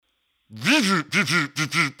Yo,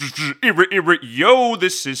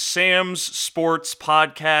 this is Sam's Sports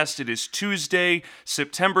Podcast. It is Tuesday,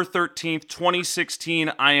 September 13th,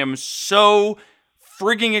 2016. I am so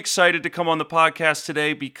frigging excited to come on the podcast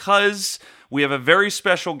today because we have a very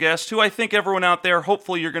special guest who I think everyone out there,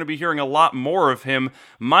 hopefully you're going to be hearing a lot more of him.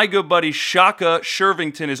 My good buddy Shaka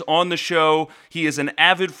Shervington is on the show. He is an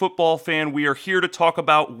avid football fan. We are here to talk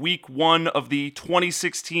about week 1 of the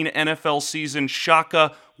 2016 NFL season.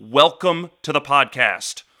 Shaka, welcome to the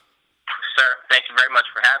podcast. Sir, thank you very much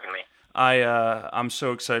for having me. I'm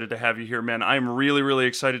so excited to have you here, man. I'm really, really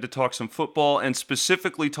excited to talk some football and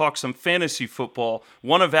specifically talk some fantasy football.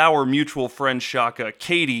 One of our mutual friends, Shaka,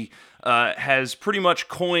 Katie, has pretty much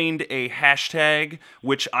coined a hashtag,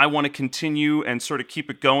 which I want to continue and sort of keep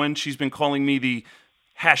it going. She's been calling me the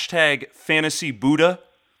hashtag Fantasy Buddha.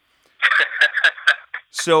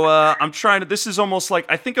 So I'm trying to, this is almost like,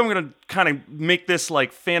 I think I'm going to kind of make this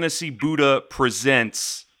like Fantasy Buddha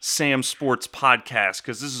Presents Sam Sports Podcast,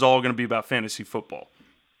 because this is all going to be about fantasy football.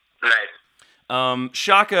 Nice.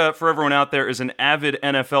 Shaka, for everyone out there, is an avid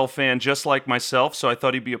NFL fan just like myself, so I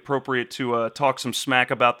thought he'd be appropriate to talk some smack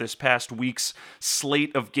about this past week's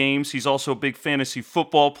slate of games. He's also a big fantasy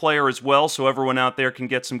football player as well, so everyone out there can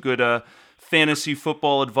get some good fantasy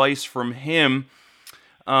football advice from him.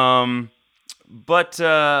 But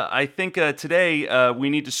I think today we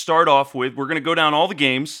need to start off with, we're going to go down all the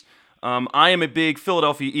games. I am a big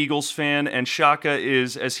Philadelphia Eagles fan, and Shaka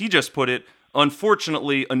is, as he just put it,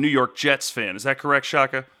 unfortunately a New York Jets fan. Is that correct,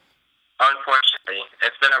 Shaka? Unfortunately.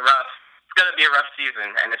 It's going to be a rough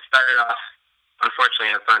season, and it started off,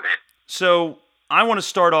 unfortunately, on Sunday. So I want to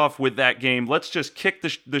start off with that game. Let's just kick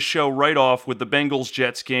the show right off with the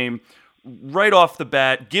Bengals-Jets game. Right off the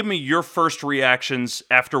bat, give me your first reactions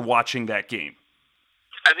after watching that game.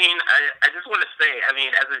 I mean, I just want to say,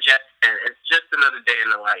 as a Jets fan, it's just another day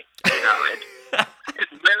in the life. You know, it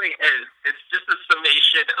really is. It's just a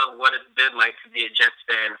summation of what it's been like to be a Jets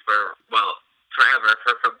fan for, well, forever.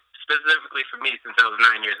 For specifically for me since I was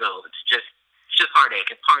 9 years old. It's just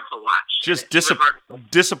heartache. It's hard to watch. Just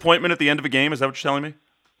disappointment at the end of a game? Is that what you're telling me?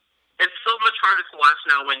 It's so much harder to watch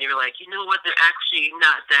now when you're like, you know what, they're actually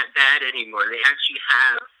not that bad anymore. They actually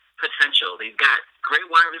have potential. They've got great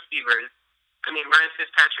wide receivers. I mean, Ryan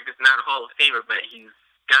Fitzpatrick is not a Hall of Famer, but he's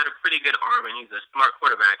got a pretty good arm, and he's a smart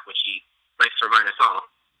quarterback, which he likes to remind us all.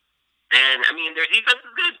 And, I mean, their defense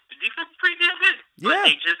is good. The defense is pretty damn good. But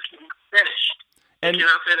they just can't finish. They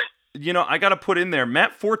cannot finish. You know, I got to put in there,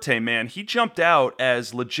 Matt Forte, man, he jumped out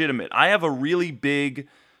as legitimate. I have a really big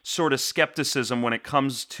sort of skepticism when it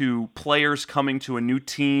comes to players coming to a new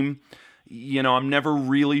team. You know, I'm never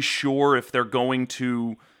really sure if they're going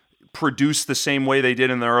to produce the same way they did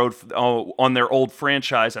in their on their old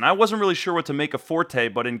franchise, and I wasn't really sure what to make of Forte,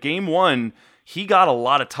 but in game 1, he got a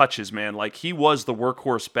lot of touches, man. Like, he was the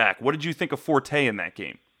workhorse back. What did you think of Forte in that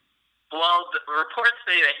game? Well, the reports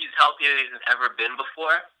say that he's healthier than he's ever been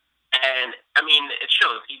before, and, I mean, it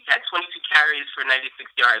shows. He had 22 carries for 96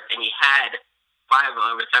 yards, and he had 5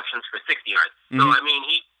 receptions for 60 yards. Mm-hmm. So, I mean,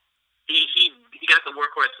 he got the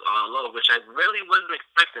workhorse load, which I really wasn't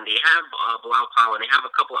expecting. They have Bilal Powell, and they have a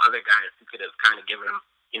couple other guys who could have kind of given him,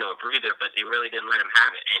 you know, a breather, but they really didn't let him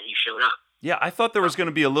have it, and he showed up. Yeah, I thought there was going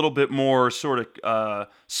to be a little bit more sort of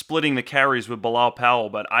splitting the carries with Bilal Powell,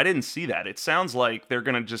 but I didn't see that. It sounds like they're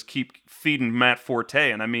going to just keep feeding Matt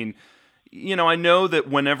Forte, and I mean, you know, I know that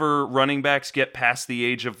whenever running backs get past the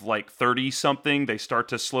age of like 30-something, they start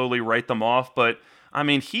to slowly write them off, but I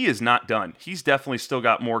mean, he is not done. He's definitely still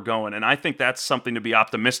got more going, and I think that's something to be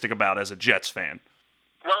optimistic about as a Jets fan.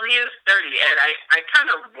 Well, he is 30, and I kind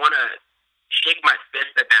of want to shake my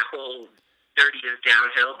fist at that whole 30 is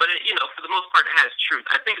downhill, but, you know, for the most part, it has truth.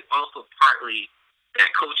 I think it's also partly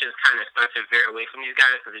that coaches kind of start to veer away from these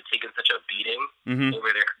guys because they're taking such a beating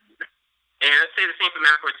over their career. And I'd say the same for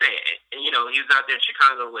Matt Forte. And, you know, he was out there in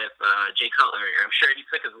Chicago with Jay Cutler. I'm sure he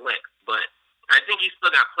took his lick, but I think he's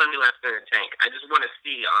still got plenty left in the tank. I just want to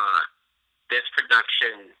see this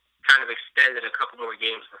production kind of extended a couple more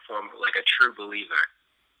games before I'm like a true believer.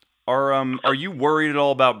 Are you worried at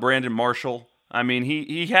all about Brandon Marshall? I mean,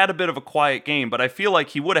 he had a bit of a quiet game, but I feel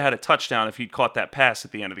like he would have had a touchdown if he'd caught that pass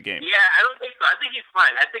at the end of the game. Yeah, I don't think so. I think he's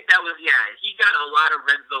fine. I think that was, he got a lot of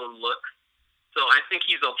red zone looks, so I think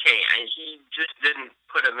he's okay. And he just didn't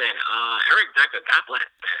put him in. Eric Decker, God bless,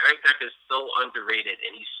 man. Eric Decker is so underrated,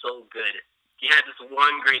 and he's so good. He had this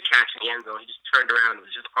one great catch in the end zone. He just turned around and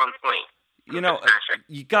was just on point. You know,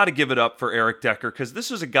 you got to give it up for Eric Decker, because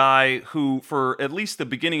this is a guy who, for at least the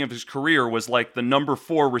beginning of his career, was like the number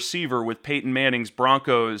 4 receiver with Peyton Manning's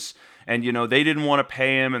Broncos, And, they didn't want to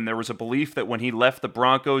pay him, and there was a belief that when he left the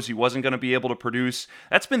Broncos, he wasn't going to be able to produce.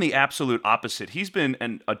 That's been the absolute opposite. He's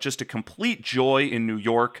been just a complete joy in New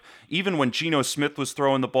York. Even when Geno Smith was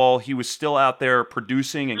throwing the ball, he was still out there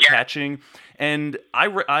producing and catching. And I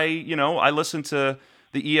listen to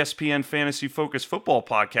the ESPN Fantasy Focus Football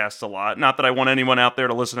podcast a lot. Not that I want anyone out there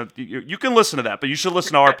to listen to. You can listen to that, but you should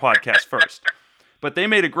listen to our podcast first. But they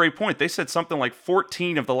made a great point. They said something like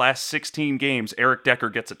 14 of the last 16 games, Eric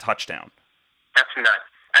Decker gets a touchdown. That's nuts.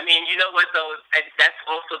 I mean, you know what, though? That's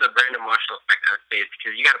also the Brandon Marshall effect, I would say,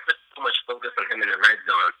 because you got to put so much focus on him in the red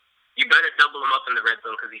zone. You better double him up in the red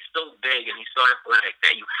zone because he's so big and he's so athletic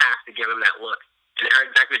that you have to give him that look. And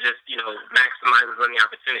Eric Decker just, maximizes on the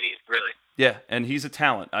opportunities, really. Yeah, and he's a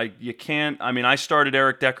talent. I started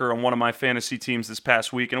Eric Decker on one of my fantasy teams this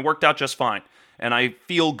past week, and it worked out just fine. And I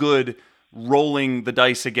feel good rolling the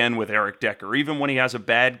dice again with Eric Decker. Even when he has a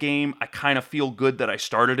bad game, I kind of feel good that I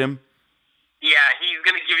started him. Yeah, he's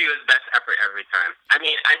going to give you his best effort every time. I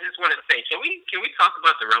mean, I just want to say, can we talk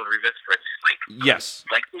about Darrelle Revis for yes.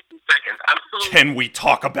 50 seconds? Can we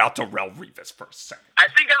talk about Darrelle Revis for a second? I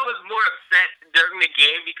think I was more upset during the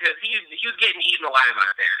game because he was getting eaten alive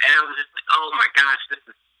out there, and I was just like, oh my gosh,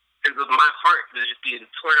 my heart was just being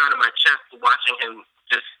torn out of my chest watching him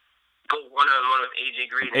just go one-on-one with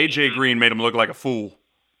AJ Green. AJ Green made him look like a fool.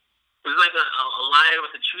 It was like a lion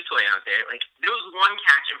with a chew toy out there. Like, there was one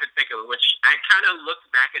catch in particular, which I kind of looked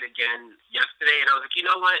back at again yesterday, and I was like, you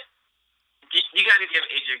know what? You got to give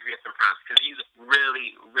AJ Green some props because he's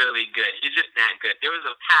really, really good. He's just that good. There was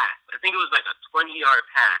a pass. I think it was like a 20-yard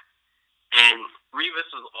pass, and Revis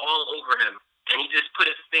was all over him, and he just put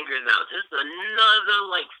his fingers out just another,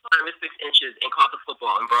 5 or 6 inches and caught the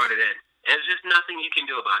football and brought it in. And there's just nothing you can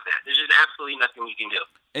do about that. There's just absolutely nothing you can do.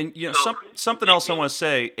 And something else I want to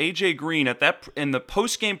say, AJ Green in the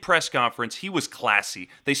post-game press conference, he was classy.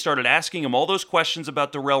 They started asking him all those questions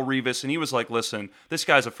about Darrelle Revis, and he was like, "Listen, this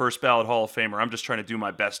guy's a first ballot Hall of Famer. I'm just trying to do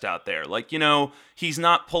my best out there." He's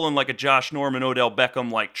not pulling like a Josh Norman, Odell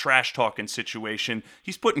Beckham trash talking situation.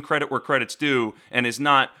 He's putting credit where credit's due, and is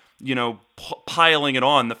not piling it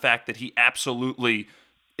on the fact that he absolutely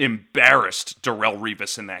embarrassed Darrelle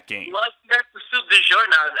Revis in that game. Well, that's the soup du jour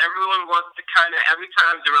now. Everyone wants to every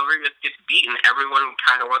time Darrelle Revis gets beaten, everyone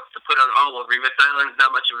kind of wants to put on, Revis Island's not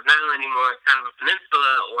much of an island anymore. It's kind of a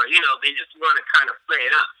peninsula, or, they just want to kind of play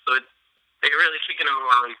it up. So they're really kicking him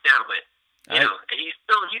while he's down. But, he's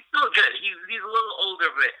still good. He's a little older,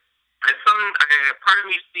 but part of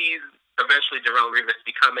me sees eventually Darrelle Revis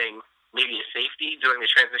becoming maybe a safety during the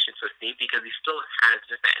transition to a safety because he still has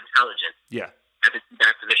just that intelligence. Yeah. At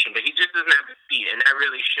that position, but he just doesn't have the speed, and that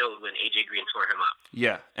really showed when AJ Green tore him up.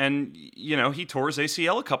 Yeah, and he tore his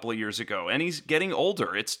ACL a couple of years ago, and he's getting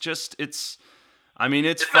older. It's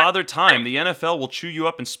father time. The NFL will chew you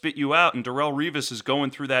up and spit you out, and Darrelle Revis is going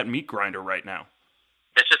through that meat grinder right now.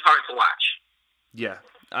 It's just hard to watch. Yeah,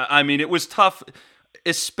 it was tough,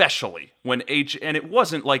 especially when and it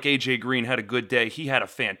wasn't like AJ Green had a good day. He had a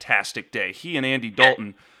fantastic day. He and Andy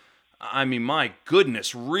Dalton, my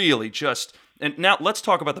goodness, really just. And now let's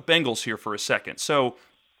talk about the Bengals here for a second. So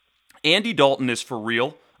Andy Dalton is for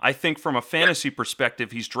real. I think from a fantasy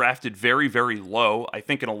perspective, he's drafted very, very low. I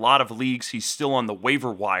think in a lot of leagues, he's still on the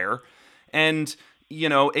waiver wire. And,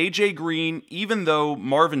 AJ Green, even though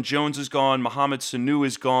Marvin Jones is gone, Mohamed Sanu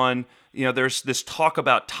is gone, there's this talk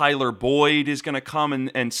about Tyler Boyd is going to come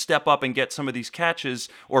and step up and get some of these catches,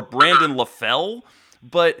 or Brandon LaFell.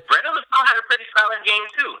 But Brandon LaFell had a pretty solid game,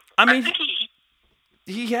 too. I think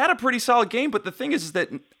he had a pretty solid game, but the thing is that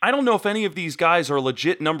I don't know if any of these guys are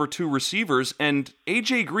legit number 2 receivers, and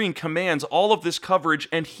AJ Green commands all of this coverage,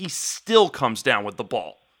 and he still comes down with the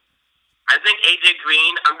ball. I think AJ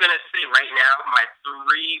Green, I'm going to say right now, my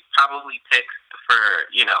 3 probably picks for,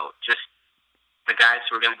 just the guys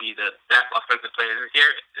who are going to be the best offensive players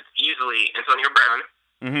here, it's easily Antonio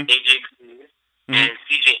Brown, AJ Green, and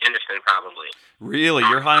C.J. Anderson probably. Really?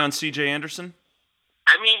 You're high on C.J. Anderson?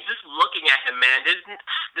 Just looking at him, man,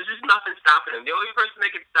 there's just nothing stopping him. The only person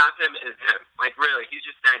that can stop him is him. Really, he's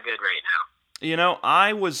just that good right now.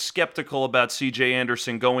 I was skeptical about C.J.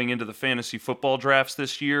 Anderson going into the fantasy football drafts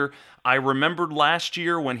this year. I remembered last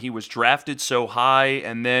year when he was drafted so high,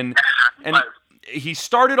 and he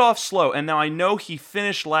started off slow, and now I know he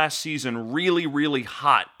finished last season really, really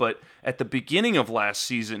hot, but at the beginning of last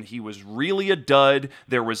season, he was really a dud.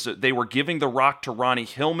 They were giving the rock to Ronnie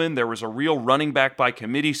Hillman. There was a real running back by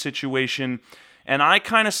committee situation, and I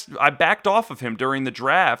backed off of him during the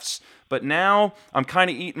drafts, but now I'm kind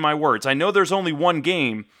of eating my words. I know there's only one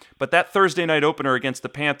game, but that Thursday night opener against the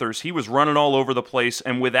Panthers, he was running all over the place,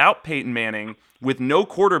 and without Peyton Manning, with no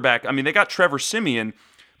quarterback, they got Trevor Siemian,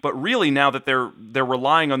 But really, now that they're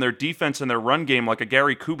relying on their defense and their run game like a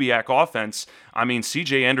Gary Kubiak offense, I mean,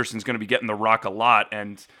 C.J. Anderson's going to be getting the rock a lot.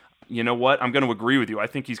 And you know what? I'm going to agree with you. I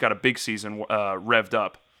think he's got a big season revved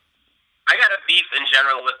up. I got a beef in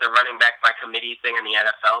general with the running back by committee thing in the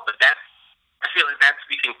NFL, but I feel like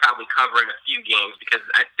we can probably cover in a few games, because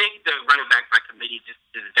I think the running back by committee just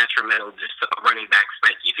is detrimental just to a running back's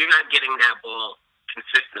psyche. If you're not getting that ball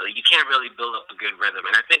consistently, you can't really build up a good rhythm,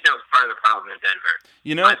 and I think that was part of the problem in Denver.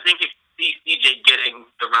 You know, I think if you see CJ getting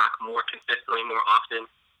the rock more consistently, more often,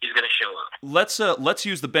 he's going to show up. Let's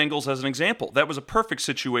use the Bengals as an example. That was a perfect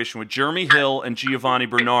situation with Jeremy Hill and Giovanni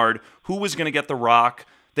Bernard. Who was going to get the rock?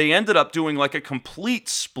 They ended up doing like a complete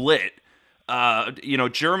split.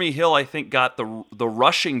 Jeremy Hill, I think, got the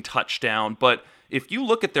rushing touchdown, but if you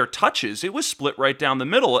look at their touches, it was split right down the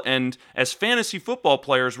middle. And as fantasy football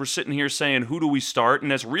players, we're sitting here saying, who do we start?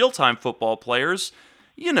 And as real-time football players,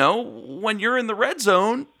 when you're in the red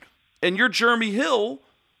zone and you're Jeremy Hill,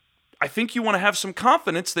 I think you want to have some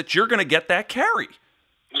confidence that you're going to get that carry.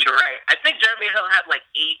 You're right. I think Jeremy Hill had like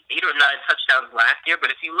eight or nine touchdowns last year,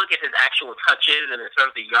 but if you look at his actual touches and in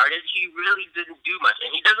terms of yardage, he really didn't do much.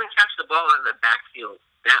 And he doesn't catch the ball in the backfield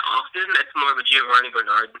that often. That's more of a Giovanni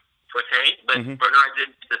Bernard forte, but Bernard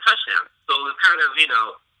did the touchdown. So it was kind of, you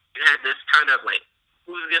had this kind of like,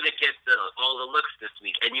 who's going to get all the looks this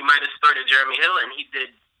week? And you might have started Jeremy Hill, and he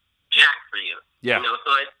did jack for you. Yeah. So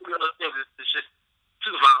it's one of those things. It's just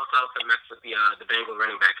too volatile to mess with the Bengal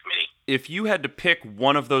running back committee. If you had to pick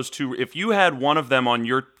one of those two, if you had one of them on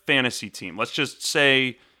your fantasy team, let's just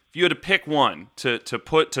say if you had to pick one to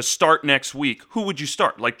start next week, who would you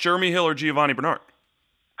start? Like Jeremy Hill or Giovanni Bernard?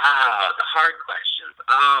 The hard questions.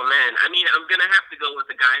 Oh, man. I mean, I'm going to have to go with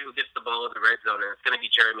the guy who gets the ball in the red zone, and it's going to be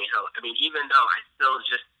Jeremy Hill. I mean, even though I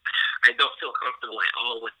don't feel comfortable at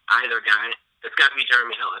all with either guy, it's got to be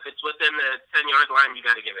Jeremy Hill. If it's within the 10-yard line, you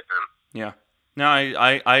got to give it to him. Yeah. No,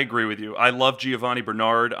 I agree with you. I love Giovanni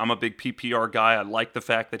Bernard. I'm a big PPR guy. I like the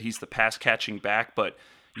fact that he's the pass-catching back, but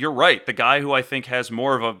you're right. The guy who I think has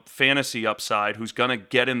more of a fantasy upside, who's going to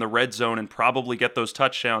get in the red zone and probably get those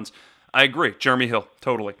touchdowns, I agree. Jeremy Hill,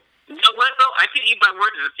 totally. You know what, though? I could eat my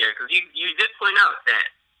words this year, because you did point out that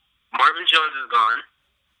Marvin Jones is gone,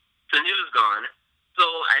 Sanu's gone, so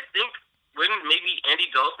I think maybe Andy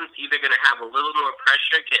Dalton's either going to have a little more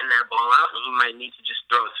pressure getting that ball out, and he might need to just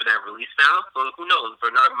throw it to that release valve. So who knows?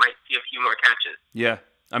 Bernard might see a few more catches. Yeah.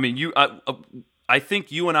 I mean, I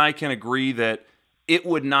think you and I can agree that it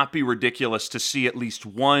would not be ridiculous to see at least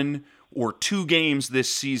one or two games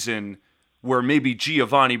this season where maybe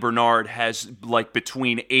Giovanni Bernard has like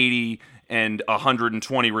between 80 and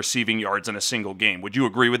 120 receiving yards in a single game. Would you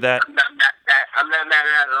agree with that? I'm not mad at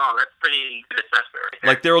that at all. That's pretty good assessment right there.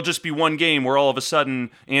 Like there'll just be one game where all of a sudden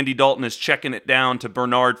Andy Dalton is checking it down to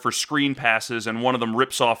Bernard for screen passes and one of them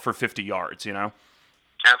rips off for 50 yards,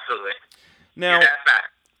 Absolutely. Now,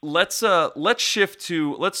 let's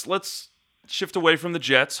shift away from the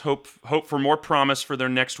Jets. Hope for more promise for their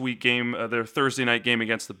next week game, their Thursday night game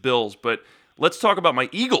against the Bills. But let's talk about my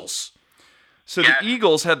Eagles. So the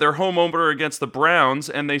Eagles had their home opener against the Browns,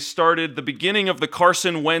 and they started the beginning of the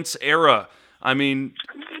Carson Wentz era. I mean,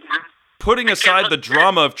 putting aside the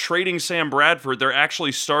drama of trading Sam Bradford, they're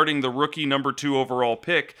actually starting the rookie number 2 overall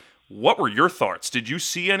pick. What were your thoughts? Did you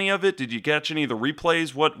see any of it? Did you catch any of the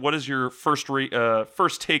replays? What is your first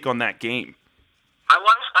take on that game? I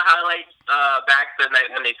watched the highlights back the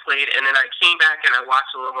night when they played, and then I came back and I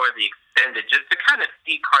watched a little more of the extended just to kind of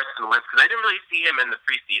see Carson Wentz, because I didn't really see him in the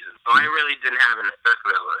preseason, so I really didn't have an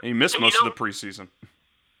assessment of it. He missed most of the preseason.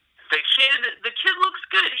 The kid looks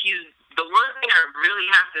good. The one thing I really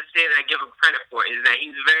have to say that I give him credit for is that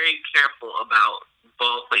he's very careful about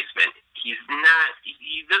ball placement. He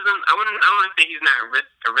doesn't, I want to say he's not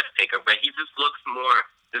a risk taker, but he just looks more,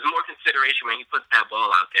 there's more consideration when he puts that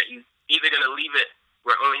ball out there. He's either going to leave it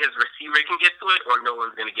where only his receiver can get to it, or no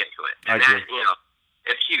one's going to get to it. And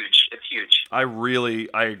it's huge. It's huge. I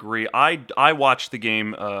agree. I watched the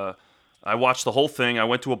game. I watched the whole thing. I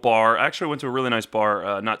went to a bar. Actually, I went to a really nice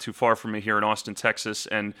bar not too far from me here in Austin, Texas,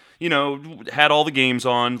 and had all the games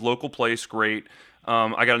on. Local place, great.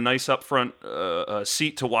 I got a nice up front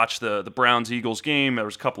seat to watch the Browns-Eagles game. There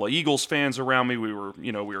was a couple of Eagles fans around me. We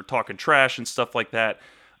were talking trash and stuff like that.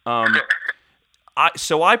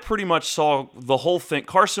 So I pretty much saw the whole thing.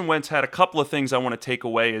 Carson Wentz had a couple of things I want to take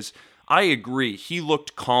away. I agree. He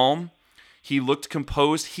looked calm. He looked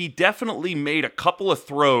composed. He definitely made a couple of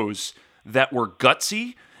throws that were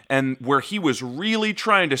gutsy, and where he was really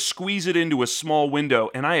trying to squeeze it into a small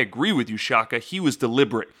window. And I agree with you, Shaka. He was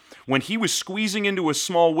deliberate. When he was squeezing into a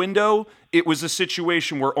small window, it was a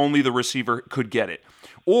situation where only the receiver could get it.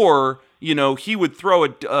 Or, he would throw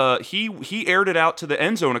it. He aired it out to the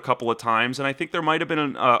end zone a couple of times, and I think there might have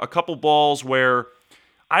been a couple balls where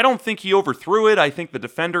I don't think he overthrew it. I think the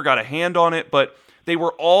defender got a hand on it, but they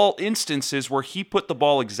were all instances where he put the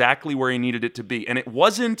ball exactly where he needed it to be. And it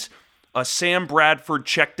wasn't a Sam Bradford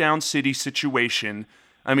check down city situation.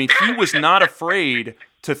 I mean, he was not afraid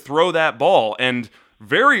to throw that ball. And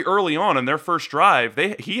very early on in their first drive,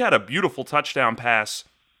 he had a beautiful touchdown pass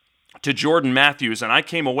to Jordan Matthews, and I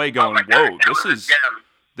came away going, "Whoa, this is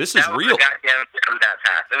real." That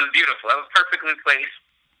pass, it was beautiful. It was perfectly placed.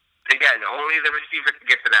 Again, only the receiver could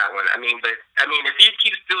get to that one. If he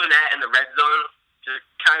keeps doing that in the red zone, just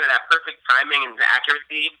kind of that perfect timing and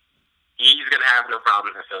accuracy, he's gonna have no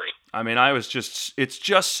problems in Philly. I mean, it's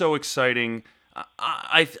just so exciting.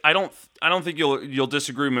 I don't think you'll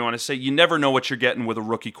disagree with me when I say you never know what you're getting with a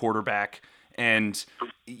rookie quarterback. And,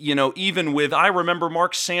 even with, I remember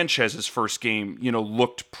Mark Sanchez's first game,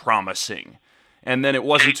 looked promising. And then it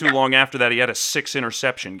wasn't too long after that he had a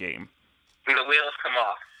 6-interception game. And the wheels come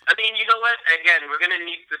off. I mean, you know what? Again, we're going to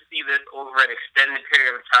need to see this over an extended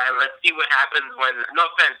period of time. Let's see what happens when,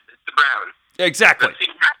 no offense, it's the Browns. Exactly. Let's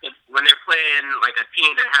see what happens when they're playing like a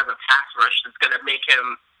team that has a pass rush that's going to make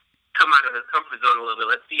him come out of his comfort zone a little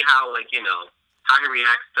bit. Let's see how he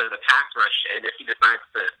reacts to the pass rush, and if he decides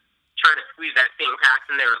to try to squeeze that same pass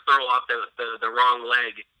in there or throw off the wrong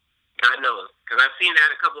leg. God knows. Because I've seen that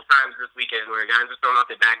a couple times this weekend where guys are throwing off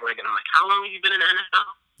their back leg, and I'm like, how long have you been in the NFL?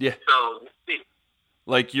 Yeah. So,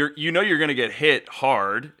 like, you're going to get hit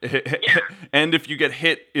hard, yeah. And if you get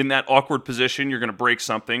hit in that awkward position, you're going to break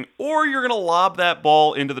something, or you're going to lob that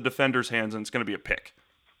ball into the defender's hands, and it's going to be a pick.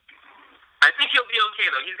 I think he'll be okay,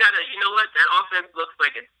 though. He's got that offense looks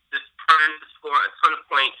like it's just primed to score a ton of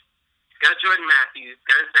points. Got Jordan Matthews,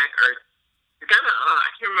 got Zach Ertz. He's got I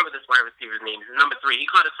can't remember this wide receiver's name. He's number 3. He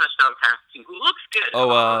caught a touchdown pass too. Who looks good?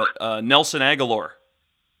 Nelson Aguilar.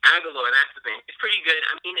 Aguilar, that's the thing. It's pretty good.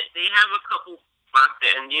 I mean, they have a couple spots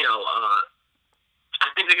there, and I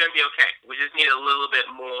think they're gonna be okay. We just need a little bit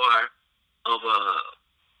more of a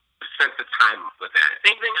sense of time with that.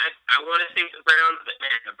 Same thing. I want to say the Browns, but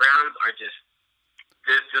man, the Browns are just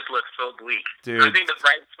looks so bleak. Dude. I think the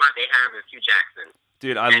bright spot they have is Hugh Jackson.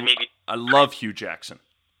 Dude, I love Hugh Jackson.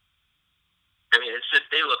 I mean, it's just,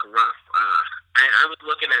 they look rough. I was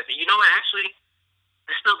looking at it. You know what, actually,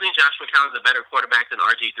 I still think Josh McCown's a better quarterback than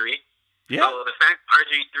RG3. Yeah. So the fact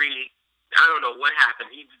RG3, I don't know what happened.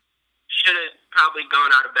 He should have probably gone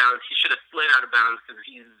out of bounds. He should have slid out of bounds because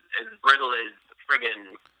he's as brittle as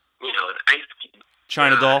friggin', an ice cube.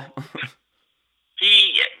 China doll.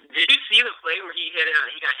 Did you see the play where he got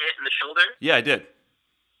hit in the shoulder? Yeah, I did.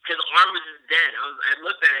 His arm was just dead. I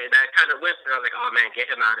looked at it, and I kind of whipped, and I was like, oh, man, get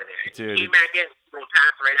him out of there. Dude. He came back in,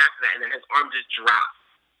 pass right after that, and then his arm just dropped.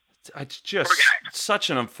 It's just such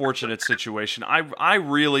an unfortunate situation. I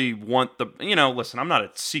really want listen, I'm not a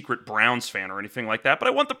secret Browns fan or anything like that, but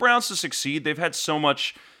I want the Browns to succeed. They've had so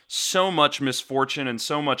much misfortune and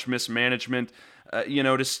so much mismanagement.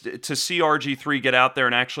 To see RG3 get out there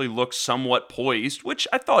and actually look somewhat poised, which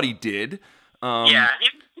I thought he did.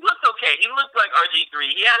 He looked okay. He looked like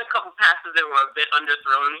RG3. He had a couple passes that were a bit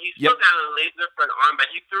underthrown. He still got a laser front arm, but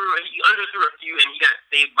he underthrew a few, and he got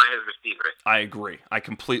saved by his receivers. I agree. I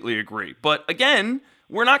completely agree. But again,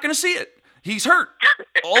 we're not going to see it. He's hurt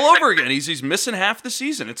all over again. He's missing half the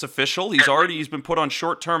season. It's official. He's been put on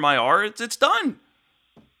short-term IR. It's done.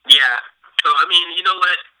 Yeah. So I mean, you know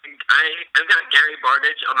what? I've got Gary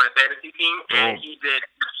Barnidge on my fantasy team, and he did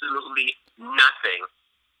absolutely nothing.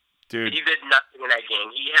 Dude. He did nothing in that game.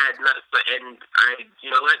 He had nothing. And you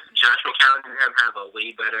know what? Josh McCown and him have a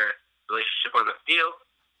way better relationship on the field.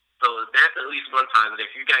 So that's at least one positive.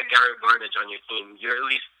 If you got Gary Barnidge on your team, you're at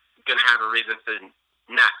least going to have a reason to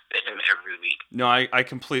not fit him every week. No, I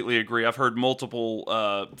completely agree. I've heard multiple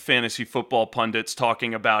fantasy football pundits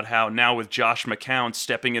talking about how now with Josh McCown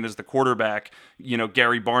stepping in as the quarterback,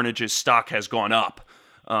 Gary Barnidge's stock has gone up.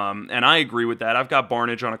 And I agree with that. I've got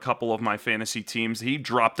Barnidge on a couple of my fantasy teams. He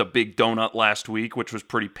dropped a big donut last week, which was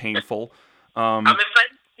pretty painful. I'm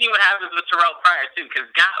excited to see what happens with Terrell Pryor, too, because,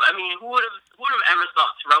 who would have ever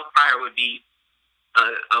thought Terrell Pryor would be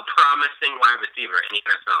a promising wide receiver in the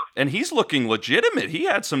NFL? And he's looking legitimate. He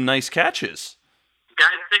had some nice catches.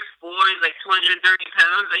 Guy's 6'4", he's like 230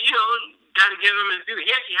 pounds. Got to give him his due. He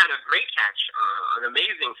actually had a great catch, an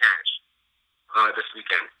amazing catch this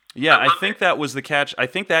weekend. Yeah, I think that was the catch. I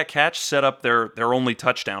think that catch set up their only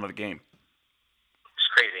touchdown of the game. It's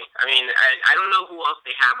crazy. I mean, I don't know who else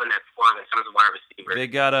they have on that squad in terms of wide receivers. They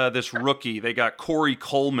got this rookie. They got Corey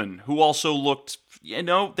Coleman, who also looked,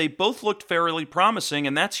 they both looked fairly promising,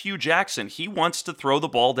 and that's Hugh Jackson. He wants to throw the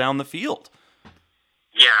ball down the field.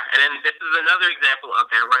 Yeah, and then this is another example of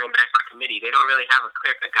that running back committee. They don't really have a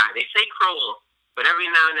clear-cut guy. They say Crowell, but every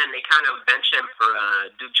now and then they kind of bench him for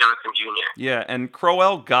Duke Johnson Jr. Yeah, and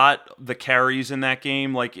Crowell got the carries in that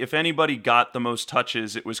game. Like, if anybody got the most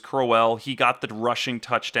touches, it was Crowell. He got the rushing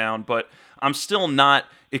touchdown, but I'm still not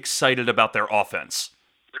excited about their offense.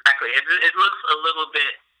 Exactly. It looks a little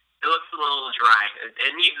dry.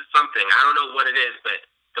 It needs something. I don't know what it is, but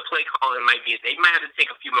the play calling they might have to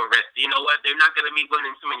take a few more risks. You know what? They're not going to be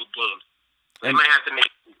winning too many games. They might have to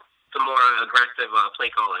make some more aggressive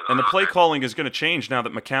play calling. And the play calling is going to change now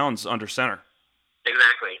that McCown's under center.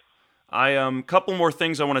 Exactly. Couple more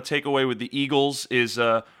things I want to take away with the Eagles is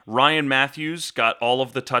Ryan Matthews got all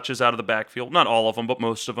of the touches out of the backfield. Not all of them, but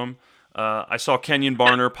most of them. I saw Kenyon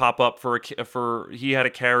Barner pop up for he had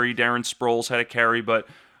a carry. Darren Sproles had a carry, but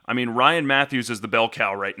I mean Ryan Matthews is the bell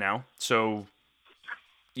cow right now. So,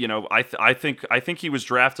 I think he was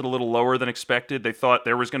drafted a little lower than expected. They thought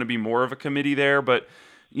there was going to be more of a committee there, but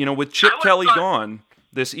with Chip Kelly gone,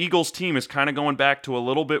 this Eagles team is kind of going back to a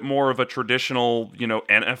little bit more of a traditional,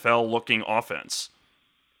 NFL-looking offense.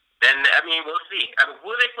 And, we'll see. Who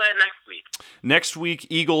do they play next week? Next week,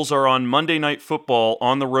 Eagles are on Monday Night Football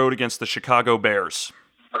on the road against the Chicago Bears.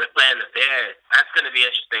 Oh, they're playing the Bears. That's going to be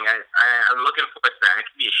interesting. I'm looking forward to that. It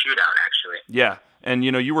could be a shootout, actually. Yeah, and,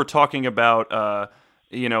 you were talking about,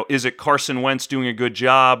 is it Carson Wentz doing a good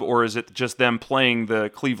job, or is it just them playing the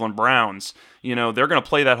Cleveland Browns? They're going to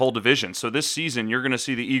play that whole division. So this season, you're going to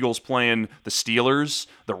see the Eagles playing the Steelers,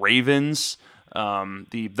 the Ravens,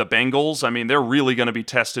 the Bengals. I mean, they're really going to be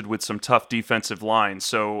tested with some tough defensive lines.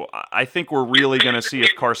 So I think we're really going to see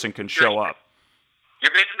if Carson can show up.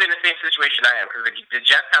 You're basically in the same situation I am, because the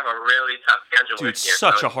Jets have a really tough schedule. Dude,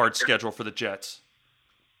 such a hard schedule for the Jets.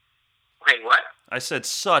 Wait, what? I said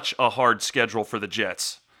such a hard schedule for the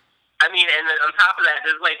Jets. And on top of that,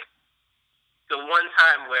 there's the one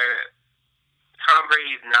time where Tom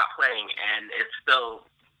Brady's not playing, and it's still...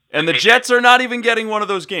 And the Jets are not even getting one of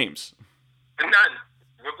those games. None.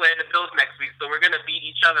 We're playing the Bills next week, so we're going to beat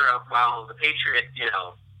each other up while the Patriots,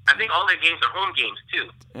 I think all their games are home games, too.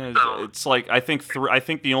 So, it's like, I think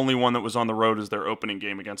the only one that was on the road is their opening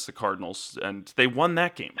game against the Cardinals, and they won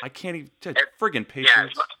that game. I can't even... Friggin' Patriots. Yeah,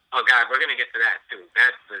 oh, God, we're going to get to that, too.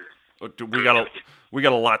 We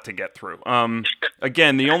got a lot to get through.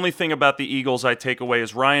 Again, the only thing about the Eagles I take away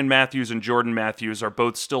is Ryan Matthews and Jordan Matthews are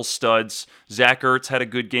both still studs. Zach Ertz had a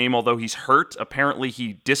good game, although he's hurt. Apparently,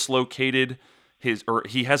 he dislocated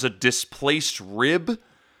he has a displaced rib.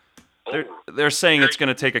 They're saying it's going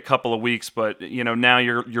to take a couple of weeks, but now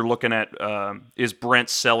you're looking at is Brent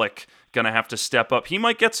Selleck going to have to step up? He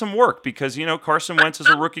might get some work because Carson Wentz is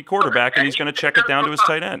a rookie quarterback and he's going to check it down to his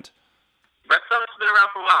tight end. Brett Selleck's been around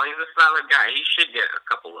for a while. He's a solid guy. He should get a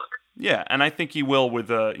couple of. Yeah, and I think he will with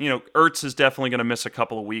Ertz is definitely going to miss a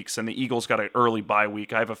couple of weeks, and the Eagles got an early bye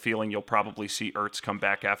week. I have a feeling you'll probably see Ertz come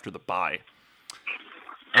back after the bye.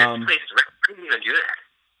 Couldn't even do that.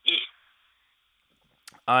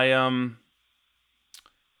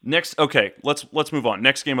 Let's move on.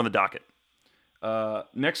 Next game on the docket.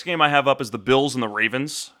 Next game I have up is the Bills and the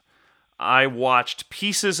Ravens. I watched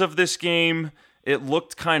pieces of this game. It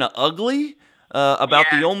looked kind of ugly.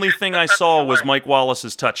 The only thing I saw was Mike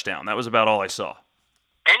Wallace's touchdown. That was about all I saw.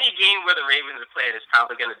 Any game where the Ravens are playing is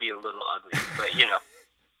probably going to be a little ugly, but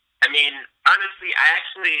honestly,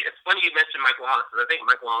 it's funny you mentioned Mike Wallace, because I think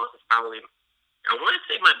Mike Wallace is probably, I want to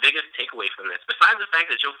say, my biggest takeaway from this, besides the fact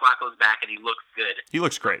that Joe Flacco's back and he looks good. He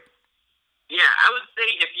looks great. Yeah, I would say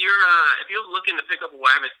if you're looking to pick up a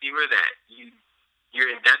wide receiver that you're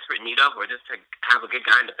in desperate need of, or just to have a good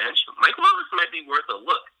guy on the bench, Mike Wallace might be worth a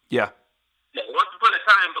look. Yeah. Once upon a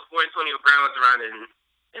time, before Antonio Brown was around in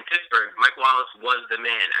Pittsburgh, Mike Wallace was the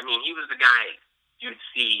man. He was the guy you'd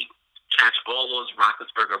see catch all those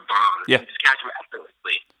Roethlisberger bombs. Yeah. He'd just catch them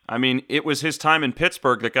effortlessly. It was his time in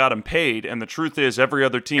Pittsburgh that got him paid, and the truth is every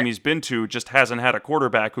other team he's been to just hasn't had a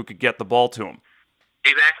quarterback who could get the ball to him.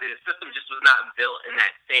 Exactly. The system just was not built in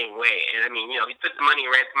that same way. And, he took the money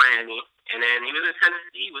and ran to Miami, and then he was in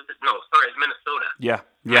Tennessee. It's Minnesota. Yeah.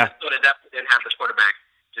 Minnesota definitely didn't have the quarterback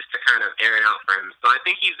just to kind of air it out for him. So I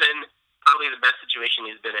think he's in probably the best situation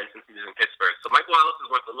he's been in since he was in Pittsburgh. So Mike Wallace is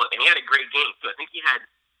worth a look. And he had a great game, too. I think he had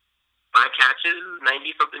 5 catches,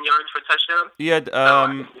 90-something yards for a touchdown. He had,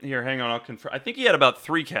 here, hang on, I'll confirm. I think he had about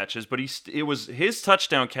 3 catches, but his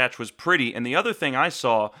touchdown catch was pretty. And the other thing I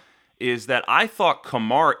saw is that I thought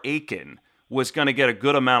Kamar Aiken was going to get a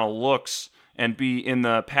good amount of looks, and be in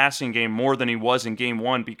the passing game more than he was in game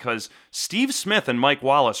one because Steve Smith and Mike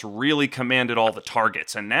Wallace really commanded all the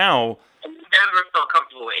targets. And now... I never felt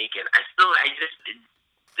comfortable with Aiken.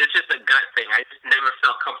 It's just a gut thing. I just never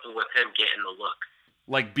felt comfortable with him getting the look.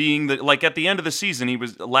 Like at the end of the season,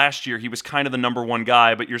 last year he was kind of the number one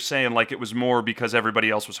guy, but you're saying like it was more because everybody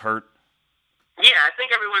else was hurt? Yeah, I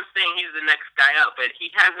think everyone's saying he's the next guy up, but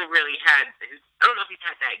he hasn't really had. I don't know if he's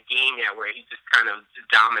had that game yet where he just kind of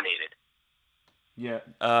dominated.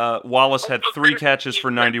 Yeah, Wallace had 3 catches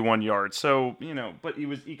for 91 yards, so but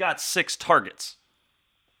he got 6 targets.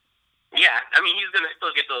 Yeah, I mean he's gonna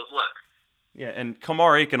still get those looks. Yeah, and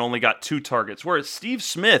Kamar Aiken only got 2 targets, whereas Steve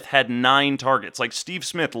Smith had 9 targets. Like, Steve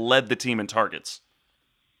Smith led the team in targets.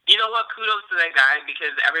 You know what? Kudos to that guy,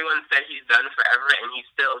 because everyone said he's done forever, and he's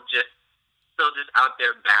still just out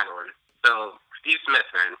there battling. So, Steve Smith,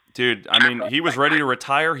 man. Dude, I mean, he was ready to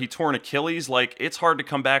retire. He tore an Achilles. Like, it's hard to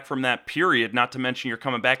come back from that period, not to mention you're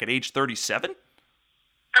coming back at age 37?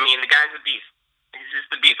 I mean, the guy's a beast. He's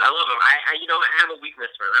just a beast. I love him. I have a weakness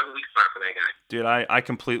for him. I have a weak spot for that guy. Dude, I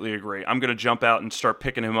completely agree. I'm going to jump out and start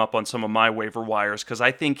picking him up on some of my waiver wires because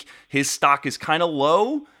I think his stock is kind of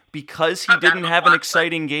low because he didn't have an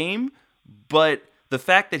exciting game. But the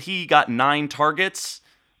fact that he got 9 targets,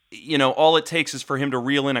 all it takes is for him to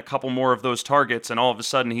reel in a couple more of those targets, and all of a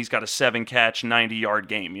sudden he's got a 7-catch, 90-yard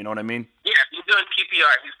game. You know what I mean? Yeah, if he's doing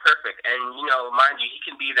PPR, he's perfect. And, mind you, he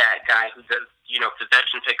can be that guy who does,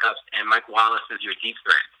 possession pickups, and Mike Wallace is your deep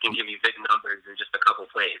threat. He can give you big numbers in just a couple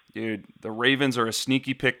plays. Dude, the Ravens are a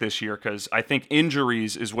sneaky pick this year because I think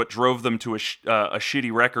injuries is what drove them to a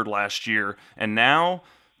shitty record last year. And now,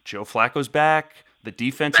 Joe Flacco's back. The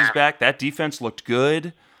defense is back. That defense looked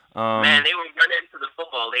good. Man, they were running into the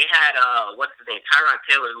football. They had, what's his name? Tyrod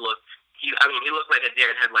Taylor looked. He looked like a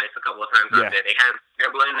deer in headlights a couple of times out there. They had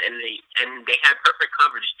dribbling, and they had perfect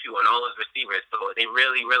coverage too on all his receivers. So they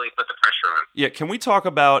really, really put the pressure on. Yeah, can we talk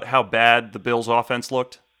about how bad the Bills' offense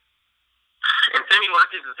looked? And Sammy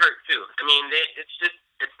Watkins is hurt too. I mean,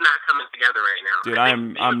 it's not coming together right now. Dude,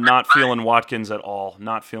 I'm not feeling Watkins at all.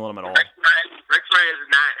 Not feeling him at all. Rex Ryan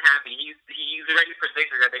is not happy. He's already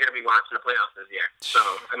predicted that they're going to be watching the playoffs this year. So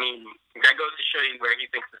I mean, that goes to show you where he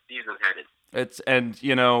thinks the season's headed.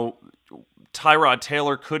 Tyrod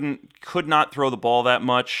Taylor could not throw the ball that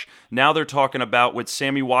much. Now they're talking about with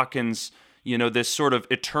Sammy Watkins, this sort of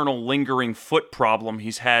eternal lingering foot problem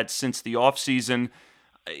he's had since the offseason.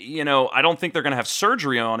 I don't think they're going to have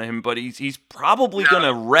surgery on him, but he's probably going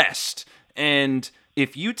to rest. And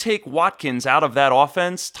if you take Watkins out of that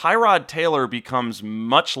offense, Tyrod Taylor becomes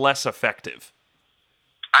much less effective.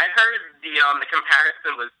 I heard the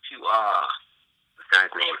comparison was to this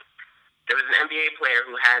guy's name. There was an NBA player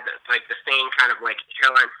who had like the same kind of like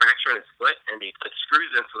hairline fracture in his foot, and they put screws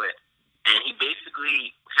into it, and he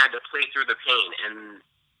basically had to play through the pain. And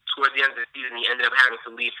toward the end of the season, he ended up having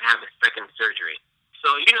to leave to have his second surgery. So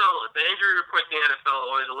the injury reports in the NFL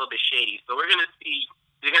are always a little bit shady. So we're gonna see.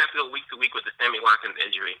 You're gonna have to go week to week with the Sammy Watkins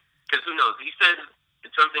injury, because who knows? He said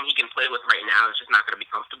it's something he can play with right now. It's just not gonna be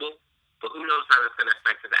comfortable. But who knows how that's gonna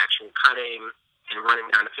affect his actual cutting and running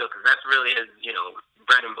down the field? Because that's really his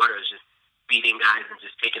bread and butter, is just beating guys and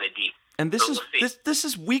just taking it deep. And this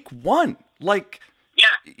is week 1. Like,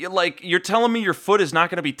 yeah, like you're telling me your foot is not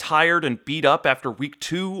going to be tired and beat up after week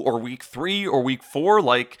 2 or week 3 or week 4?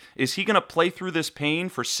 Like, is he going to play through this pain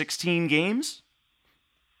for 16 games?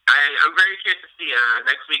 I'm very curious to see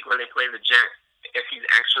next week when they play the Jets if he's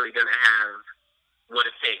actually going to have what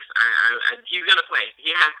it takes. He's going to play.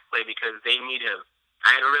 He has to play because they need him.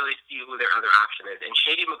 I don't really see who their other option is. And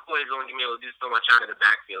Shady McCoy is only going to be able to do so much out of the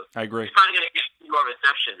backfield. I agree. He's probably going to get more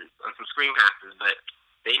receptions on some screen passes, but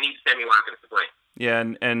they need Sammy Watkins to play. Yeah,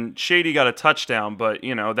 and Shady got a touchdown, but,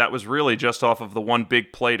 that was really just off of the one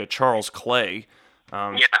big play to Charles Clay.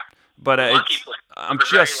 But I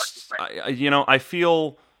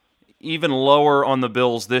feel even lower on the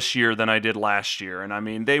Bills this year than I did last year. And, I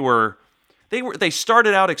mean, they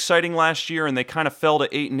started out exciting last year, and they kind of fell to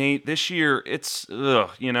 8-8. This year, it's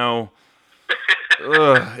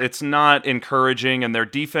it's not encouraging. And their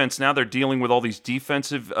defense, now they're dealing with all these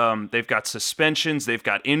defensive. They've got suspensions, they've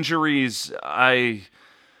got injuries.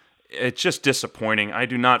 It's just disappointing. I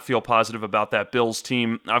do not feel positive about that Bills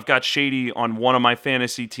team. I've got Shady on one of my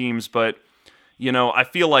fantasy teams, but I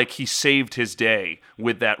feel like he saved his day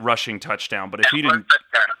with that rushing touchdown. But if he didn't,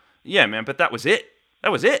 yeah, man. But that was it.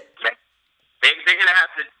 That was it.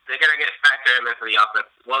 They're gonna get factor him into the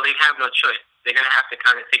offense. Well, they have no choice. They're gonna have to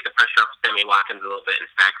kind of take the pressure off Sammy Watkins a little bit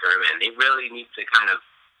and factor him in. They really need to kind of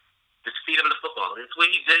just feed him the football. It's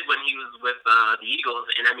what he did when he was with the Eagles,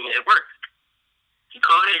 and I mean, it worked. He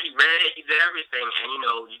caught it, he read it, he did everything, and,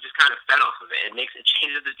 you just kind of fed off of it. It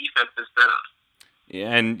changes the defensive setup.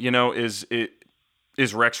 Yeah, and,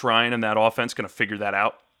 is Rex Ryan and that offense going to figure that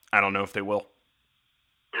out? I don't know if they will.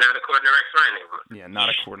 Not according to Rex Ryan, they won't. Yeah, not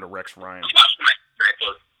according to Rex Ryan.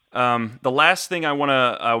 Right. The last thing I want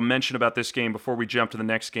to mention about this game before we jump to the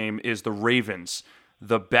next game is the Ravens.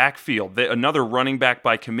 The backfield, another running back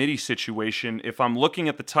by committee situation. If I'm looking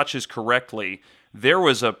at the touches correctly, there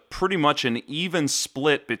was a pretty much an even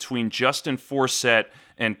split between Justin Forsett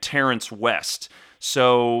and Terrence West.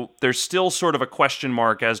 So there's still sort of a question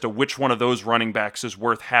mark as to which one of those running backs is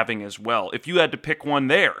worth having as well. If you had to pick one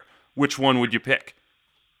there, which one would you pick?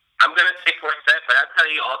 I'm going to say Forsett, but I'll tell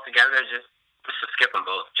you altogether, just to skip them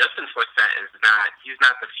both. Justin Forsett he's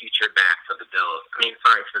not the future back for the Bills.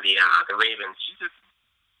 For the Ravens. He's just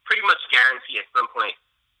pretty much guarantee at some point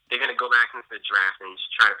they're going to go back into the draft and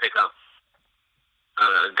just try to pick up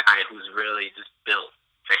a guy who's really just built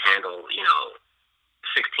to handle,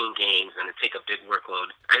 16 games and to take a big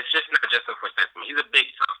workload. It's just not Justin Forsett. He's a big,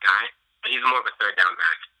 tough guy, but he's more of a third down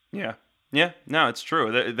back. Yeah. No, it's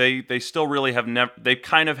true. They still really have never. They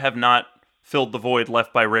kind of have not filled the void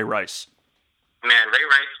left by Ray Rice. Man, Ray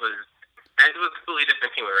Rice was a completely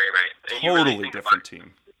different team with Ray Rice. Totally different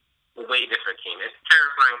team. Way different team. It's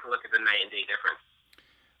terrifying to look at the night and day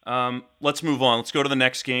difference. Let's move on. Let's go to the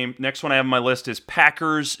next game. Next one I have on my list is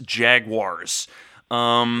Packers-Jaguars.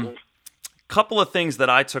 Couple of things that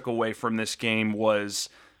I took away from this game was,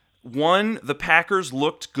 one, the Packers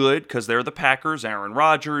looked good because they're the Packers. Aaron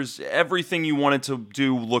Rodgers, everything you wanted to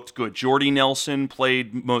do looked good. Jordy Nelson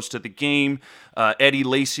played most of the game. Eddie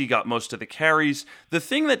Lacy got most of the carries. The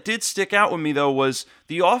thing that did stick out with me, though, was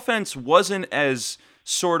the offense wasn't as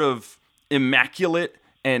sort of immaculate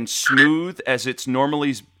and smooth as it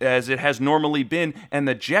has normally been, and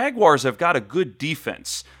the Jaguars have got a good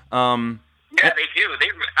defense. Yeah, they do.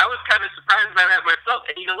 I was kind of surprised by that myself.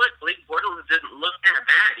 And you know what? Blake Bortles didn't look that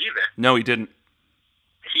bad either. No, he didn't.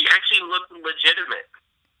 He actually looked legitimate.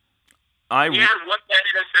 He had one bad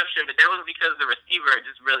interception, but that was because the receiver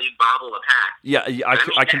just really bobbled a pass. Yeah,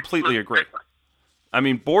 I completely agree.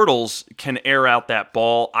 Bortles can air out that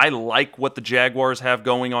ball. I like what the Jaguars have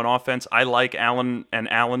going on offense. I like Allen,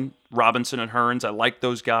 Robinson and Hearns. I like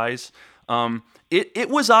those guys. It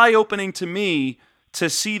was eye-opening to me to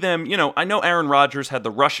see them. I know Aaron Rodgers had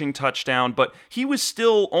the rushing touchdown, but he was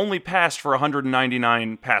still only passed for 199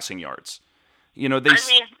 passing yards. He had a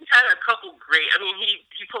couple great.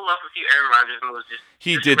 He pulled off a few Aaron Rodgers moves.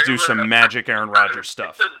 He did do some magic Aaron Rodgers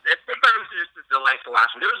stuff. Sometimes it's just a delight to watch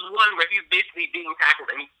him. There was one where he was basically being tackled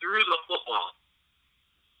and he threw the football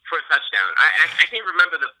for a touchdown. I can't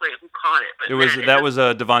remember the play, who caught it. But that was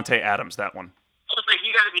Devontae Adams, that one. I was like,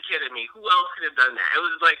 you got to be kidding me. Who else could have done that? It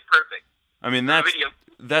was perfect.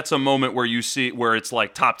 That's a moment where you see where it's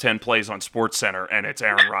like top 10 plays on SportsCenter and it's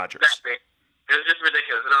Aaron Rodgers. Exactly. It was just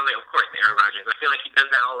ridiculous. And I was like, of course, Aaron Rodgers. I feel like he does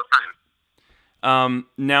that all the time.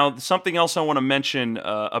 Now, something else I want to mention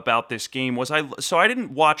about this game was I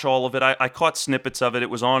didn't watch all of it. I caught snippets of it. It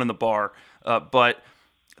was on in the bar. But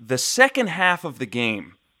the second half of the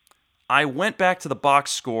game, I went back to the box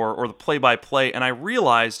score or the play-by-play, and I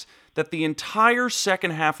realized that the entire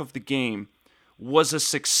second half of the game was a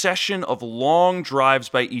succession of long drives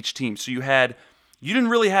by each team. So you didn't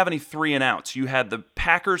really have any 3 and outs. You had the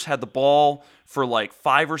Packers had the ball for like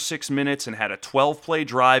 5 or 6 minutes and had a 12-play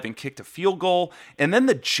drive and kicked a field goal. And then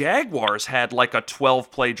the Jaguars had like a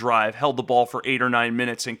 12-play drive, held the ball for 8 or 9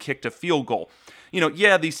 minutes and kicked a field goal.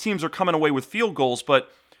 These teams are coming away with field goals,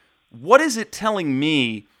 but what is it telling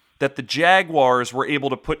me that the Jaguars were able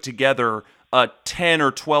to put together a 10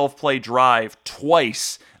 or 12-play drive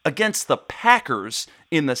twice against the Packers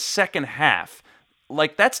in the second half?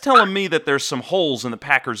 Like, that's telling me that there's some holes in the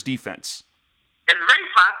Packers' defense. It's very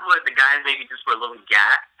possible that the guys maybe just were a little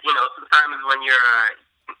gassed. Sometimes when you're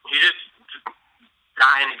just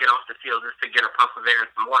dying to get off the field just to get a puff of air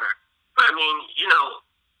and some water. But,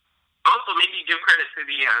 also maybe give credit to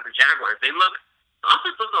the Jaguars. The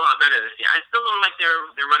offense looks a lot better this year. I still don't like their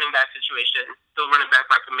running back situation. Still running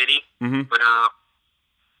back by committee. Mm-hmm. But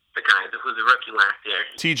the guy who's a rookie last year.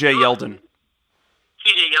 T.J. Yeldon.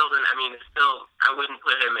 I wouldn't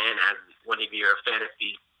put him in as one of your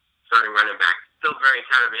fantasy starting running backs. Still very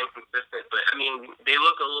kind of inconsistent, but they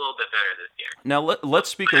look a little bit better this year. Now let's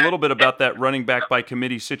speak a little bit about that running back by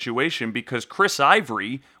committee situation, because Chris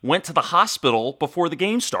Ivory went to the hospital before the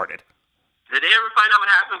game started. Did they ever find out what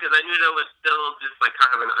happened? Because I knew that was still just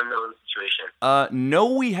kind of an unknown situation.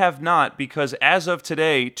 No, we have not, because as of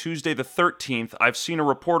today, Tuesday the 13th, I've seen a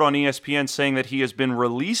report on ESPN saying that he has been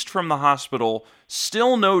released from the hospital.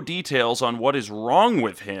 Still no details on what is wrong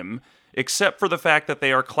with him. except for the fact that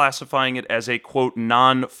they are classifying it as a, quote,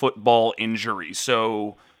 non-football injury.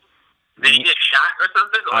 So... Did he get shot or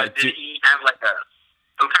something? Or did he have like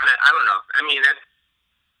some kind of, I don't know. I mean,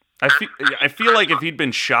 I feel like if he'd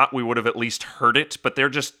been shot, we would have at least heard it, but they're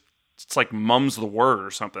just, it's like mum's the word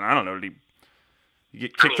or something. I don't know. Did he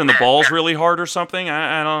get kicked in the balls really hard or something?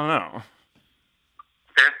 I don't know.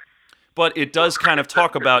 But it does kind of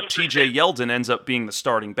talk about T.J. Yeldon ends up being the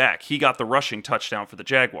starting back. He got the rushing touchdown for the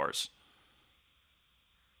Jaguars.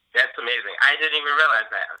 That's amazing. I didn't even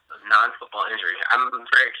realize that. A non-football injury. I'm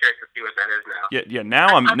very curious to see what that is now. Yeah.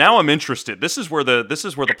 Now I'm interested. This is where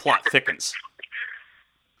the plot thickens.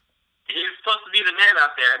 He was supposed to be the man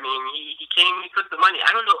out there. I mean, he came, he put the money.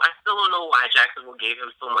 I still don't know why Jacksonville gave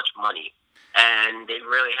him so much money, and they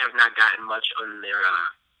really have not gotten much on their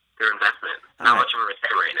investment. Not much of a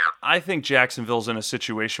return right now. I think Jacksonville's in a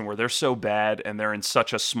situation where they're so bad and they're in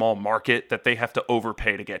such a small market that they have to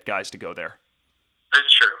overpay to get guys to go there.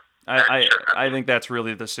 That's true. I think that's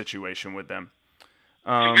really the situation with them.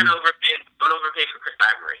 You're gonna overpay for Chris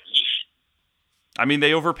Ivory. Yeesh. I mean,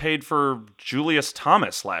 they overpaid for Julius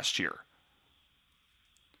Thomas last year.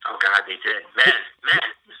 Oh God, they did. Man,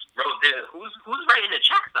 who's writing the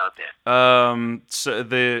checks out there? So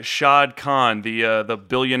the Shad Khan, the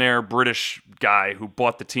billionaire British guy who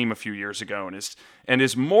bought the team a few years ago, and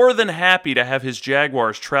is more than happy to have his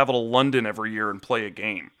Jaguars travel to London every year and play a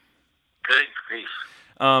game. Good grief.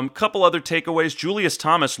 Couple other takeaways. Julius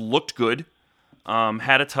Thomas looked good.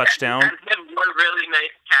 Had a touchdown. He had one really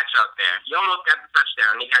nice catch out there. He almost got the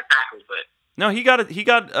touchdown. He got tackled, but no, he got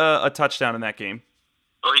a touchdown in that game.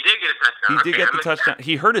 Oh, he did get a touchdown. He did get the touchdown.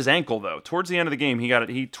 He hurt his ankle though. Towards the end of the game,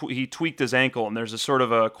 he tweaked his ankle, and there's a sort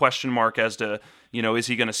of a question mark as to, is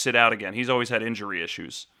he going to sit out again? He's always had injury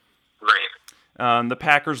issues. Right. The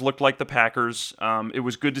Packers looked like the Packers. It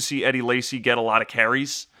was good to see Eddie Lacy get a lot of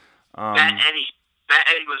carries. That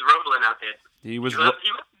Eddie was rumbling out there. He was good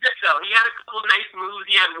though. He had a couple of nice moves.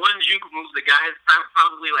 He had one juke move. The guy's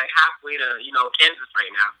probably like halfway to Kansas right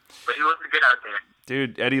now, but he looked good out there.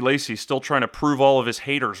 Dude, Eddie Lacy still trying to prove all of his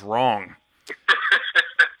haters wrong.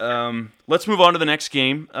 Let's move on to the next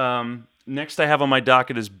game. Next I have on my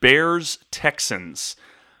docket is Bears-Texans.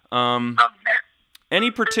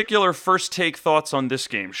 Any particular first take thoughts on this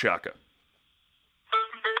game, Shaka?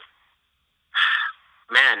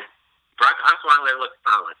 Man, Brock Osweiler looked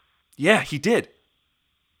solid. Yeah, he did.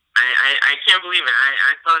 I can't believe it.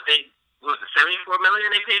 I thought was it $74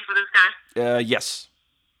 million they paid for this guy? Yes.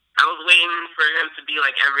 I was waiting for him to be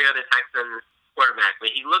like every other Texan quarterback,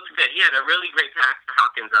 but he looked good. He had a really great pass for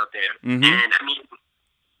Hopkins out there. Mm-hmm. And, I mean,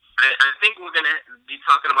 I think we're going to be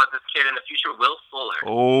talking about this kid in the future, Will Fuller.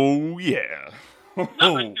 Oh, yeah.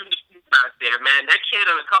 Out there, man. That kid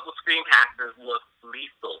on a couple screen passes looked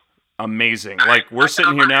lethal. Amazing. Like, we're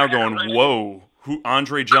sitting here now going, whoa, who?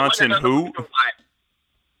 Andre Johnson, who?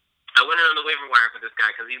 I went in on the waiver wire for this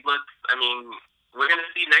guy because he looks, we're going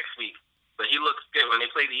to see next week. But he looks good when they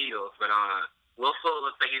play the Eagles. But Will Fuller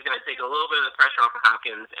looks like he's going to take a little bit of the pressure off of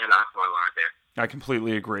Hopkins and Osweiler there. I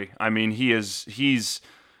completely agree. I mean, he's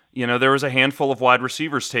there was a handful of wide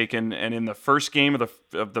receivers taken, and in the first game of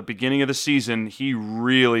the beginning of the season, he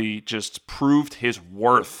really just proved his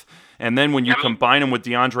worth. And then when you combine him with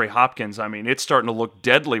DeAndre Hopkins, it's starting to look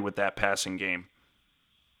deadly with that passing game.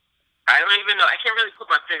 I don't even know. I can't really put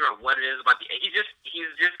my finger on what it is about he's just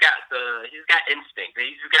got instinct.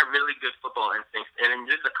 He's just got really good football instincts. And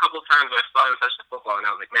just a couple times I saw him touch the football, and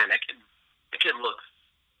I was like, man, that kid looks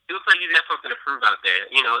like he's got something to prove out there.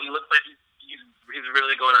 He looks like he's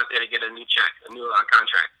really going out there to get a new check, a new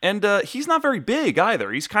contract. And he's not very big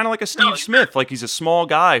either. He's kind of like a Steve Smith. Like, he's a small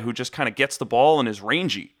guy who just kind of gets the ball and is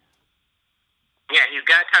rangy. Yeah, he's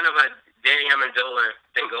got kind of a Danny Amendola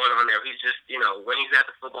thing going on there. He's just, when he's got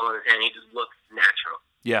the football in his hand, he just looks natural.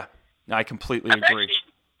 Yeah, I completely agree.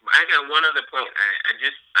 I got one other point.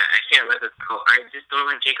 I can't let this go. I just don't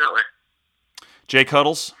like Jay Cutler. Jay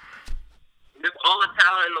Cuddles? Just all the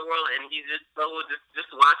talent in the world, and he's just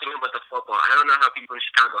just watching him with the football. I don't know how people in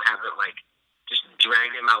Chicago haven't, just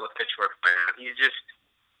dragged him out with pitchforks by now. He's just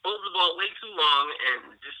holds the ball way too long,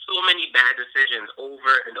 and just so many bad decisions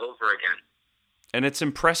over and over again. And it's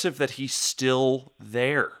impressive that he's still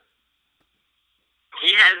there.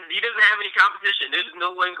 He doesn't have any competition. There's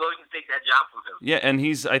no one going to take that job from him. Yeah, and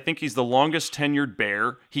I think he's the longest tenured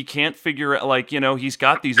Bear. He can't figure out, he's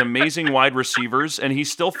got these amazing wide receivers, and he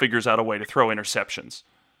still figures out a way to throw interceptions.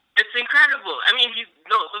 It's incredible.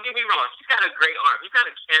 Don't get me wrong. He's got a great arm. He's got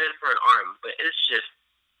a cannon for an arm, but it's just,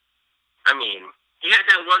 he had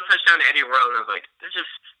that one touchdown to Eddie Rowe, and I was like,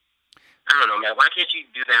 I don't know, man. Why can't you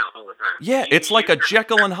do that all the time? Yeah, it's like a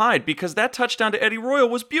Jekyll and Hyde, because that touchdown to Eddie Royal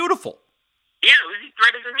was beautiful. Yeah, he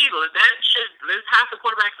threaded the needle. There's half the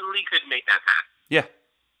quarterbacks in the league couldn't make that pass. Yeah.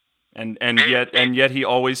 And yet he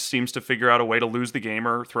always seems to figure out a way to lose the game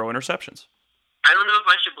or throw interceptions. I don't know if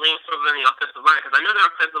I should blame someone on the offensive line, because I know the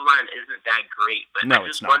offensive line isn't that great, but No, I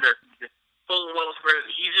just it's not. wonder,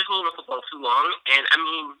 he's just holding the football too long, and I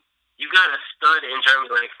mean, you got a stud in Jeremy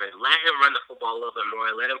Langford. Let him run the football a little bit more.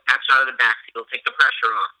 Let him catch out of the backfield, take the pressure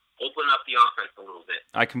off, open up the offense a little bit.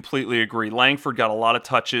 I completely agree. Langford got a lot of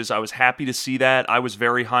touches. I was happy to see that. I was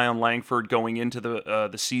very high on Langford going into the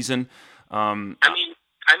season.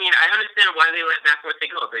 I mean, I understand why they let that Forte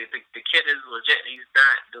go. The kid is legit. He's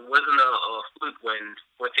not. There wasn't a fluke when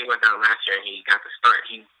Forte went down last year and he got the start.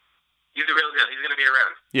 He's the real deal. He's going to be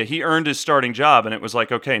around. Yeah, he earned his starting job, and it was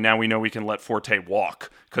like, okay, now we know we can let Forte walk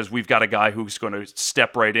because we've got a guy who's going to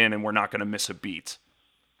step right in and we're not going to miss a beat.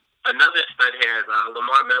 Another stud here is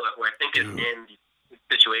Lamar Miller, who I think is in the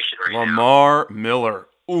situation right now. Lamar Miller.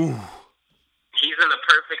 Ooh. He's in the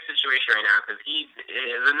perfect situation right now because he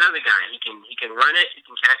is another guy. He can run it. He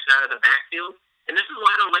can catch it out of the backfield. And this is why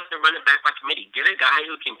I don't like to run it back by committee. Get a guy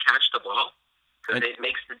who can catch the ball because it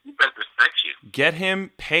makes the defense respect you. Get him,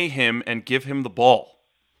 pay him, and give him the ball.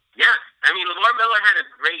 Yeah. I mean, Lamar Miller had a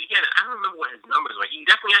great. I don't remember what his numbers were. He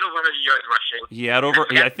definitely had over 100 yards rushing. He had over.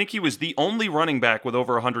 I think he was the only running back with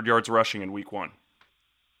over 100 yards rushing in Week 1.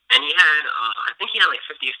 And he had, I think he had like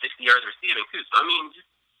 50 or 60 yards receiving too. So I mean, just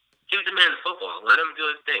give the man the football. Let him do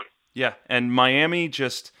his thing. Yeah, and Miami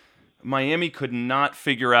could not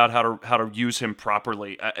figure out how to use him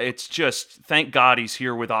properly. It's just, thank God he's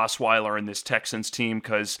here with Osweiler and this Texans team,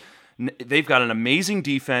 because they've got an amazing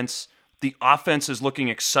defense. The offense is looking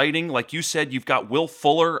exciting. Like you said, you've got Will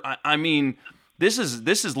Fuller. I mean, this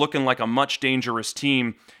is looking like a much dangerous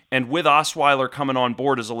team. And with Osweiler coming on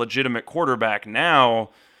board as a legitimate quarterback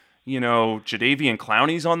now, Jadeveon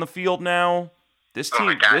Clowney's on the field now. This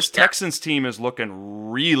Texans team is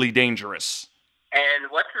looking really dangerous.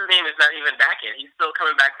 And what's his name is not even back yet. He's still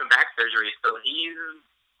coming back from back surgery. So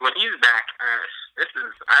when he's back, I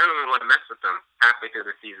don't even want to mess with him halfway through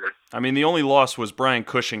the season. I mean, the only loss was Brian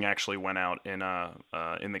Cushing actually went out in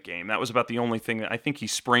the game. That was about the only thing that I think he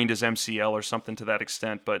sprained his MCL or something to that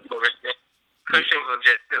extent. But Cushing's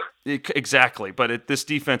legit too. Exactly, but this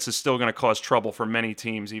defense is still going to cause trouble for many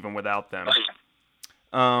teams even without them.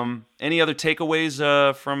 Any other takeaways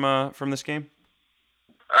from this game?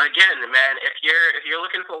 Again, man, if you're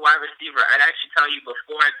looking for a wide receiver, I'd actually tell you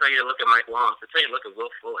before I tell you to look at Mike Wallace, I'd tell you to look at Will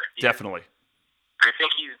Fuller. Definitely. I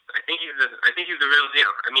think he's the real deal.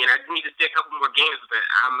 I mean, I need to see a couple more games, but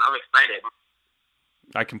I'm excited.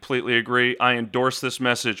 I completely agree. I endorse this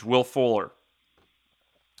message. Will Fuller.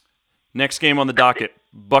 Next game on the docket: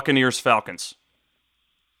 Buccaneers-Falcons.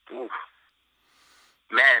 Ooh.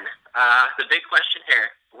 Man, the big question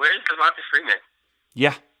here: where's Devonta Freeman?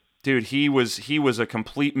 Yeah. Dude, he was a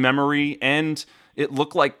complete memory, and it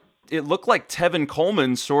looked like Tevin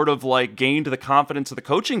Coleman sort of like gained the confidence of the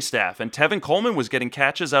coaching staff, and Tevin Coleman was getting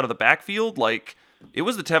catches out of the backfield like it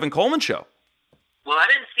was the Tevin Coleman show. Well, I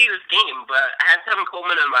didn't see this game, but I had Tevin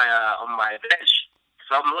Coleman on my bench,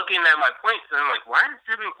 so I'm looking at my points, and I'm like, why is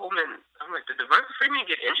Tevin Coleman? I'm like, did Devonta Freeman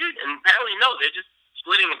get injured? And apparently, no, they're just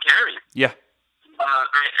splitting the carry. Yeah.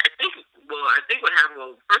 I think what happened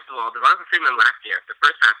was, first of all, Devonta Freeman last year, the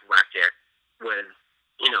first half of last year, was,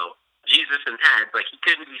 Jesus and Tad, like he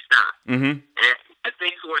couldn't be stopped. Mm-hmm. And I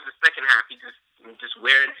think towards the second half, he just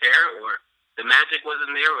wear and tear, or the magic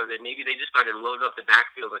wasn't there, or that maybe they just started loading up the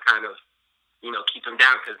backfield to kind of, keep him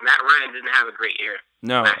down, because Matt Ryan didn't have a great year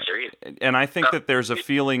last year either. And I think that there's a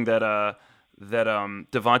feeling that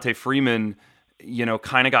Devonta Freeman,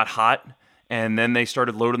 kind of got hot. And then they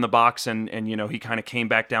started loading the box, and he kind of came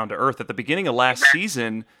back down to earth. At the beginning of last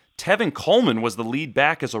season, Tevin Coleman was the lead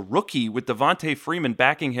back as a rookie with Devonta Freeman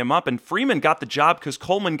backing him up, and Freeman got the job because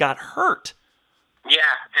Coleman got hurt.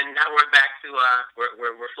 Yeah, and now we're back to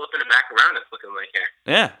we're flipping it back around. It's looking like here.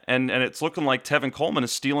 Yeah, and it's looking like Tevin Coleman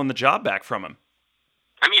is stealing the job back from him.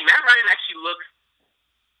 I mean, Matt Ryan actually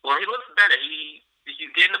he looks better.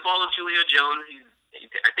 He's getting the ball to Julio Jones.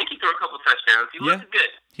 I think he threw a couple touchdowns. He looked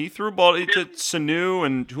good. He threw a ball to Sanu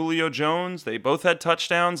and Julio Jones. They both had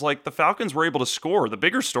touchdowns. Like, the Falcons were able to score. The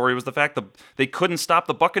bigger story was the fact that they couldn't stop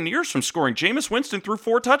the Buccaneers from scoring. Jameis Winston threw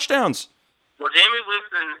 4 touchdowns. Well, Jameis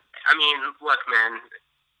Winston, I mean, look, man.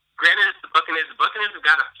 Granted, it's the Buccaneers have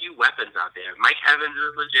got a few weapons out there. Mike Evans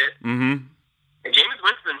is legit. Mm-hmm. And Jameis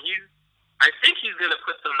Winston, I think he's going to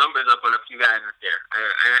put some numbers up on a few guys out there.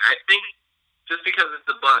 I think just because it's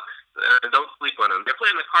the Bucs, don't sleep on them. They're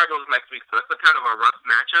playing the Cardinals next week, so that's kind of a rough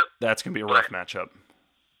matchup. That's going to be a rough matchup.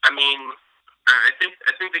 I mean, I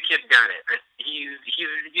think the kid's got it.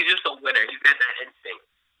 He's just a winner. He's got that instinct.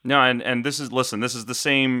 No, and this is the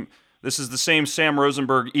same. This is the same Sam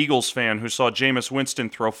Rosenberg Eagles fan who saw Jameis Winston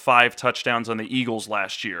throw 5 touchdowns on the Eagles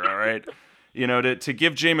last year, all right? You know, to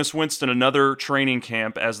give Jameis Winston another training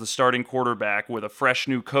camp as the starting quarterback with a fresh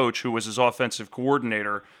new coach who was his offensive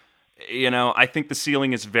coordinator, you know, I think the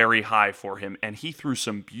ceiling is very high for him. And he threw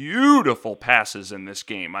some beautiful passes in this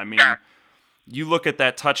game. I mean, you look at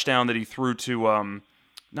that touchdown that he threw to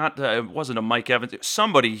it wasn't a Mike Evans.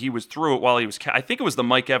 Somebody, he was through it while he was... I think it was the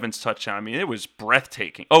Mike Evans touchdown. I mean, it was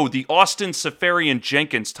breathtaking. Oh, the Austin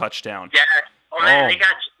Seferian-Jenkins touchdown. Yeah. Oh, man, I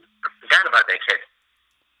forgot about that kid.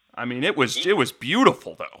 I mean, it was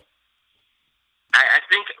beautiful, though. I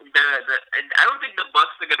think I don't think the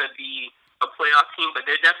Bucs are going to be a playoff team, but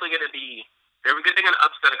they're definitely going to be... They're going to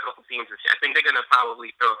upset a couple teams this year. I think they're going to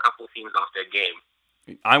probably throw a couple teams off their game.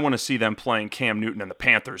 I want to see them playing Cam Newton and the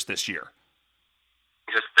Panthers this year.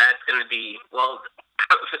 Just that's going to be, well,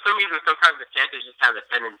 for some reason, sometimes the Panthers just have a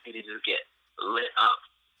tendency to just get lit up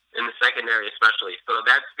in the secondary, especially. So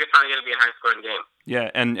that's probably going to be a high-scoring game.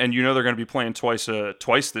 Yeah, and you know they're going to be playing twice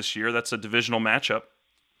this year. That's a divisional matchup.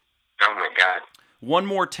 Oh my God! One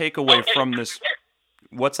more takeaway from this.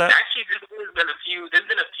 What's that? Actually, there's been a few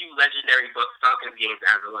legendary Bucs-Falcons games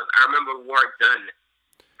as well. I remember Warrick Dunn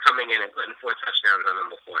coming in and putting 4 touchdowns on them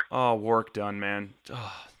before. Oh, Warrick Dunn, man.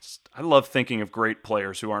 Oh, I love thinking of great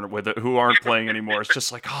players who aren't playing anymore. It's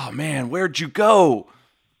just like, oh man, where'd you go?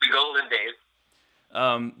 The golden days.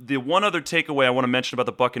 The one other takeaway I want to mention about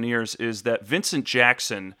the Buccaneers is that Vincent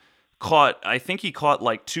Jackson caught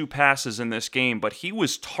like 2 passes in this game, but he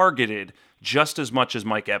was targeted just as much as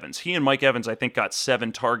Mike Evans. He and Mike Evans, I think, got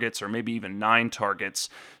 7 targets or maybe even 9 targets.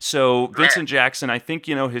 So Vincent Jackson, I think,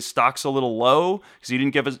 you know, his stock's a little low because he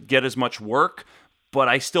didn't get as much work, but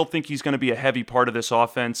I still think he's going to be a heavy part of this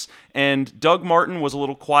offense. And Doug Martin was a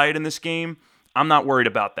little quiet in this game. I'm not worried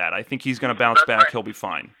about that. I think he's going to bounce back. He'll be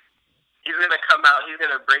fine. He's going to come out. He's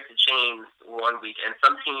going to break the chains one week, and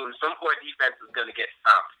some poor defense is going to get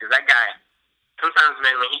stopped. Because that guy, sometimes,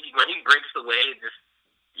 man, when he breaks away,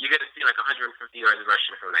 you're going to see like 150 yards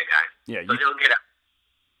rushing from that guy. Yeah, so he'll get out.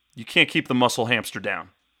 You can't keep the muscle hamster down.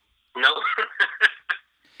 No.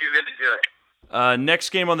 He's going to do it.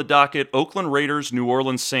 Next game on the docket, Oakland Raiders, New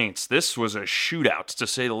Orleans Saints. This was a shootout, to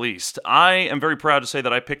say the least. I am very proud to say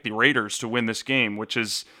that I picked the Raiders to win this game, which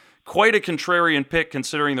is quite a contrarian pick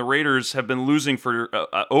considering the Raiders have been losing for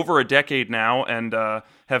over a decade now and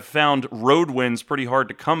have found road wins pretty hard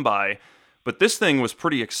to come by. But this thing was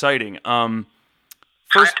pretty exciting.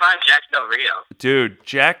 First, high five Jack Del Rio. Dude,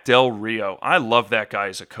 Jack Del Rio. I love that guy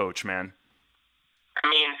as a coach, man. I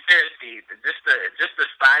mean, seriously, just the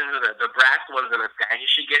size of the brass ones in this guy. He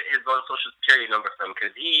should get his own social security number from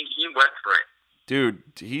because he went for it. Dude,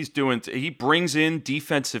 he brings in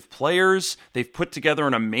defensive players. They've put together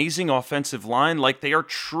an amazing offensive line. Like, they are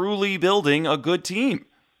truly building a good team.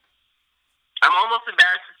 I'm almost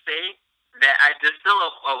embarrassed to say that there's still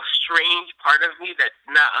a strange part of me that's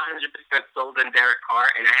not 100% sold on Derek Carr,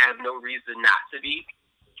 and I have no reason not to be.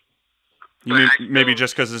 You mean maybe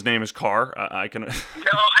just because his name is Carr? I can. No,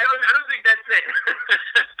 I don't think that's it.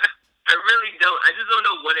 I really don't. I just don't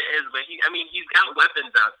know what it is, but he's got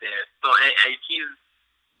weapons out there. So I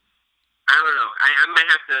don't know. I might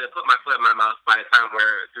have to put my foot in my mouth by the time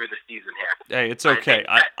we're through the season here. Hey, it's okay.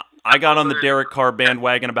 I got on the Derek Carr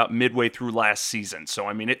bandwagon about midway through last season, so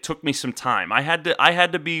I mean it took me some time. I had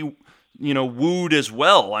to be, you know, wooed as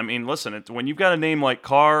well. I mean, listen, when you've got a name like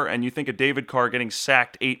Carr and you think of David Carr getting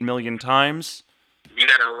sacked 8 million times, you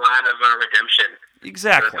got a lot of redemption.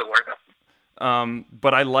 Exactly.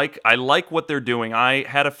 But I like what they're doing. I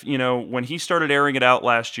had when he started airing it out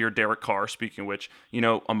last year, Derek Carr, speaking of which, you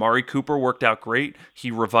know, Amari Cooper worked out great.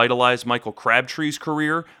 He revitalized Michael Crabtree's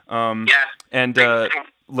career. And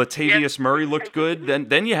Latavius Murray looked good.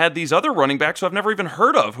 Then you had these other running backs who I've never even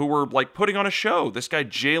heard of who were like putting on a show. This guy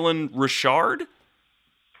Jalen Richard.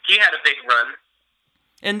 He had a big run.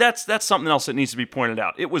 And that's something else that needs to be pointed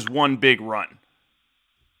out. It was one big run.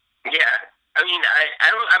 Yeah. I mean,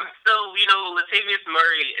 I'm still, you know, Latavius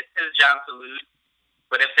Murray, it's his job to lose.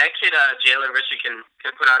 But if that kid, Jalen Richard,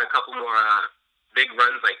 can put out a couple more big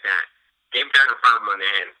runs like that, they've got a problem on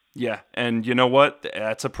their hands. Yeah, and you know what?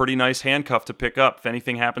 That's a pretty nice handcuff to pick up. If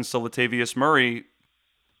anything happens to Latavius Murray,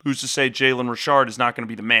 who's to say Jalen Richard is not going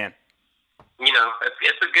to be the man? You know,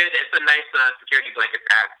 it's a nice security blanket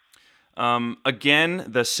pack. Again,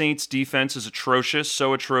 the Saints' defense is atrocious,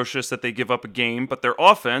 so atrocious that they give up a game, but their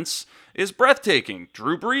offense is breathtaking.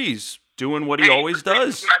 Drew Brees doing what he always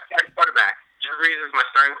does. He's my starting quarterback. Drew Brees is my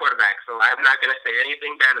starting quarterback, so I'm not going to say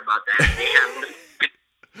anything bad about that.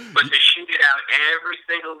 but to shoot it out every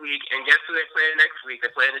single week, and guess who they play next week? They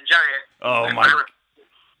play the Giants. Oh, my.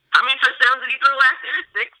 How many touchdowns did he throw last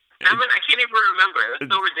year? 6, 7? I can't even remember. It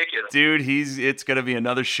was so ridiculous. Dude, it's going to be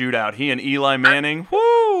another shootout. He and Eli Manning,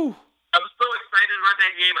 woo! I'm so excited about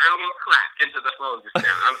that game. I almost clapped into the phone just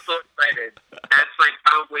now. I'm so excited. That's like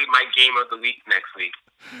probably my game of the week next week.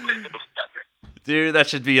 Dude,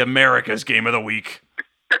 that should be America's game of the week.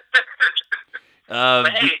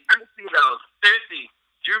 But hey, honestly though, seriously,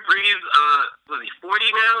 Drew Brees, was he 40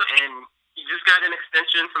 now? And he just got an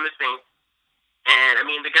extension from the Saints. And I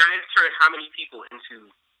mean, the guy's turned how many people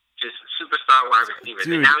into just superstar wide receivers?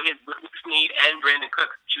 Dude. And now he has Willie Snead and Brandon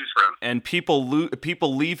Cooks to choose from. And people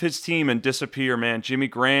leave his team and disappear, man. Jimmy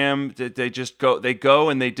Graham, they go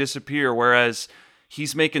and they disappear. Whereas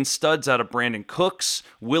he's making studs out of Brandon Cooks,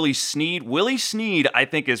 Willie Snead. Willie Snead, I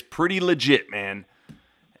think, is pretty legit, man.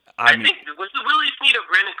 I think was the Willie Snead of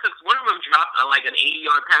Brandon Cooks. One of them dropped like an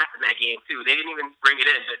 80-yard pass in that game too. They didn't even bring it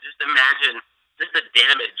in, but just imagine just the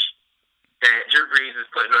damage that Drew Brees is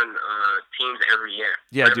putting on teams every year.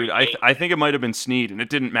 Yeah, dude, I think it might have been Snead, and it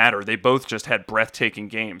didn't matter. They both just had breathtaking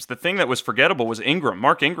games. The thing that was forgettable was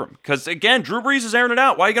Mark Ingram, because, again, Drew Brees is airing it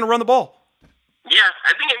out. Why are you going to run the ball? Yeah,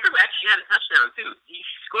 I think Ingram actually had a touchdown, too. He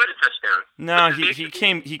scored a touchdown. No,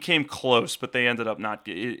 he came close, but they ended up not –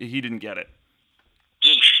 he didn't get it.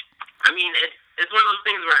 Yeesh. I mean, it's one of those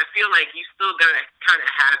things where I feel like you still got to kind of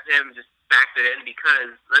have him just factored in,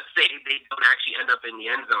 because let's say they don't actually end up in the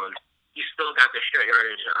end zone. You still got the short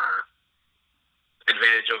yardage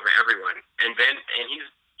advantage over everyone, and he's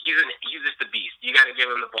just a beast. You got to give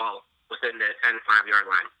him the ball within the 10-5-yard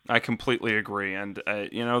line. I completely agree, and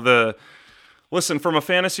listen, from a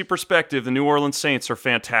fantasy perspective, the New Orleans Saints are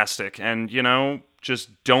fantastic, and just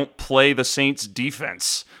don't play the Saints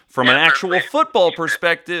defense. From an actual football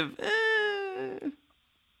perspective,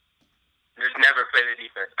 Just never play the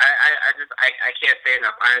defense. I can't say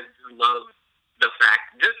enough. I love the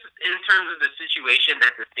fact, just in terms of the situation,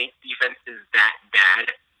 that the Saints defense is that bad,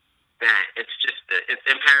 that it's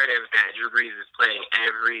imperative that Drew Brees is playing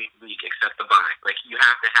every week except the bye. Like, you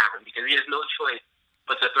have to have him, because he has no choice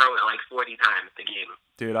but to throw it like 40 times a game.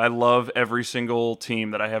 Dude, I love every single team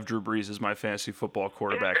that I have Drew Brees as my fantasy football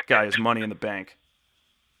quarterback. Guy has money in the bank.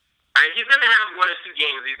 He's going to have 1 or 2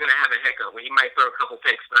 games. He's going to have a hiccup where he might throw a couple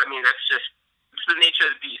picks, but I mean, that's just the nature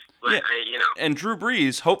of the beast. But, yeah. And Drew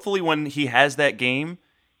Brees, hopefully when he has that game,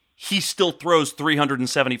 he still throws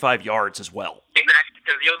 375 yards as well. Exactly,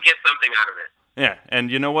 because you'll get something out of it. Yeah, and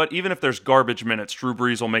you know what? Even if there's garbage minutes, Drew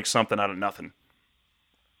Brees will make something out of nothing.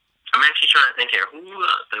 I'm actually trying to think here. Who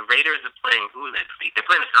the Raiders are playing? Who next week? They're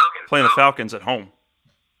playing the Falcons. Playing the Falcons at home.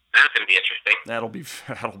 That's going to be interesting. That'll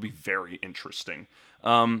be very interesting.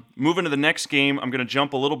 Moving to the next game, I'm going to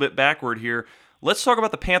jump a little bit backward here. Let's talk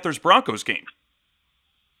about the Panthers-Broncos game.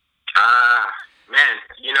 Man,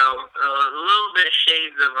 a little bit of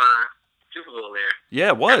shades of Super Bowl there. Yeah,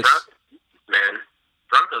 it was.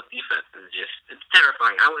 Broncos defense is it's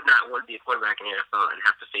terrifying. I would not want to be a quarterback in the NFL and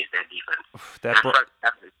have to face that defense.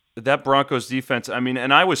 That Broncos defense, I mean,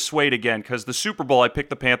 and I was swayed again, because the Super Bowl, I picked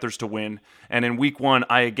the Panthers to win, and in Week 1,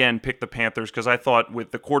 I again picked the Panthers, because I thought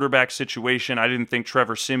with the quarterback situation, I didn't think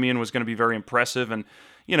Trevor Siemian was going to be very impressive, and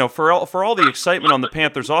for all the excitement on the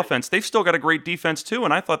Panthers offense, they've still got a great defense too,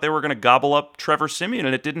 and I thought they were going to gobble up Trevor Siemian,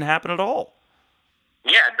 and it didn't happen at all.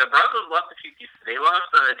 Yeah, the Broncos lost a few pieces. They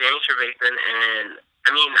lost Danny Trevathan, and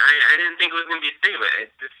I mean, I didn't think it was going to be a thing, but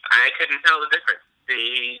I couldn't tell the difference.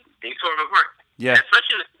 They tore them apart. Yeah.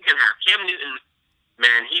 Especially in the second half. Cam Newton,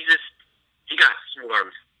 man, he got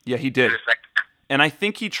swarmed. Yeah, he did. In the second half. And I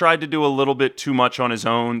think he tried to do a little bit too much on his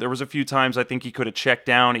own. There was a few times I think he could have checked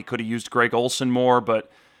down. He could have used Greg Olsen more,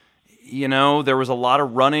 but there was a lot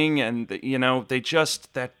of running, and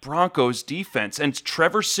that Broncos defense. And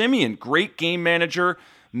Trevor Siemian, great game manager,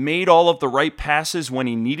 made all of the right passes when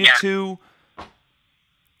he needed to.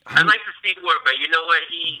 I'd like to see more, but you know what?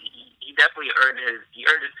 He definitely earned his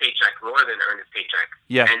paycheck, more than earned his paycheck.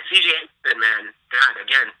 Yeah. And C.J. Anderson, man, God,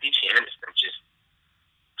 again, C.J. Anderson just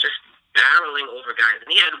barreling over guys,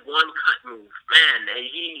 and he had one cut move. Man,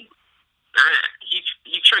 he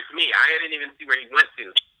tricked me. I didn't even see where he went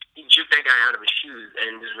to. He juked that guy out of his shoes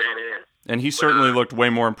and just ran it in. And he certainly looked way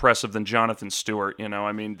more impressive than Jonathan Stewart.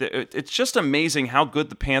 I mean, it's just amazing how good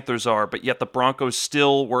the Panthers are, but yet the Broncos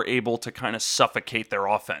still were able to kind of suffocate their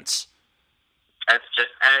offense. That's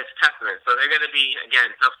testament. So they're going to be,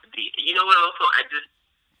 again, tough to beat. You know what, also,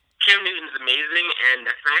 Cam Newton's amazing, and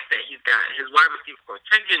the fact that he's got his wide receiver coach,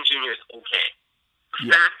 Ted Ginn Jr. is okay.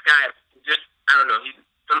 Fast guy, I don't know, he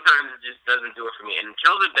sometimes just doesn't do it for me. And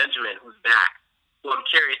Kelvin Benjamin, who's back, who I'm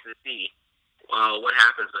curious to see, what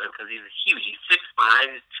happens with him because he's huge. He's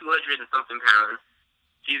 6'5", 200 and something pounds.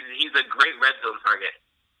 He's a great red zone target.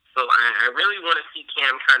 So I really want to see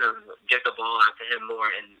Cam kind of get the ball out to him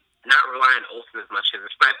more and not rely on Olsen as much because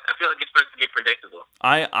I feel like it's supposed to get predictable.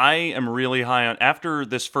 I am really high on, after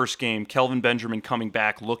this first game, Kelvin Benjamin coming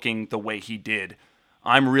back looking the way he did.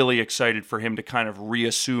 I'm really excited for him to kind of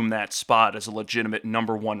reassume that spot as a legitimate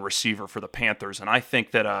number one receiver for the Panthers, and I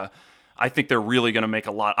think they're really going to make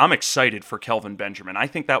a lot. I'm excited for Kelvin Benjamin. I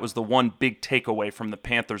think that was the one big takeaway from the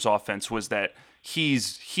Panthers offense was that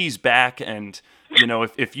he's back, and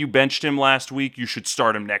if you benched him last week, you should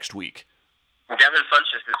start him next week. Devin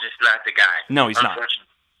Funchess is just not the guy. No, he's not.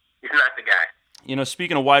 He's not the guy.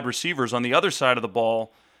 Speaking of wide receivers, on the other side of the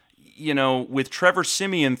ball, with Trevor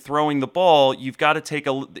Siemian throwing the ball, you've got to take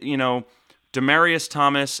Demaryius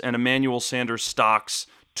Thomas and Emmanuel Sanders Stocks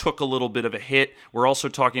took a little bit of a hit. We're also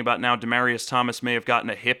talking about now Demaryius Thomas may have gotten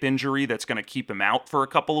a hip injury that's going to keep him out for a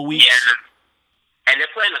couple of weeks. Yeah, and they're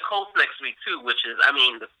playing the Colts next week too, which is,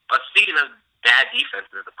 speaking of bad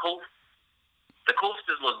defenses, the Colts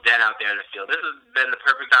just look dead out there in the field. This has been the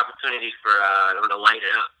perfect opportunity for them to light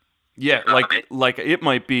it up. Yeah, like it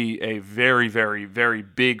might be a very, very, very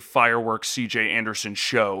big fireworks C.J. Anderson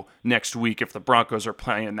show next week if the Broncos are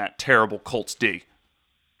playing that terrible Colts D.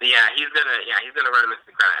 Yeah, he's gonna run him into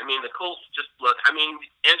the ground. The Colts just look.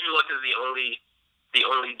 Andrew Luck is the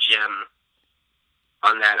only gem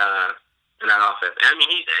on that in that offense.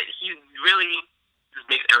 He really just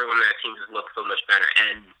makes everyone on that team just look so much better.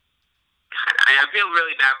 And God, I feel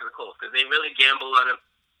really bad for the Colts because they really gambled on him.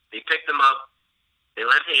 They picked him up. They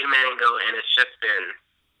let Peyton Manning go, and it's just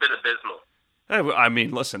been abysmal.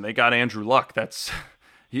 Listen, they got Andrew Luck.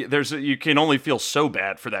 You can only feel so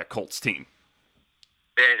bad for that Colts team.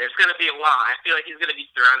 It's going to be a while. I feel like he's going to be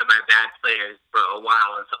surrounded by bad players for a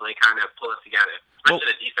while until they kind of pull it together, especially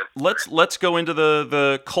the defense. Let's go into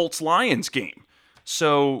the Colts-Lions game.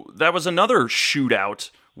 So that was another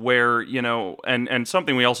shootout where, and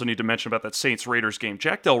something we also need to mention about that Saints-Raiders game.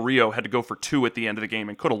 Jack Del Rio had to go for 2 at the end of the game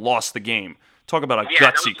and could have lost the game. Talk about a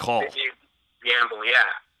gutsy call. Gamble,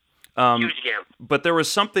 yeah. Huge gamble. But there was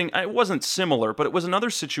something, it wasn't similar, but it was another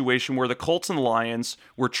situation where the Colts and the Lions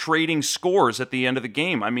were trading scores at the end of the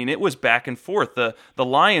game. It was back and forth. The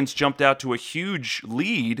Lions jumped out to a huge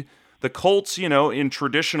lead. The Colts, in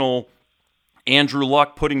traditional Andrew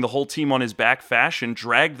Luck putting the whole team on his back fashion,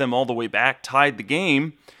 dragged them all the way back, tied the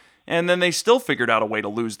game, and then they still figured out a way to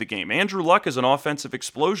lose the game. Andrew Luck is an offensive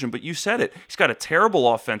explosion, but you said it. He's got a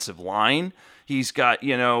terrible offensive line. He's got,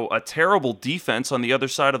 a terrible defense on the other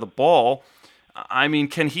side of the ball.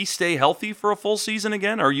 Can he stay healthy for a full season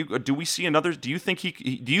again? Do we see another? Do you think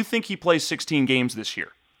he plays 16 games this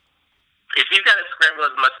year? If he's got to scramble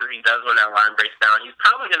as much as he does when that line breaks down, he's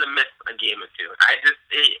probably going to miss a game or two. I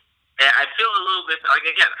feel a little bit I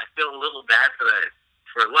feel a little bad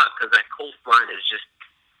for Luck because that Colts line is just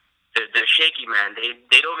they're shaky, man.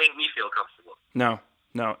 They don't make me feel comfortable. No.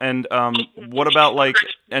 And what about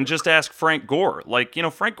and just ask Frank Gore.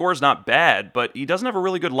 Frank Gore's not bad, but he doesn't have a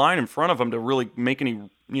really good line in front of him to really make any,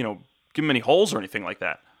 give him any holes or anything like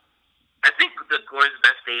that. I think the Gore's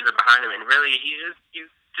best days are behind him, and really he's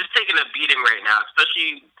just taking a beating right now.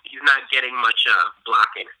 Especially he's not getting much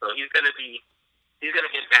blocking, so he's gonna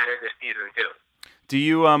get better this season too. Do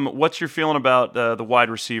you what's your feeling about the wide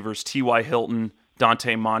receivers, T.Y. Hilton,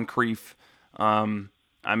 Dante Moncrief? I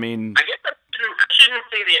guess I shouldn't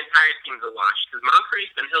say the entire team's a wash because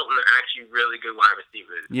Moncrief and Hilton are actually really good wide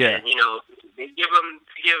receivers. Yeah. And, they give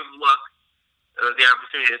Luck the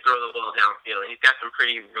opportunity to throw the ball downfield. He's got some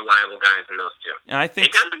pretty reliable guys in those two. And I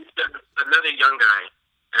think they got another young guy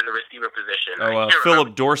at the receiver position.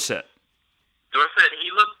 Philip Dorsett. Dorsett,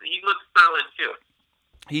 he looks solid too.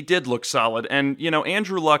 He did look solid. And,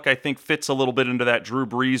 Andrew Luck, I think, fits a little bit into that Drew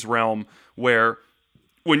Brees realm where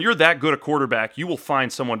when you're that good a quarterback, you will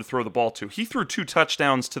find someone to throw the ball to. He threw 2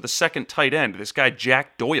 touchdowns to the second tight end, this guy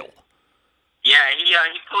Jack Doyle. Yeah, he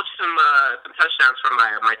poached some touchdowns from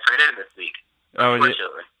my tight end this week.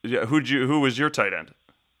 Who was your tight end?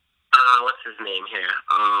 What's his name here?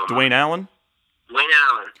 Dwayne Allen? Dwayne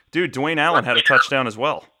Allen. Dude, Dwayne Allen had a touchdown as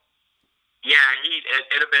well. Yeah,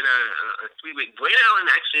 it'd have been a sweet week. Dwayne Allen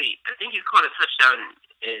actually, I think he's caught a touchdown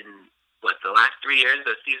in the last 3 years,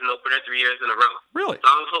 the season opener 3 years in a row. Really? So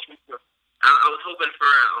I was hoping for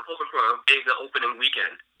a big opening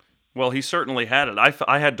weekend. Well, he certainly had it.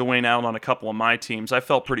 I had Dwayne Allen on a couple of my teams. I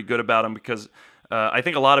felt pretty good about him because I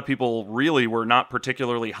think a lot of people really were not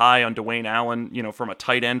particularly high on Dwayne Allen, from a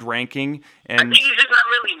tight end ranking. And I think he's just not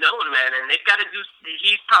really known, man. And they've got to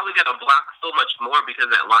he's probably got to block so much more because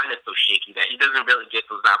that line is so shaky that he doesn't really get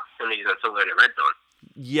those opportunities until they're in the red zone.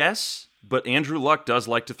 Yes, But Andrew Luck does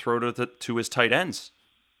like to throw to his tight ends.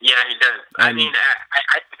 Yeah, he does. I mean,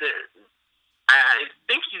 I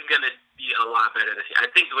think he's going to be a lot better this year. I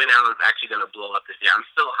think Dwayne Allen's actually going to blow up this year. I'm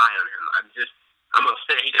still high on him. I'm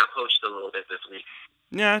upset he got poached a little bit this week.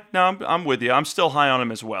 Yeah, no, I'm with you. I'm still high on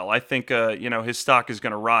him as well. I think, his stock is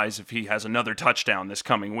going to rise if he has another touchdown this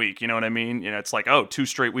coming week. You know what I mean? It's like, 2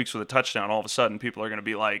 straight weeks with a touchdown. All of a sudden, people are going to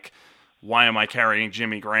be like, why am I carrying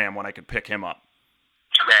Jimmy Graham when I could pick him up?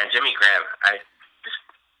 Man, Jimmy Graham, I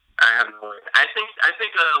have no idea. I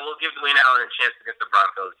think we'll give Dwayne Allen a chance against the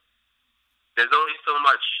Broncos. There's only so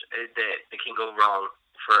much that can go wrong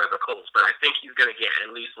for the Colts, but I think he's going to get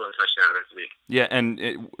at least 1 touchdown this week. Yeah,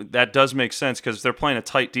 and that does make sense because they're playing a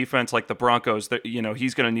tight defense like the Broncos.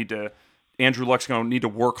 He's going to need to – Andrew Luck's going to need to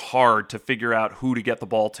work hard to figure out who to get the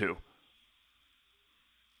ball to.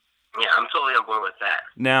 Yeah, I'm totally on board with that.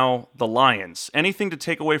 Now, the Lions. Anything to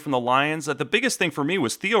take away from the Lions? The biggest thing for me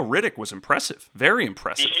was Theo Riddick was impressive. Very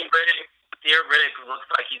impressive. Theo Riddick looks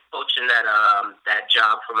like he's poaching that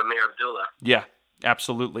job from Amir Abdullah. Yeah,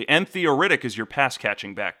 absolutely. And Theo Riddick is your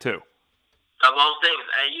pass-catching back, too. Of all things.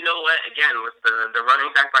 You know what? Again, with the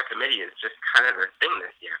running back by committee is just kind of a thing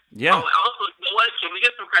this year. Yeah. Oh, also, you know what? Can we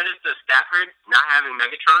get some credit to Stafford not having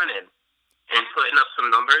Megatron and putting up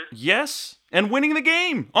some numbers? Yes, and winning the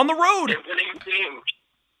game on the road. And winning the game.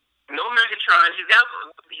 No Megatron. He's got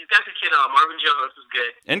the kid Marvin Jones, who's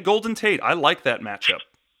good. And Golden Tate. I like that matchup.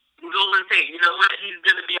 Golden Tate. You know what? He's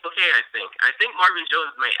going to be okay, I think. I think Marvin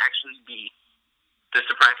Jones might actually be the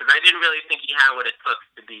surprise, because I didn't really think he had what it took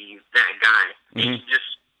to be that guy. Mm-hmm. He just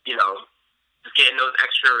getting those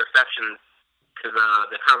extra receptions because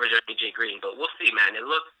the coverage of AJ Green. But we'll see, man.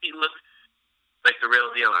 He looks like the real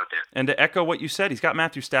deal out there. And to echo what you said, he's got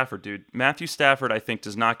Matthew Stafford, dude. Matthew Stafford, I think,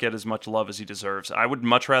 does not get as much love as he deserves. I would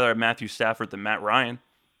much rather have Matthew Stafford than Matt Ryan.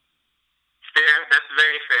 Fair. That's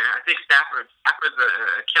very fair. I think Stafford's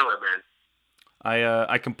a killer, man.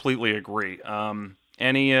 I completely agree.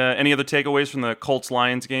 Any other takeaways from the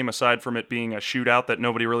Colts-Lions game, aside from it being a shootout that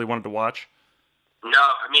nobody really wanted to watch? No,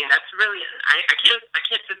 I mean, that's really... I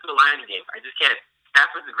can't sit through a Lions game. I just can't.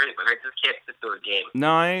 Stafford's great, but I just can't sit through a game.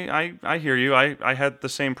 No, I hear you. I had the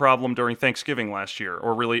same problem during Thanksgiving last year,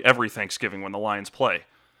 or really every Thanksgiving when the Lions play.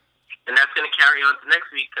 And that's going to carry on to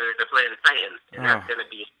next week because they're playing the Titans, and that's going to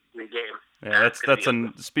be a good game. Yeah,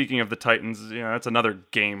 speaking of the Titans, that's another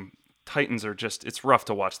game. Titans are just... It's rough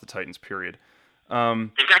to watch the Titans, period.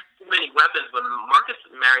 They've got too many weapons, but Marcus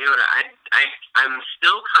Mariota, I'm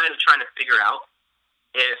still kind of trying to figure out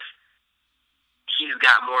if he's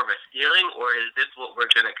got more of a ceiling, or is this what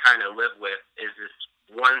we're going to kind of live with? Is this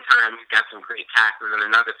one time he's got some great tackles, and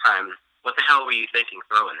another time, what the hell were you thinking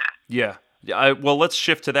throwing that? Yeah. Well, let's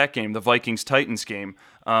shift to that game, the Vikings-Titans game.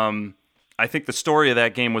 I think the story of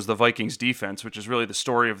that game was the Vikings defense, which is really the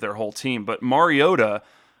story of their whole team. But Mariota...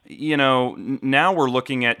 now we're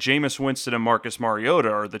looking at Jameis Winston and Marcus Mariota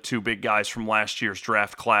are the two big guys from last year's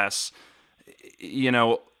draft class.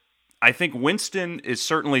 I think Winston is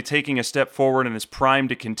certainly taking a step forward and is primed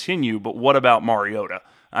to continue, but what about Mariota?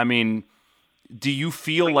 I mean, do you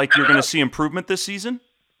feel like you're going to see improvement this season?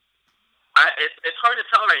 It's hard to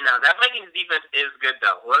tell right now. That Vikings defense is good,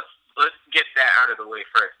 though. Let's get that out of the way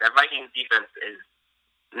first. That Vikings defense is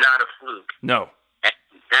not a fluke. No.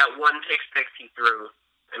 That one pick six he threw,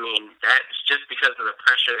 I mean, that's just because of the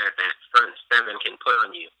pressure that front seven can put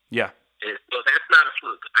on you. Yeah. So that's not a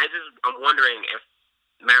fluke. I'm wondering if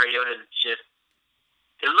Mariota just...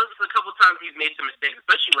 It looks a couple times he's made some mistakes,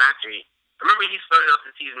 especially last year. I remember he started off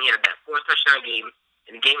the season, he had that 4 touchdown game,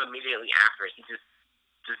 and the game immediately after, he just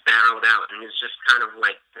barreled out, and it was just kind of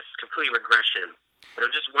like this complete regression. But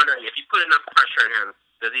I'm just wondering, if you put enough pressure on him,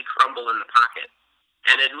 does he crumble in the pocket?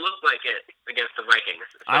 And it looked like it against the Vikings.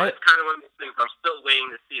 So it's kind of one of those things I'm still waiting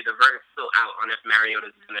to see. The verdict's still out on if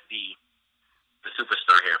Mariota's going to be the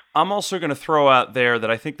superstar here. I'm also going to throw out there that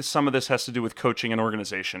I think that some of this has to do with coaching and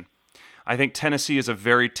organization. I think Tennessee is a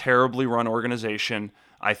very terribly run organization.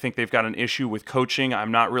 I think they've got an issue with coaching. I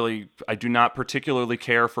do not particularly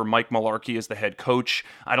care for Mike Mularkey as the head coach.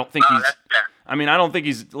 I don't think he's... I don't think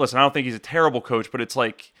he's a terrible coach, but it's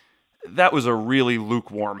like, that was a really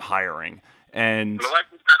lukewarm hiring. And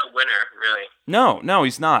Mularkey's not a winner, really. No,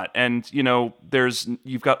 he's not. And,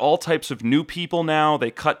 you've got all types of new people now.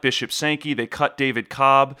 They cut Bishop Sankey. They cut David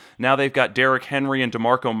Cobb. Now they've got Derrick Henry and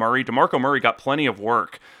DeMarco Murray. DeMarco Murray got plenty of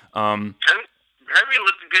work. Henry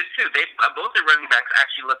looked good, too. Both their running backs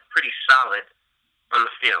actually looked pretty solid on the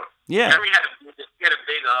field. Yeah. Henry had a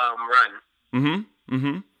big run.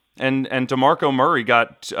 Mm-hmm. And DeMarco Murray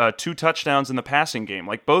got 2 touchdowns in the passing game.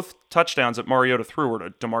 Like, both touchdowns that Mariota threw were to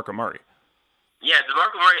DeMarco Murray. Yeah,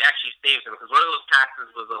 DeMarco Murray actually saved him because one of those passes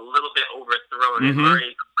was a little bit overthrown, and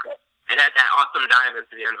Murray had that awesome dive into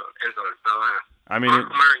the end zone. So, I mean,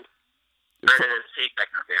 Murray earning his paycheck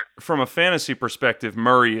out there. From a fantasy perspective,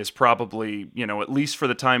 Murray is probably, at least for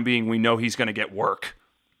the time being, we know he's going to get work.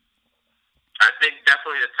 I think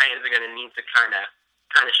definitely the Titans are going to need to kind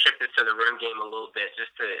of shift it to the run game a little bit,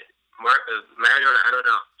 just to Mariota. I don't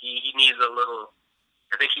know. He needs a little.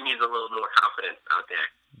 I think he needs a little more confidence out there.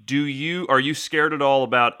 Are you scared at all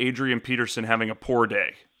about Adrian Peterson having a poor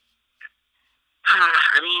day?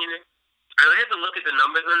 I mean, I had to look at the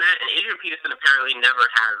numbers on that, and Adrian Peterson apparently never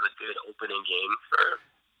has a good opening game for.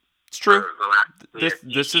 It's true. For the last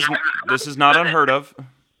this is not unheard of.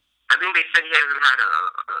 I think they said he hasn't had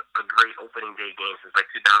a great opening day game since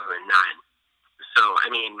like 2009. So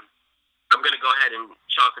I mean, I'm gonna go ahead and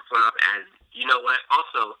chalk this one up as, you know what?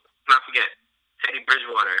 Also, not forget, Teddy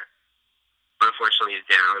Bridgewater, unfortunately, is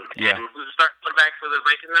down. Yeah. And who's the starting quarterback for the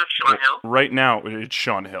Vikings now? Sean Hill? Right now, it's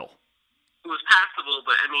Sean Hill. Who was passable,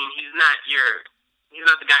 but, I mean, he's not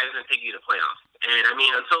the guy who's going to take you to playoffs. And, I mean,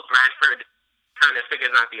 until Bradford kind of figures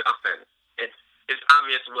out the offense, it's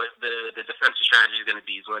obvious what the defensive strategy is going to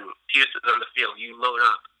be. Is when Peterson's on the field, you load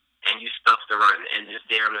up and you stuff the run and just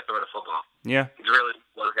dare him to throw the football. Yeah. It's really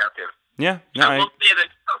what it's out there. Yeah. No, I will say that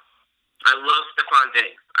I love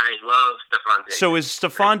Stephon Diggs. So is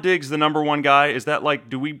Stephon Diggs the number one guy? Is that like,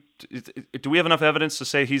 do we have enough evidence to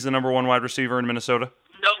say he's the number one wide receiver in Minnesota?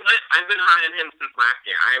 No, I've been high on him since last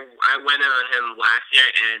year. I went in on him last year,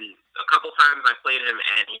 and a couple times I played him,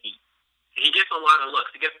 and he gets a lot of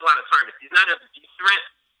looks. He gets a lot of targets. He's not a deep threat.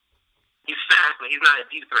 He's fast, but he's not a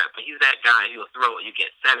deep threat. But he's that guy who will throw it. You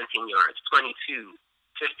get 17 yards, 22,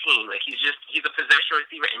 15. Like, he's a possession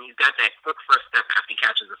receiver, and he's got that quick first step after he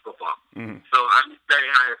catches the football. Mm-hmm. So I'm very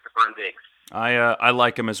high on Stephon Diggs. I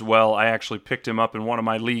like him as well. I actually picked him up in one of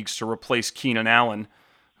my leagues to replace Keenan Allen,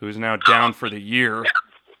 who is now down for the year. Yeah.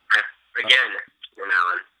 Again,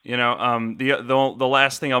 Keenan Allen. The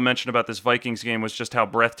last thing I'll mention about this Vikings game was just how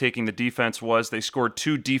breathtaking the defense was. They scored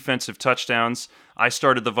 2 defensive touchdowns. I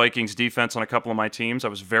started the Vikings defense on a couple of my teams. I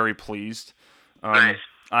was very pleased. Nice.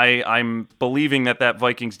 I'm believing that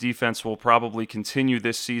Vikings defense will probably continue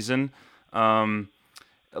this season.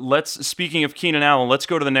 Speaking of Keenan Allen, let's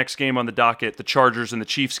go to the next game on the docket, the Chargers and the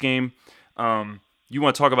Chiefs game. You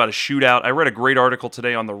want to talk about a shootout? I read a great article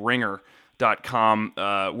today on TheRinger.com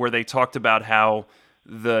where they talked about how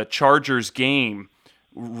the Chargers game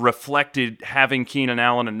reflected having Keenan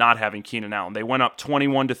Allen and not having Keenan Allen. They went up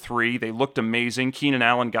 21-3. They looked amazing. Keenan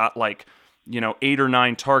Allen got 8 or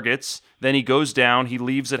 9 targets. Then he goes down. He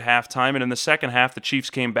leaves at halftime. And in the second half, the Chiefs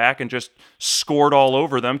came back and just scored all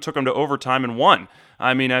over them, took them to overtime, and won.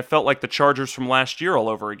 I mean, I felt like the Chargers from last year all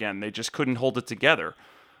over again. They just couldn't hold it together.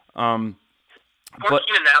 But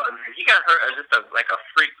Keenan Allen, he got hurt just a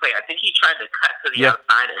freak play. I think he tried to cut to the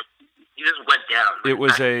outside and he just went down.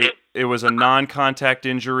 It was a non-contact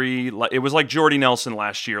injury. It was like Jordy Nelson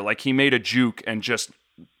last year. Like, he made a juke and just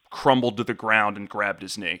crumbled to the ground and grabbed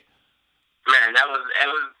his knee. Man, it was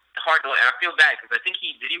hard to. I feel bad because I think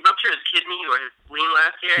did he rupture his kidney or his spleen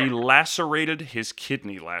last year? He lacerated his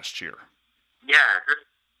kidney last year. Yeah,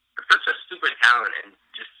 such a super talent and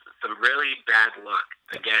just some really bad luck.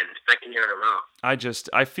 Again, second year in a row.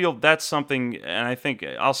 I feel that's something, and I think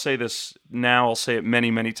I'll say this now, I'll say it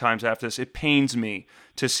many, many times after this. It pains me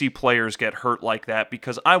to see players get hurt like that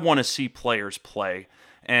because I want to see players play.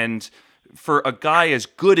 And for a guy as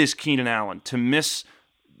good as Keenan Allen to miss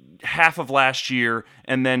half of last year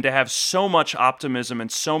and then to have so much optimism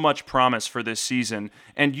and so much promise for this season,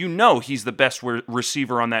 and he's the best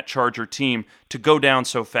receiver on that Charger team, to go down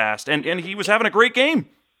so fast, and he was having a great game.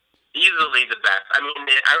 Easily the best. I mean,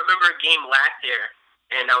 I remember a game last year,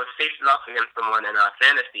 and I was facing off against someone in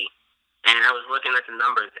fantasy, and I was looking at the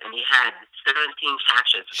numbers, and he had 17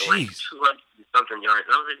 catches for 200-something yards.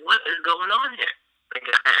 I was like, what is going on here? Like,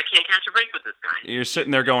 I can't catch a break with this guy. You're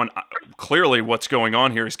sitting there going, clearly what's going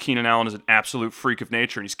on here is Keenan Allen is an absolute freak of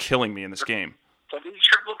nature, and he's killing me in this game. Can we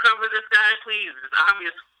triple cover this guy, please? It's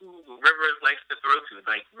obvious who Rivers likes to throw to.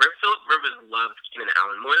 Like, Philip Rivers loves Keenan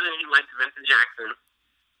Allen more than he likes Vincent Jackson.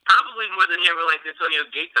 Probably more than he ever liked Antonio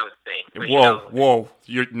Gates, I would say. But, whoa.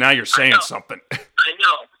 Now you're saying something. I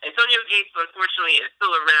know. Antonio Gates, unfortunately, is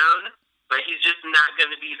still around, but he's just not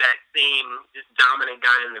going to be that same just dominant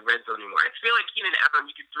guy in the red zone anymore. I feel like Keenan Allen,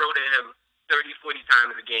 you could throw to him 30, 40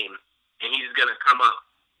 times a game, and he's going to come up,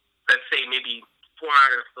 let's say, maybe 4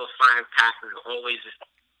 out of those 5 passes, always just,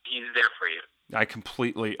 he's there for you. I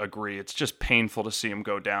completely agree. It's just painful to see him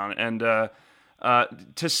go down. And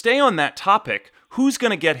to stay on that topic, who's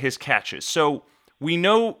going to get his catches? So we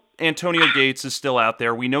know Antonio Gates is still out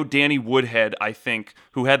there. We know Danny Woodhead, I think,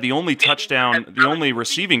 who had the only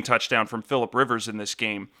receiving touchdown from Phillip Rivers in this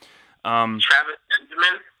game.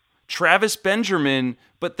 Travis Benjamin,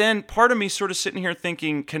 but then part of me sort of sitting here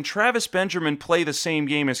thinking, can Travis Benjamin play the same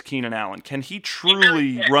game as Keenan Allen? Can he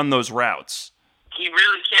truly run those routes? He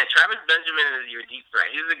really can't. Travis Benjamin is your deep threat.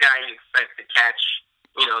 He's the guy you expect to catch,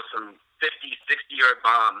 some 50, 60-yard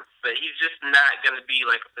bombs, but he's just not going to be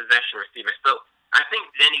like a possession receiver. So I think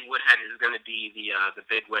Danny Woodhead is going to be the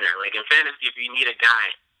big winner. Like in fantasy, if you need a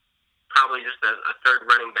guy, probably just a third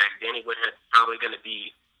running back, Danny Woodhead is probably going to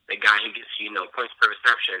be the guy who gets you, points per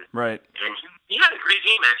reception. Right. And he had a great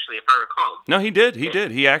game, actually, if I recall. No, he did. He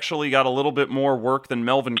did. He actually got a little bit more work than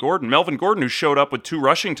Melvin Gordon. Melvin Gordon, who showed up with 2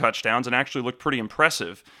 rushing touchdowns and actually looked pretty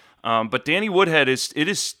impressive. But Danny Woodhead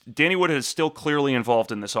is still clearly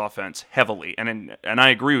involved in this offense heavily, and I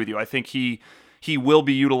agree with you. I think he will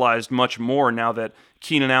be utilized much more now that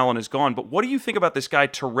Keenan Allen is gone. But what do you think about this guy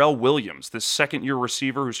Terrell Williams, this second-year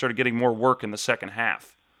receiver who started getting more work in the second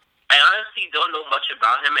half? I honestly don't know much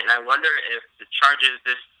about him, and I wonder if the Chargers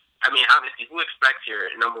obviously, who expects your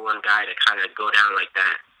number one guy to kind of go down like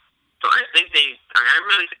that? So I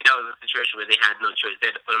really think that was a situation where they had no choice.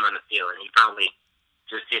 They had to put him on the field, and he probably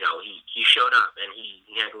just, he showed up and he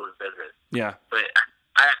handled his business. Yeah. But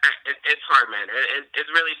it's hard, man.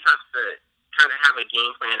 It's really tough to kind of have a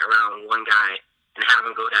game plan around one guy and have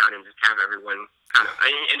him go down and just have everyone kind of,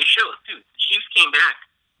 and it shows too. The Chiefs came back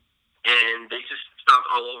and they just stomped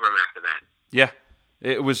all over him after that. Yeah.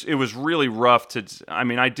 It was really rough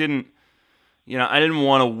I didn't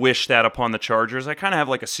want to wish that upon the Chargers. I kind of have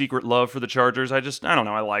like a secret love for the Chargers. I don't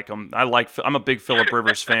know. I like them. I'm a big Phillip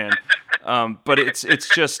Rivers fan. But it's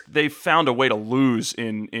just they've found a way to lose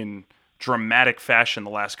in dramatic fashion the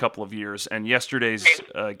last couple of years, and yesterday's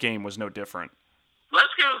game was no different. Let's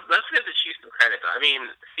give the Chiefs some credit, though.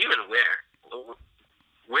 Stephen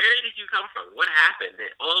where did you come from? What happened?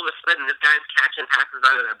 All of a sudden, this guy's catching passes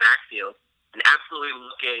out of the backfield and absolutely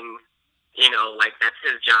looking, like that's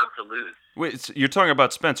his job to lose. Wait, you're talking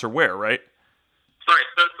about Spencer Ware, right? Sorry,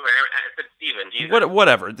 Spencer Ware. I said Steven.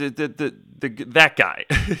 Whatever. That guy,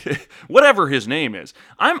 whatever his name is.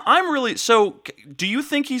 I'm really so. Do you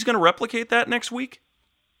think he's going to replicate that next week?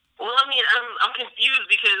 Well, I'm confused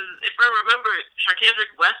because if I remember,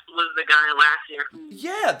 Charcandrick West was the guy last year.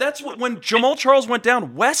 Yeah, that's when Jamal Charles went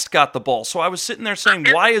down, West got the ball. So I was sitting there saying,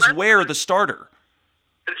 why is Ware the starter?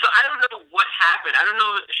 And so I don't know what happened. I don't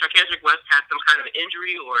know if Charcandrick West had some kind of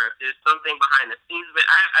injury or if there's something behind the scenes. But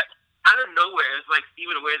out of nowhere, it's like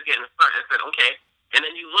Stephen Ware's getting a start. I said, okay. And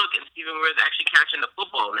then you look, and Stephen Ware's actually catching the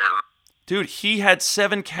football now. Dude, he had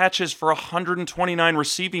 7 catches for 129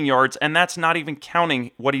 receiving yards, and that's not even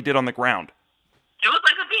counting what he did on the ground. He looked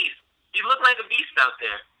like a beast. He looked like a beast out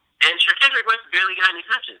there. And Charcandrick West barely got any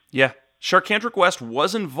touches. Yeah, Charcandrick West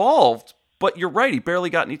was involved, but you're right, he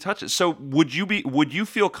barely got any touches. So would you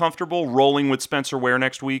feel comfortable rolling with Spencer Ware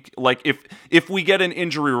next week? Like if we get an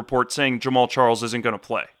injury report saying Jamal Charles isn't going to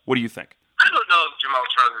play, what do you think? I don't know if Jamal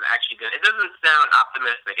Charles is actually good. It doesn't sound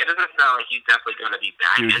optimistic. It doesn't sound like he's definitely going to be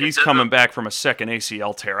back. Dude, he's coming back from a second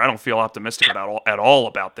ACL tear. I don't feel optimistic at all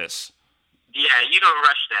about this. Yeah, you don't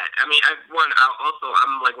rush that. I'm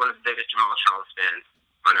like one of the biggest Jamal Charles fans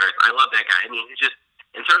on earth. I love that guy. He's just,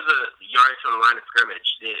 in terms of yards from the line of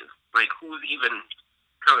scrimmage, like who's even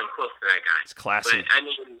coming close to that guy? It's classy. But, I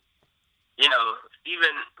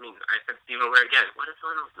said Stephen Ware again. What is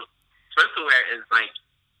going on with me? Spencer Ware is like,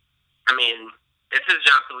 it's his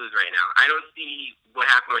job to lose right now. I don't see what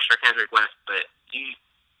happened with Charcandrick West, but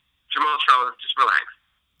Jamal Charles, just relax.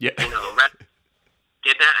 Yeah. Rest,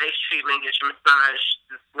 get that ice treatment, get your massage,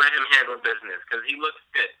 just let him handle business because he looks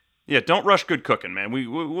good. Yeah, don't rush good cooking, man.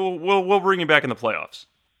 We'll bring you back in the playoffs.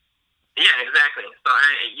 Yeah, exactly. So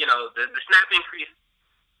the snap increase,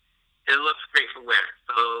 it looks great for Ware.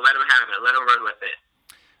 So let him have it. Let him run with it.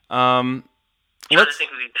 Let's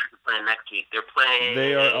think of who they're playing next week. They're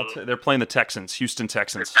playing. They're playing the Texans, Houston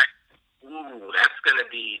Texans. Ooh, that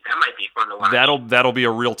might be fun to watch. That'll be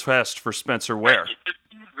a real test for Spencer Ware.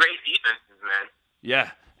 Great defenses, man.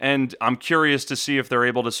 Yeah, and I'm curious to see if they're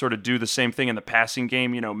able to sort of do the same thing in the passing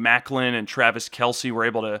game. Maclin and Travis Kelce were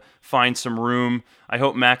able to find some room. I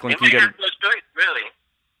hope Maclin can get. No choice, really.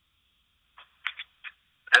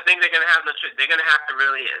 I think they're gonna have no choice. They're gonna have to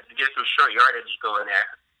really get some short yardage going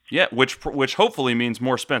there. Yeah, which hopefully means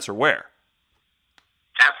more Spencer Ware.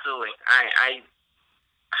 Absolutely. I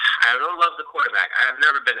don't love the quarterback. I've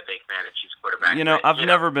never been a big fan of Chiefs quarterback. I've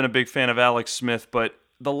never been a big fan of Alex Smith, but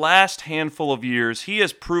the last handful of years, he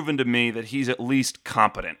has proven to me that he's at least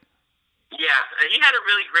competent. Yeah, Yeah, he had a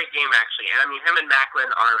really great game actually. And I mean, him and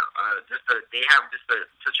Macklin are they have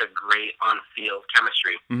such a great on-field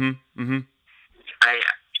chemistry. I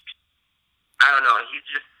don't know. He's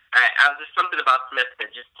just there's something about Smith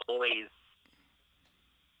that just always.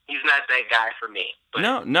 He's not that guy for me.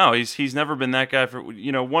 But. No, he's never been that guy for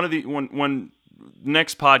one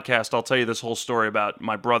next podcast I'll tell you this whole story about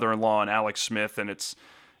my brother-in-law and Alex Smith, and it's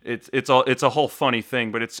a whole funny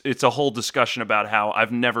thing, but it's a whole discussion about how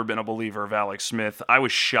I've never been a believer of Alex Smith. I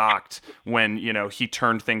was shocked when he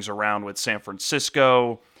turned things around with San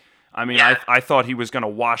Francisco. I mean, yeah. I thought he was going to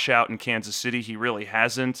wash out in Kansas City. He really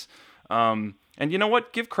hasn't. And you know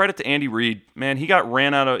what? Give credit to Andy Reid, man. He got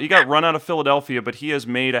run out of Philadelphia, but he has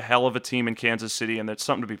made a hell of a team in Kansas City, and that's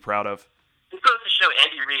something to be proud of. It goes to show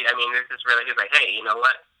Andy Reid. I mean, this is really he's like, hey, you know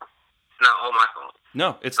what? It's not all my fault.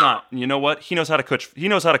 No, it's not. You know what? He knows how to coach. He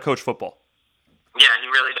knows how to coach football. Yeah, he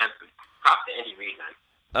really does. Props to Andy Reid,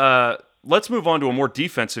 man. Let's move on to a more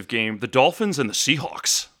defensive game: the Dolphins and the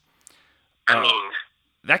Seahawks. I mean,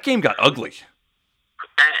 that game got ugly.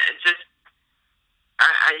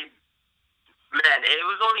 Man, it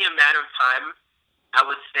was only a matter of time, I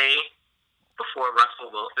would say, before Russell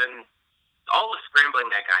Wilson, all the scrambling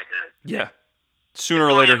that guy did. Yeah. Sooner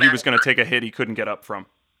or later, he was going to take a hit he couldn't get up from.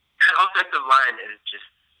 That offensive line is just...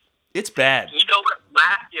 It's bad. You know what?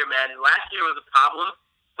 Last year was a problem,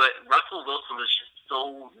 but Russell Wilson was just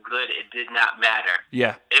so good, it did not matter.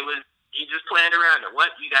 Yeah. He just planned around it.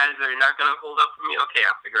 What? You guys are not going to hold up for me? Okay,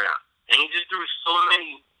 I'll figure it out. And he just threw so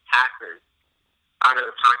many passes out of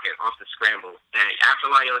the pocket off the scramble. And after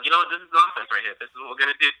a while, you're like, you know what, this is the offense right here. This is what we're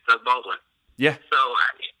going to do to Doug Baldwin. Yeah. So,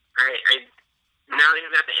 now that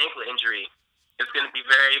he's got the ankle injury, it's going to be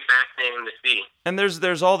very fascinating to see. And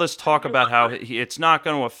there's all this talk about how it's not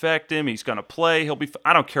going to affect him. He's going to play. He'll be.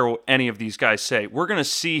 I don't care what any of these guys say. We're going to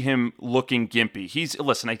see him looking gimpy.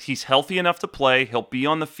 He's healthy enough to play. He'll be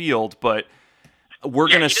on the field, but we're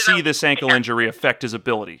going to see this ankle injury affect his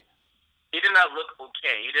ability. He did not look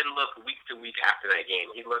okay. He didn't look week to week after that game.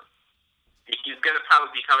 He's going to probably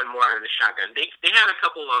be coming more out of the shotgun. They had a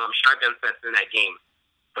couple shotgun sets in that game,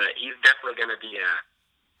 but he's definitely going to be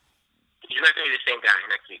he's not going to be the same guy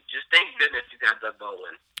next week. Just thank goodness he's got Doug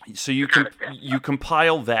Baldwin. So you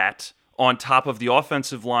compile that on top of the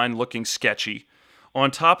offensive line looking sketchy,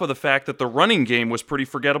 on top of the fact that the running game was pretty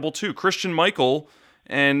forgettable too. Christian Michael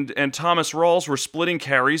and Thomas Rawls were splitting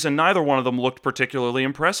carries, and neither one of them looked particularly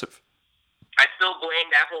impressive. I still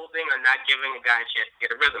blame that whole thing on not giving a guy a chance to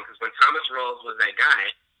get a rhythm, because when Thomas Rawls was that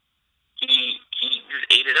guy, he just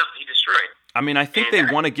ate it up. He destroyed. I mean, I think they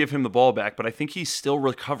want to give him the ball back, but I think he's still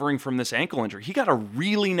recovering from this ankle injury. He got a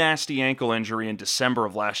really nasty ankle injury in December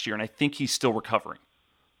of last year, and I think he's still recovering.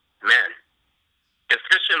 Man, if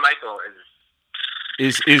Christian Michael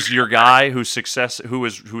is your guy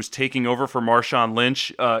who's taking over for Marshawn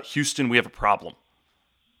Lynch, Houston, we have a problem.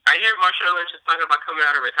 I hear Marshawn Lynch is talking about coming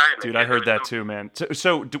out of retirement. Dude, I heard that too, man.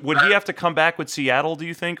 So would he have to come back with Seattle, do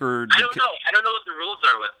you think? Or I don't know. I don't know what the rules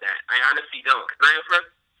are with that. I honestly don't. Because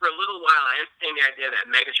for a little while, I entertained the idea that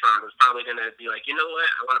Megatron was probably going to be like, you know what,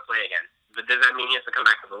 I want to play again. But does that mean he has to come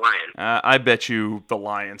back to the Lions? I bet you the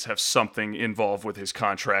Lions have something involved with his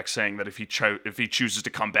contract saying that if he chooses to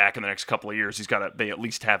come back in the next couple of years, they at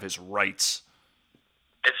least have his rights.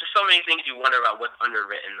 It's just so many things you wonder about what's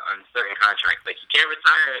underwritten on certain contracts. Like, you can't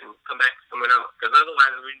retire and come back to someone else, because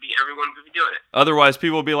otherwise everyone would be doing it. Otherwise,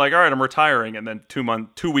 people would be like, all right, I'm retiring, and then 2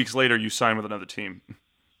 weeks later, you sign with another team.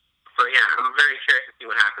 So, yeah, I'm very curious to see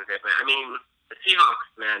what happens there. But, I mean, the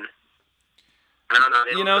Seahawks, man, I don't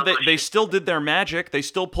know. They still did their magic. They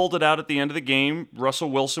still pulled it out at the end of the game.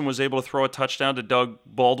 Russell Wilson was able to throw a touchdown to Doug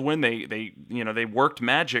Baldwin. They worked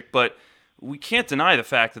magic, but we can't deny the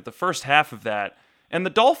fact that the first half of that, and the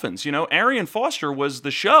Dolphins, Arian Foster was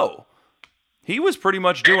the show. He was pretty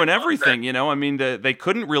much doing everything, I mean, they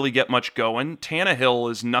couldn't really get much going. Tannehill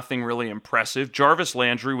is nothing really impressive. Jarvis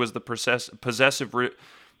Landry was the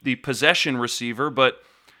possession receiver, but,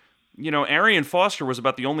 Arian Foster was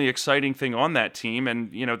about the only exciting thing on that team,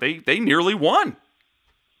 and, they nearly won.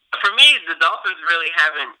 For me, the Dolphins really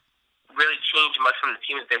haven't really changed much from the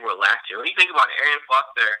team that they were last year. When you think about it, Arian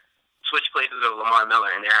Foster switch places with Lamar Miller,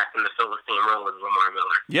 and they're asking to fill the same role as Lamar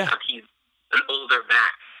Miller. Yeah. He's an older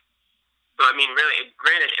back. So, I mean, really,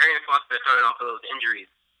 granted, Arian Foster started off with those injuries.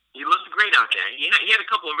 He looked great out there. He had a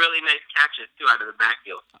couple of really nice catches, too, out of the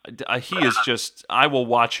backfield. He is just... I will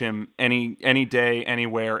watch him any day,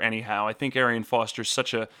 anywhere, anyhow. I think Arian Foster's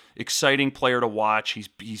such a exciting player to watch.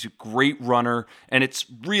 He's a great runner, and it's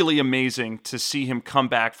really amazing to see him come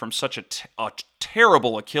back from such a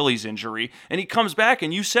terrible Achilles injury, and he comes back,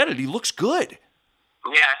 and you said it, he looks good.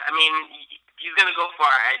 Yeah, I mean, he's going to go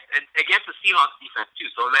far against the Seahawks defense, too.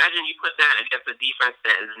 So imagine you put that against a defense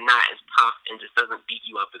that is not as tough and just doesn't beat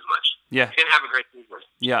you up as much. Yeah. He's going to have a great season.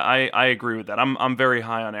 Yeah, I agree with that. I'm very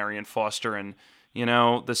high on Arian Foster, and, you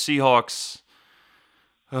know, the Seahawks,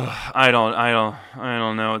 I don't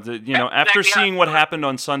know. After seeing what happened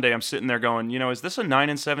on Sunday, I'm sitting there going, you know, is this a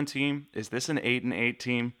 9-7 team? Is this an 8-8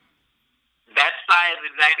 team? That's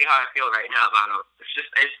exactly how I feel right now about them.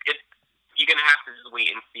 It's you're going to have to just wait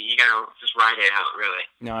and see. You got to just ride it out, really.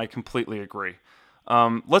 No, I completely agree.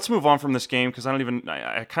 Let's move on from this game because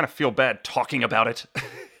I kind of feel bad talking about it.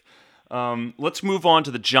 Let's move on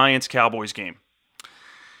to the Giants-Cowboys game.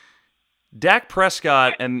 Dak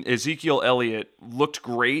Prescott and Ezekiel Elliott looked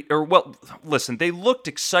great. Listen, they looked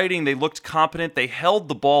exciting. They looked competent. They held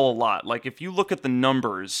the ball a lot. Like, if you look at the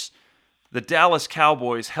numbers, the Dallas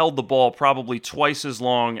Cowboys held the ball probably twice as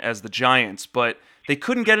long as the Giants, but they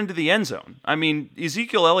couldn't get into the end zone. I mean,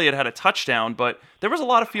 Ezekiel Elliott had a touchdown, but there was a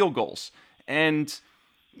lot of field goals. And,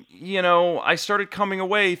 you know, I started coming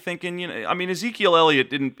away thinking, you know, I mean, Ezekiel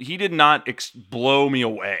Elliott did not blow me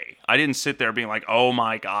away. I didn't sit there being like, oh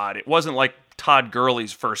my God. It wasn't like Todd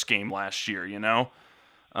Gurley's first game last year, you know?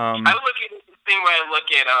 I look at the thing where I look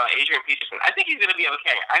at Adrian Peterson. I think he's going to be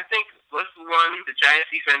okay. I think, the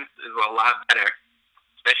Giants defense is a lot better,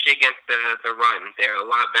 especially against the run. They're a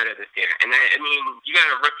lot better this year. And, I mean, you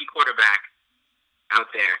got a rookie quarterback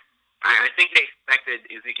out there. I think they expected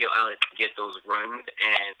Ezekiel Elliott to get those runs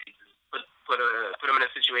and put him in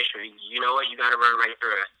a situation where, you know what, you got to run right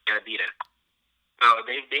through it. You got to beat it. So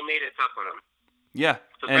they made it tough on him. Yeah,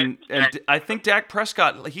 and I think Dak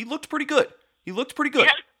Prescott, he looked pretty good. He had a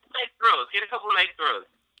couple of nice throws.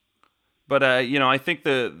 But, you know, I think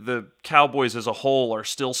the Cowboys as a whole are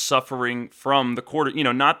still suffering from the quarter. You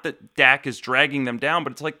know, not that Dak is dragging them down,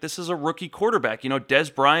 but it's like this is a rookie quarterback. You know,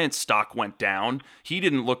 Dez Bryant's stock went down. He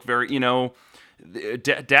didn't look very, you know,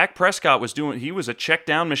 Dak Prescott he was a check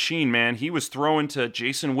down machine, man. He was throwing to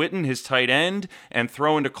Jason Witten, his tight end, and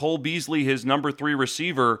throwing to Cole Beasley, his number 3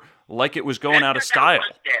 receiver, like it was going out of style.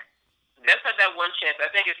 That's had that one chance.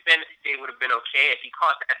 I think his fantasy day would have been okay if he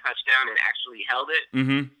caught that touchdown and actually held it.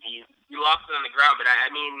 Mm-hmm. He lost it on the ground, but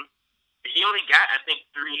I mean, he only got, I think,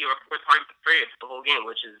 3 or 4 targets for the whole game,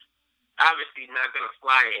 which is obviously not going to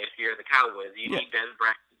fly if you're the Cowboys. You need Dez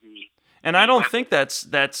Bryant to be. And I don't think that's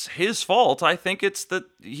his fault. I think it's that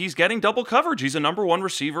he's getting double coverage. He's a number 1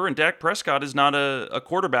 receiver, and Dak Prescott is not a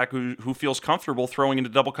quarterback who feels comfortable throwing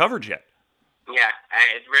into double coverage yet. Yeah,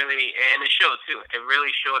 it really, and it showed too. It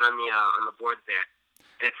really showed on the boards there.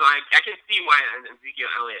 And so I can see why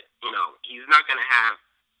Ezekiel Elliott, you know, he's not going to have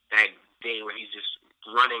that day where he's just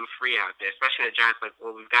running free out there, especially the Giants. Like,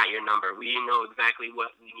 well, we've got your number. We know exactly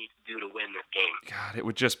what we need to do to win this game. God, it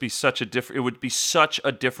would just be such a different. It would be such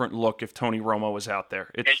a different look if Tony Romo was out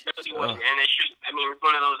there. It really would, and it should. I mean, it's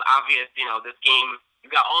one of those obvious. You know, this game,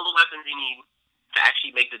 you've got all the weapons you need to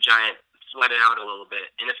actually make the Giants sweat it out a little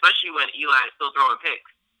bit, and especially when Eli is still throwing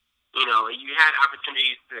picks. You know, you had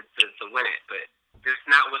opportunities to win it, but it's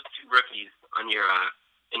not with 2 rookies on your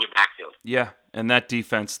in your backfield. Yeah, and that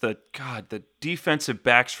defense, the defensive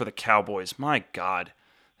backs for the Cowboys, my God,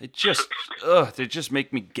 they just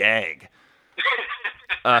make me gag.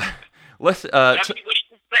 Let's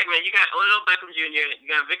segment. You got Odell Beckham Jr. You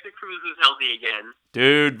got Victor Cruz, who's healthy again.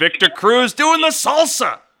 Dude, Victor Cruz doing the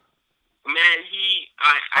salsa. Man,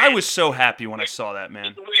 I was so happy when I saw that,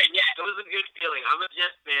 man. Yeah, it was a good feeling. I'm a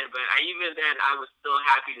Jets fan, but even then, I was still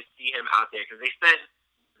happy to see him out there because they said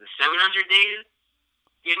the 700 days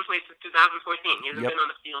he hadn't played since 2014. He hasn't been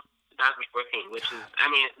on the field since 2014, which is, I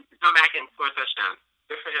mean, to come back and score a touchdown.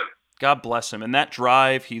 Good for him. God bless him. And that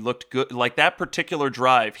drive, he looked good. Like, that particular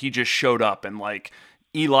drive, he just showed up and, like,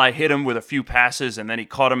 Eli hit him with a few passes, and then he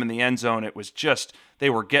caught him in the end zone. It was just,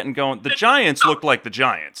 they were getting going. The Giants looked like the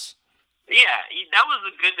Giants. Yeah, that was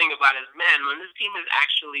the good thing about it. Man, when this team is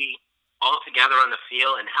actually all together on the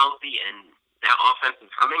field and healthy and that offense is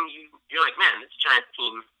coming, you're like, man, this Giants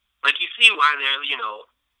team, like, you see why they're, you know,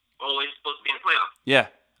 always supposed to be in the playoffs. Yeah.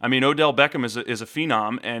 I mean, Odell Beckham is a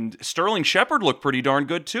phenom, and Sterling Shepard looked pretty darn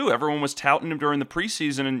good, too. Everyone was touting him during the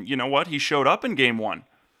preseason, and you know what? He showed up in Game 1.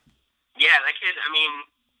 Yeah, that kid, I mean,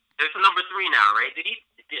 there's a number 3 now, right?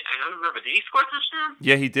 I don't remember. Did he score a touchdown?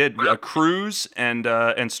 Yeah, he did. Cruz and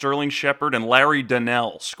Sterling Shepard and Larry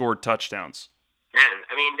Donnell scored touchdowns. Man,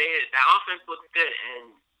 I mean, that offense looks good,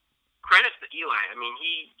 and credit to Eli. I mean,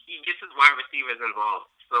 he gets his wide receivers involved.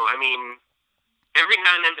 So, I mean, every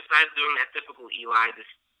now and then, besides doing that typical Eli,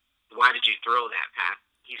 why did you throw that pass?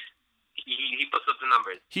 He puts up the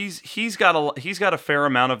numbers. He's got a fair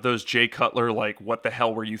amount of those Jay Cutler, like, what the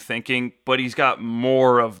hell were you thinking? But he's got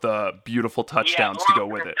more of the beautiful touchdowns to go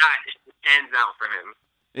with it. hands out for him.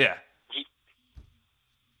 Yeah.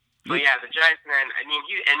 So yeah, the Giants, man. I mean,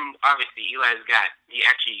 and obviously he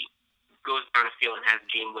actually goes down the field and has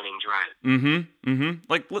game-winning drives.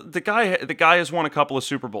 Like the guy has won a couple of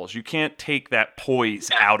Super Bowls. You can't take that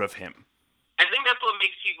poise out of him. I think that's what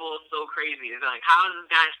makes people so crazy. It's like, how is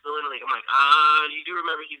this guy still in the league? I'm like, you do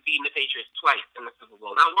remember he's beaten the Patriots twice in the Super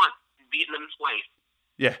Bowl. Not once, he's beaten them twice.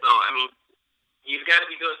 Yeah. So, I mean, you've got to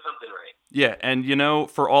be doing something right. Yeah, and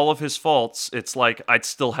for all of his faults, it's like I'd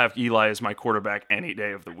still have Eli as my quarterback any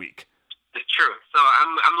day of the week. It's true. So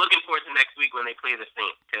I'm looking forward to next week when they play the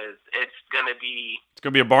Saints, because it's gonna be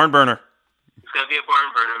a barn burner. It's gonna be a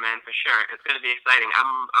barn burner, man, for sure. It's gonna be exciting.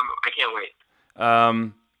 I can't wait.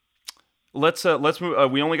 Let's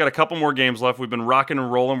move. We only got a couple more games left. We've been rocking and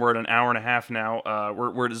rolling. We're at an hour and a half now.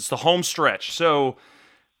 It's the home stretch. So,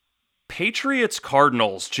 Patriots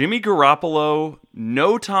Cardinals. Jimmy Garoppolo,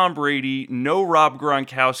 no Tom Brady, no Rob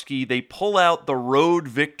Gronkowski. They pull out the road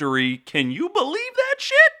victory. Can you believe that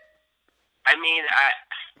shit? I mean,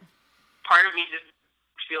 part of me just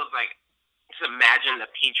feels like, just imagine the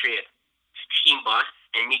Patriots team bus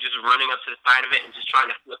and me just running up to the side of it and just trying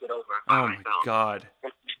to flip it over. Oh my God.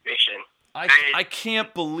 I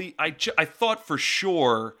can't believe I thought for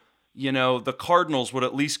sure, the Cardinals would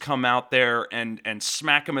at least come out there and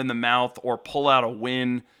smack them in the mouth or pull out a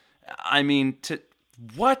win. I mean, the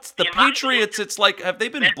Patriots, it's like, have they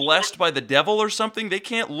been blessed by the devil or something? They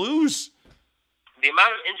can't lose. The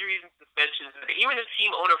amount of injuries and suspensions, even the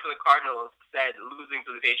team owner for the Cardinals said losing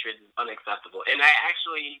to the Patriots is unacceptable. And I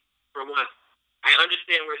actually, for once, I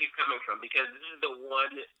understand where he's coming from, because this is the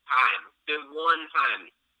one time,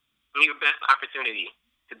 your best opportunity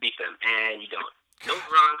to beat them, and you don't. No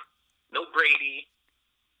Gronk, no Brady.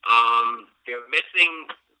 They're missing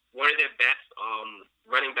one of their best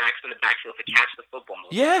running backs in the backfield to catch the football.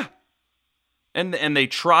 Yeah, and they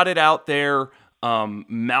trotted out there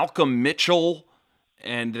Malcolm Mitchell,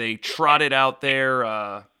 and they trotted out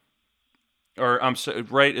there.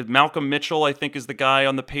 Malcolm Mitchell, I think, is the guy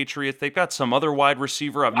on the Patriots. They've got some other wide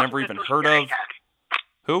receiver I've never even heard of.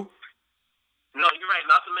 Who? No, you're right.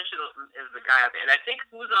 Malcolm Mitchell is the guy out there. And I think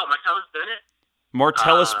who's out?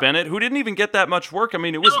 Martellus Bennett, who didn't even get that much work. I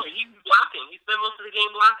mean, it was... No, he's blocking. He spent most of the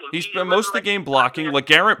game blocking. He spent most of the game blocking.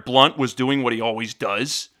 LeGarrette Blount was doing what he always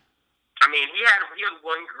does. I mean, he had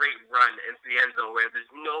one great run into the end zone where there's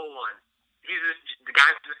no one. The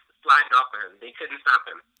guys just sliding off of him. They couldn't stop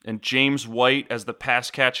him. And James White as the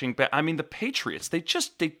pass-catching back. I mean, the Patriots,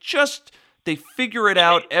 they figure it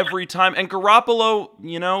out every time. And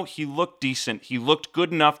Garoppolo, he looked decent. He looked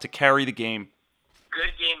good enough to carry the game.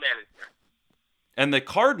 Good game manager. And the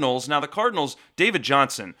Cardinals, David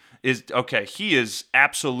Johnson is, okay, he is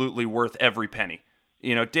absolutely worth every penny.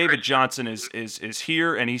 David Johnson is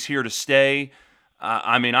here, and he's here to stay.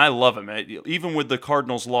 I mean, I love him. Even with the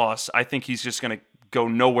Cardinals' loss, I think he's just going to go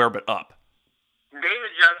nowhere but up.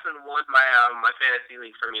 David Johnson won my fantasy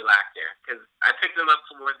league for me last year, because I picked him up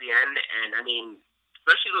towards the end, and I mean,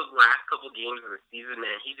 especially those last couple games of the season,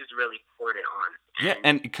 man, he just really poured it on. Yeah,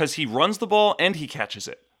 and because he runs the ball and he catches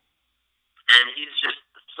it. And he's just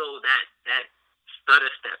that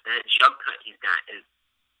stutter step, that jump cut he's got is.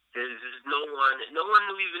 There's no one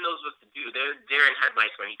who even knows what to do. They're in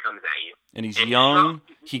headlights when he comes at you. And he's young.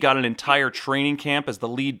 He got an entire training camp as the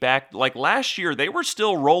lead back. Like last year, they were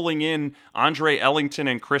still rolling in Andre Ellington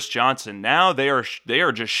and Chris Johnson. Now they are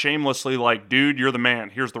just shamelessly like, dude, you're the man.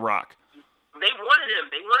 Here's the rock. They wanted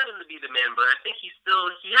him to be the man, but I think he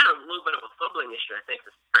had a little bit of a fumbling issue, I think,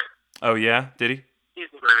 this spring. Oh, yeah? Did he?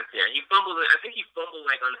 Last year. I think he fumbled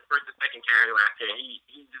like on the first or second carry last year.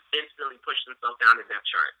 He just instantly pushed himself down the depth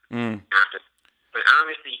chart after. But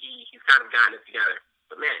obviously he's kind of gotten it together.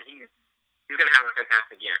 But man, he's gonna have a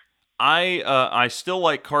fantastic year. I still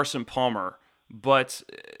like Carson Palmer, but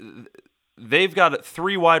they've got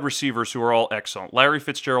 3 wide receivers who are all excellent. Larry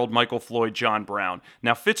Fitzgerald, Michael Floyd, John Brown.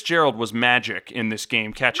 Now, Fitzgerald was magic in this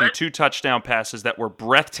game, catching 2 touchdown passes that were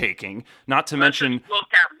breathtaking, not to mention...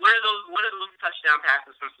 One of those touchdown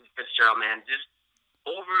passes from Fitzgerald, man, just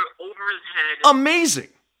over his head.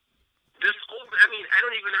 Amazing! I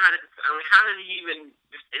don't even know how did he even...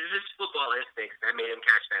 It's just football instincts that made him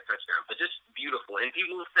catch that touchdown, but just beautiful. And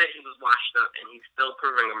people said he was washed up, and he's still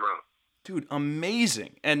proving them wrong. Dude,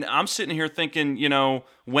 amazing. And I'm sitting here thinking,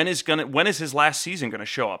 when is his last season going to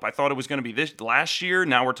show up? I thought it was going to be last year.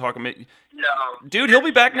 Now we're talking... No. Dude, he'll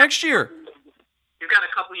be back next year. He's got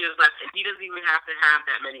a couple years left, and he doesn't even have to have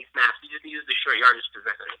that many snaps. He just needs the short yardage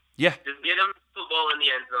possession. Yeah. Just get him the ball in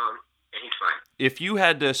the end zone, and he's fine. If you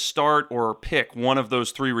had to start or pick one of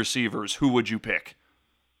those 3 receivers, who would you pick?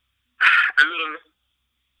 I mean,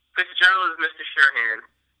 Fitzgerald is Mr. Sure Hand.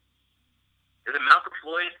 Is it Malcolm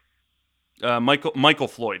Floyd? Michael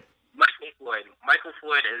Floyd. Michael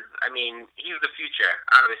Floyd is, I mean, he's the future,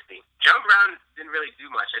 obviously. John Brown didn't really do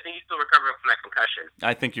much. I think he's still recovering from that concussion.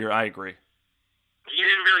 I agree. He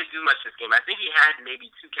didn't really do much this game. I think he had maybe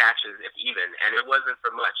 2 catches, if even, and it wasn't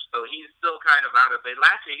for much. So he's still kind of out of it.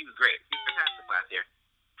 Last year, he was great. He was fantastic last year.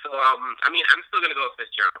 So, I mean, I'm still going to go with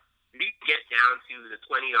Fitzgerald. If you get down to the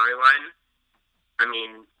 20-yard line, I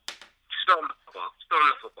mean, just throw him the football. Just throw him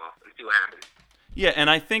the football and see what happens. Yeah,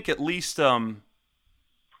 and I think at least from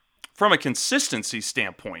a consistency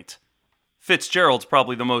standpoint, Fitzgerald's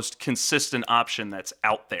probably the most consistent option that's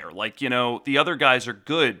out there. Like, you know, the other guys are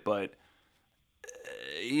good, but,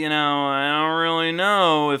 you know, I don't really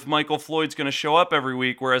know if Michael Floyd's going to show up every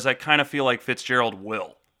week, whereas I kind of feel like Fitzgerald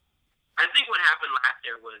will. I think what happened last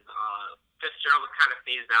year was Fitzgerald was kind of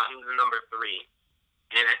phased out. He was a number 3.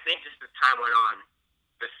 And I think just as time went on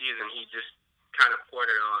this season, he just kind of poured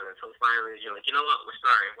it on until finally you're like, you know what, we're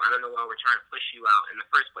sorry. I don't know why we're trying to push you out in the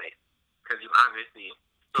first place. Because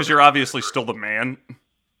you're obviously still the man.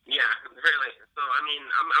 Yeah, really. So, I mean,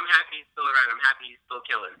 I'm happy he's still around. I'm happy he's still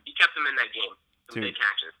killing. He kept him in that game. Some big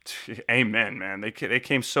catches. Amen, man. They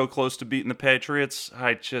came so close to beating the Patriots.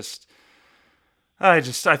 I thought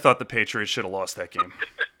the Patriots should have lost that game.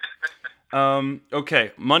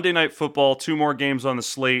 Okay, Monday Night Football, 2 more games on the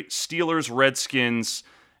slate. Steelers, Redskins.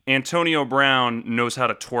 Antonio Brown knows how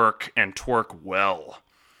to twerk and twerk well.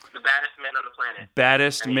 The baddest man on the planet.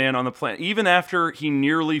 Man on the planet. Even after he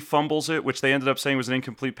nearly fumbles it, which they ended up saying was an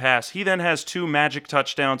incomplete pass, he then has 2 magic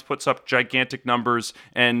touchdowns, puts up gigantic numbers,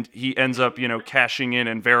 and he ends up, you know, cashing in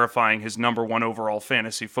and verifying his number 1 overall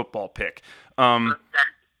fantasy football pick. Just a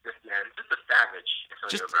savage.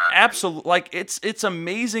 Just absolutely, like it's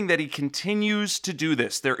amazing that he continues to do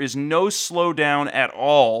this. There is no slowdown at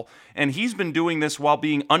all, and he's been doing this while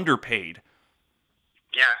being underpaid.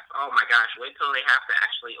 Yeah. Oh my gosh. Wait till they have to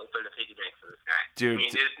actually open the piggy bank for this guy. Dude. I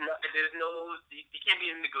mean, there's no. You can't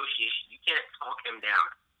be in negotiation. You can't talk him down.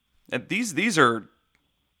 And these are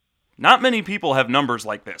not many people have numbers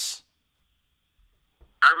like this.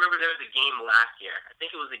 I remember there was a game last year. I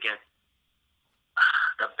think it was against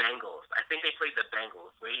the Bengals. I think they played the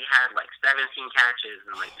Bengals where he had like 17 catches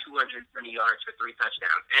and like 220 yards for 3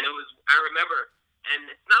 touchdowns. And it was. I remember.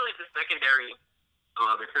 And it's not like the secondary.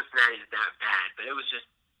 The Cincinnati is that bad, but it was just,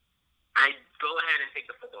 go ahead and take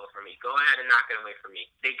the football from me. Go ahead and knock it away from me.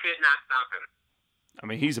 They could not stop him. I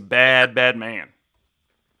mean, he's a bad man.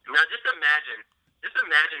 Now, just imagine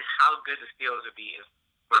how good the Steelers would be if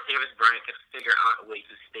Martavis Bryant could figure out a way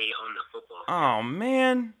to stay on the football. Oh,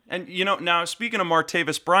 man. And, you know, now, speaking of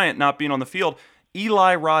Martavis Bryant not being on the field,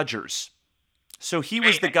 Eli Rogers. So he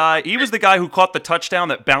was the guy who caught the touchdown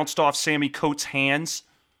that bounced off Sammy Coates' hands.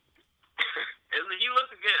 He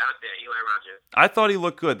looked good out there, Eli Rogers. I thought he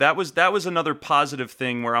looked good. That was another positive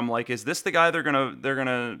thing where I'm like, is this the guy they're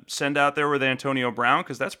gonna send out there with Antonio Brown?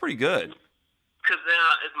 Because that's pretty good. Because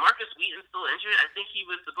is Marcus Wheaton still injured? I think he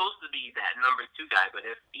was supposed to be that number 2 guy, but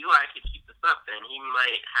if Eli could keep this up, then he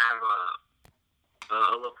might have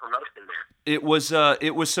a little promotion there. It was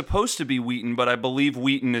supposed to be Wheaton, but I believe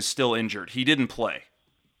Wheaton is still injured. He didn't play.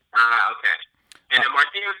 Okay. And then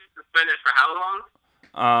Martinez suspended for how long?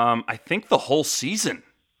 I think the whole season.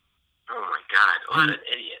 Oh my God! What an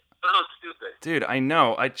idiot! So stupid. Dude, I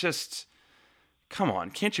know. Come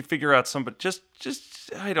on, can't you figure out somebody? Just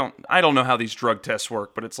I don't know how these drug tests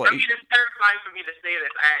work, but it's like. I mean, it's terrifying for me to say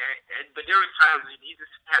this. But there were times he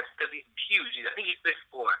just has, because he's huge. I think he's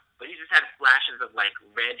 6'4", but he just had flashes of like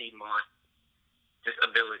Randy Moss, just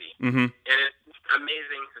ability. Mm-hmm. And it's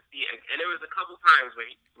amazing to see. And there was a couple times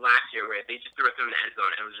last year where they just threw it in the end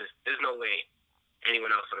zone, and it was just there's no way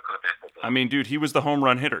anyone else would have caught that football. I mean, dude, he was the home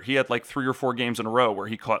run hitter. He had like 3 or 4 games in a row where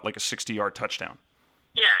he caught like a 60-yard touchdown.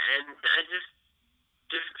 Yeah, and I just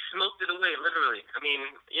smoked it away, literally. I mean,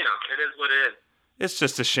 you know, it is what it is. It's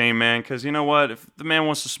just a shame, man, because you know what? If the man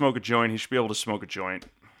wants to smoke a joint, he should be able to smoke a joint.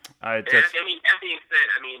 I mean, that being said,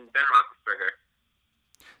 Ben Roethlisberger.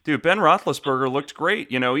 Dude, Ben Roethlisberger looked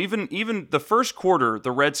great. You know, even the first quarter,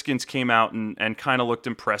 the Redskins came out and kind of looked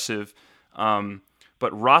impressive.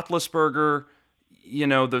 But Roethlisberger, you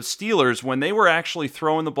know, the Steelers, when they were actually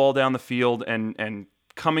throwing the ball down the field and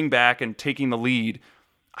coming back and taking the lead,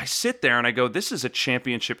 I sit there and I go, this is a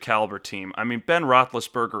championship caliber team. I mean, Ben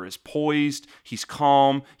Roethlisberger is poised. He's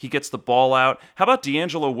calm. He gets the ball out. How about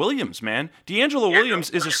DeAngelo Williams, man? DeAngelo Williams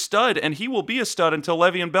is a stud, and he will be a stud until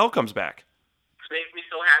Le'Veon Bell comes back. It makes me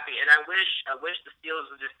so happy, and I wish the Steelers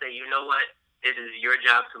would just say, you know what? It is your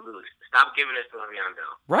job to lose. Stop giving it to Le'Veon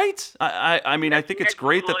Bell. Right. I mean, I think it's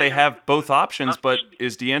great that they have both options, but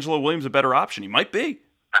is DeAngelo Williams a better option? He might be.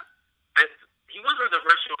 He wasn't the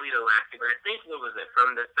rushing leader leader last year, but I think, what was it,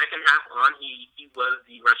 from the second half on, he was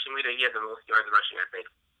the rushing leader. He had the most yards rushing, I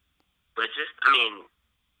think. But just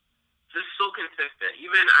so consistent.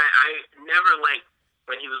 Even I never liked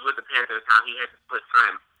when he was with the Panthers how he had to split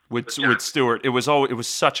time with Stewart. It was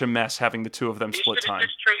such a mess having the two of them split time.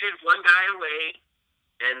 He should have just traded one guy away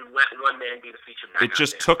and let one man be the feature back. It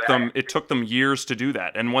just took them years to do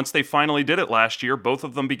that, and once they finally did it last year, both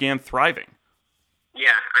of them began thriving.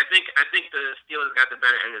 Yeah, I think the Steelers got the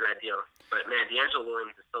better end of that deal. But man, DeAngelo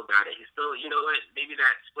Williams has still got it. He's still, you know what? Maybe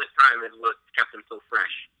that split time is what kept him so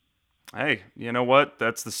fresh. Hey, you know what?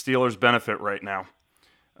 That's the Steelers' benefit right now.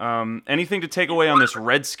 Anything to take away on this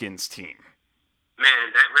Redskins team? Man,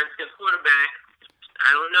 that Redskins quarterback,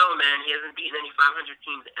 I don't know, man. He hasn't beaten any 500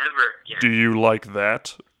 teams ever yet. Do you like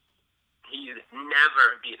that? He's never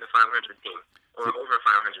beaten a 500 team or over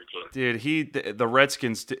 500 team. Dude, the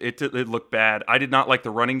Redskins, it looked bad. I did not like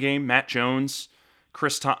the running game. Matt Jones,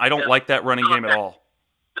 Chris Tom. I don't like that running game at all.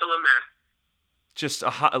 Still a mess. Just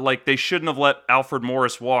like they shouldn't have let Alfred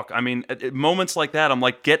Morris walk. I mean, at moments like that, I'm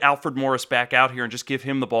like, get Alfred Morris back out here and just give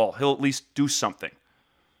him the ball. He'll at least do something.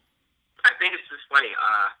 I think it's just funny.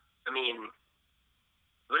 I mean,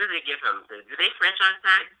 what did they give him? Did they franchise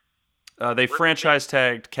tag? They franchise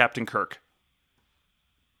tagged Captain Kirk.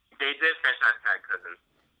 They did franchise tag Cousins.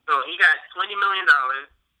 So he got $20 million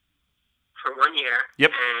for 1 year.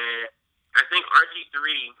 Yep. And I think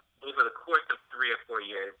RG3, over the course of 3 or 4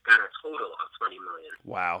 years, got a total of $20 million.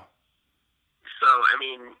 Wow. So, I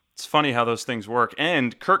mean, it's funny how those things work.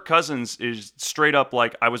 And Kirk Cousins is straight up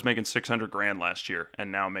like, I was making $600,000 last year,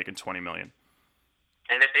 and now I'm making $20 million.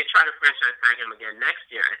 And if they try to franchise tag him again next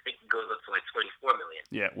year, I think it goes up to like $24 million.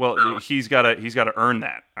 Yeah, well, so, he's got to earn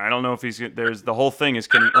that. I don't know if the whole thing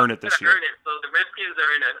is, can he earn it this year? Earn it. So the Redskins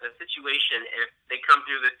are in a situation if they come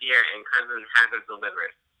through this year and Cousins hasn't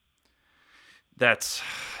delivered.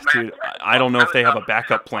 Dude, I don't know if they have a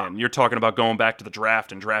backup plan. You're talking about going back to the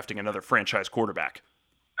draft and drafting another franchise quarterback.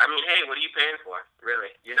 I mean, hey, what are you paying for,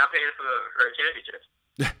 really? You're not paying for a championship,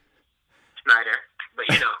 Snyder. But,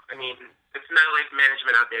 I mean, it's not like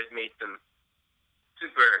management out there has made some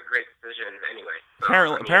super great decisions anyway.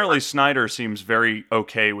 So, apparently Snyder seems very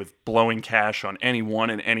okay with blowing cash on anyone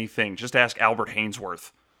and anything. Just ask Albert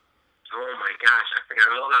Hainsworth. Oh, my gosh, I forgot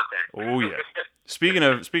all about that. Oh, yeah. Speaking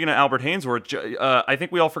of Albert Hainsworth, I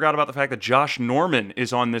think we all forgot about the fact that Josh Norman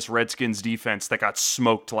is on this Redskins defense that got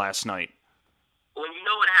smoked last night. Well, you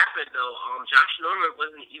know what happened though? Josh Norman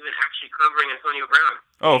wasn't even actually covering Antonio Brown.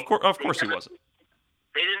 Oh, of course he wasn't.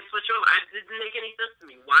 They didn't switch over. It didn't make any sense to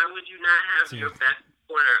me. Why would you not have your best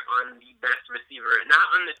corner on the best receiver, not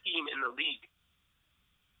on the team in the league?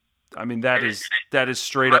 I mean, that is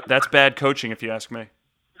straight up. That's bad coaching, if you ask me.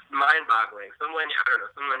 Mind-boggling. Someone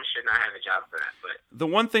should not have a job for that. But the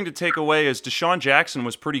one thing to take away is Deshaun Jackson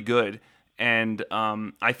was pretty good, and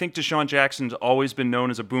I think Deshaun Jackson's always been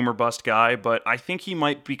known as a boomer bust guy, but I think he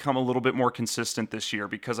might become a little bit more consistent this year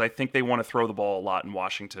because I think they want to throw the ball a lot in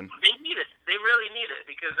Washington. They need it. They really need it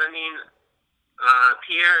because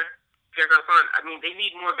Pierre Garcon. I mean, they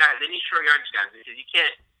need more guys. They need short yardage guys because you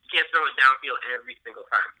can't throw it downfield every single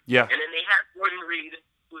time. Yeah. And then they have Gordon Reed,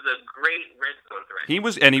 who's a great red zone threat. He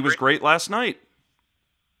was great last night.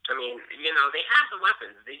 I mean, they have the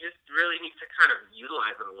weapons. They just really need to kind of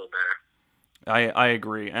utilize them a little better. I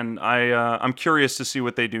agree, and I'm curious to see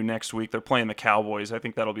what they do next week. They're playing the Cowboys. I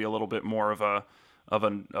think that'll be a little bit more of a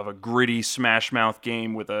gritty smash mouth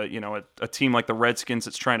game with a team like the Redskins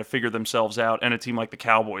that's trying to figure themselves out, and a team like the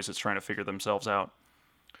Cowboys that's trying to figure themselves out.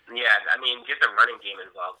 Yeah, I mean, get the running game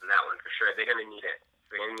involved in that one for sure. They're going to need it.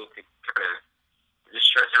 They're going to need to kind of just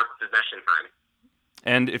stretch out the possession time.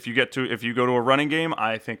 And if you go to a running game,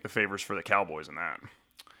 I think the favor's for the Cowboys in that.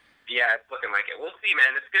 Yeah, it's looking like it. We'll see,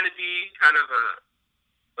 man. It's going to be kind of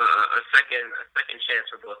a second chance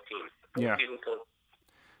for both teams. Yeah.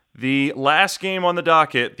 The last game on the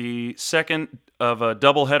docket, the second of a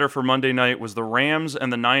doubleheader for Monday night, was the Rams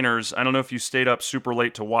and the Niners. I don't know if you stayed up super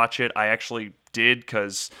late to watch it. I actually did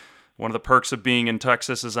because one of the perks of being in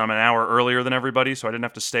Texas is I'm an hour earlier than everybody, so I didn't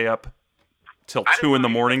have to stay up till 2 in the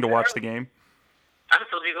morning to watch the game. I just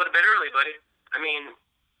told you to go to bed early, buddy. I mean,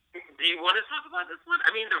 do you want to talk about this one?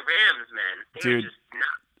 I mean, the Rams, man. Dude, just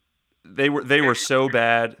not... they were so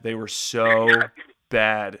bad. They were so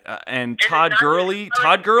bad. And Todd Gurley,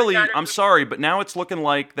 I'm sorry, but now it's looking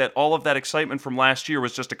like that all of that excitement from last year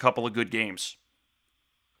was just a couple of good games.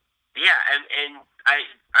 Yeah, and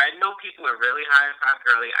I know people are really high on Todd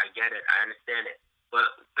Gurley. I get it. I understand it. But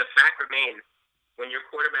the fact remains, when your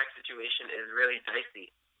quarterback situation is really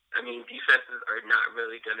dicey, I mean, defenses are not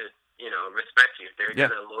really going to, respect you. They're going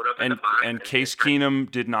to load up in the box. And Case Keenum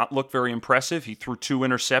did not look very impressive. He threw 2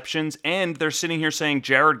 interceptions, and they're sitting here saying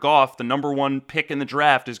Jared Goff, the number 1 pick in the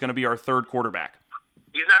draft, is going to be our 3rd quarterback.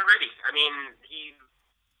 He's not ready. I mean, he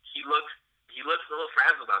looks a little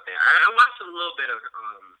frazzled out there. I watched a little bit of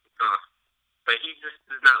Goff, but he just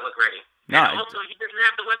does not look ready. And also, he doesn't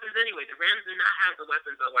have the weapons anyway. The Rams do not have the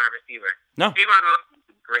weapons of wide receiver. No. Tavon Austin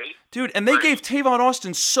is great. Dude, and they gave Tavon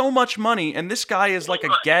Austin so much money, and this guy is like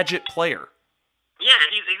a gadget player. Yeah,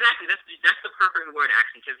 he's exactly. That's the perfect word,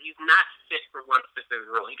 actually, because he's not fit for one specific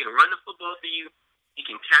role. He can run the football for you. He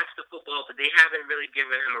can catch the football, but they haven't really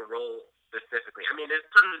given him a role specifically. I mean, there's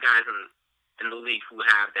tons of guys in the league who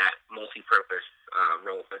have that multi-purpose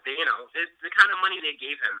role, but the kind of money they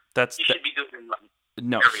gave him, he should be doing.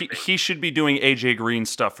 No, he should be doing AJ Green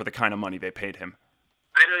stuff for the kind of money they paid him.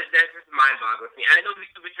 I know that's just mind-boggling to me. I know he's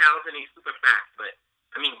super talented and he's super fast, but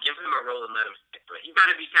I mean, give him a role and let him stick to it. He's got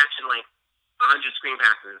to be catching like 100 screen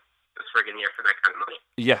passes this friggin' year for that kind of money.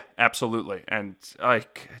 Yeah, absolutely, and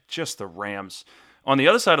just the Rams. On the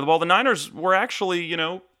other side of the ball, the Niners were actually,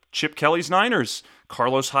 Chip Kelly's Niners.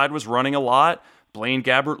 Carlos Hyde was running a lot. Blaine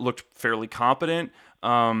Gabbert looked fairly competent.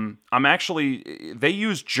 They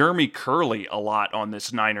used Jeremy Curley a lot on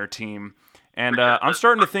this Niner team, and I'm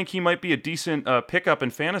starting to think he might be a decent pickup in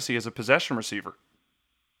fantasy as a possession receiver.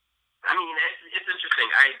 I mean, it's interesting.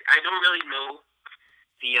 I don't really know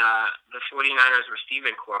the 49ers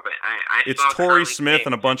receiving core, but it's Torrey Smith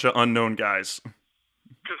and a bunch of unknown guys.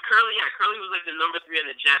 Because Curley was like the number 3 on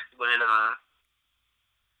the Jets when,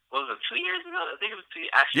 what was it, 2 years ago? I think it was 2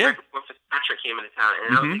 years right before Fitzpatrick came into town.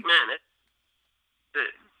 And I was like, man,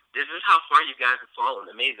 this is how far you guys have fallen.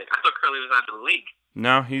 Amazing. I thought Curley was out of the league.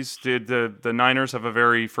 No, the Niners have a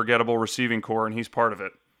very forgettable receiving core, and he's part of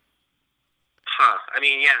it. I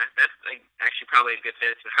mean, yeah, that's actually probably a good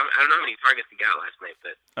fit. I don't know how many targets he got last night,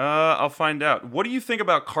 but I'll find out. What do you think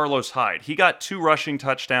about Carlos Hyde? He got 2 rushing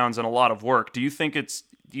touchdowns and a lot of work. Do you think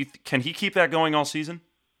can he keep that going all season?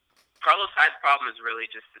 Carlos Hyde's problem is really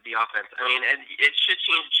just the offense. I mean, and it should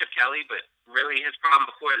change Chip Kelly, but really his problem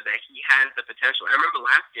before is that he has the potential. I remember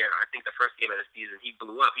last year, I think the first game of the season, he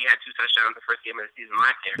blew up. He had 2 touchdowns the first game of the season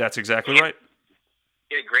last year. That's exactly right.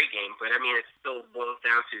 He had a great game, but I mean, it still boils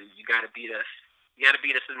down to you got to beat us. You got to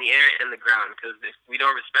beat us in the air and the ground, because if we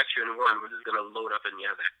don't respect you in one, we're just going to load up in the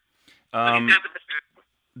other.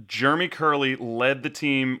 Jeremy Curley led the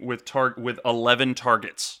team with 11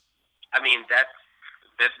 targets. I mean, that's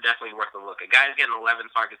definitely worth a look. A guy's getting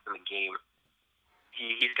 11 targets in the game.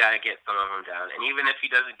 He's got to get some of them down. And even if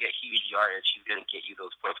he doesn't get huge yardage, he's going to get you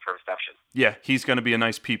those points per reception. Yeah, he's going to be a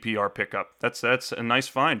nice PPR pickup. That's a nice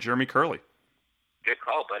find, Jeremy Curley. Good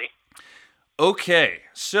call, buddy. Okay,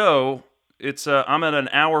 so it's I'm at an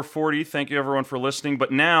hour 40. Thank you, everyone, for listening.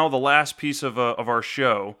 But now, the last piece of our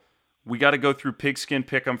show, we got to go through Pigskin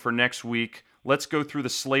Pick'em for next week. Let's go through the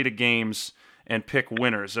slate of games and pick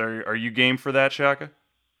winners. Are you game for that, Shaka?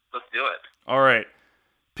 Let's do it. All right.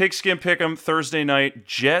 Pigskin Pick'em Thursday night.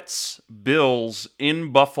 Jets, Bills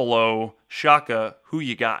in Buffalo. Shaka, who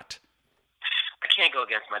you got? I can't go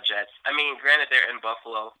against my Jets. I mean, granted, they're in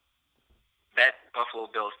Buffalo. That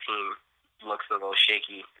Buffalo Bills team looks a little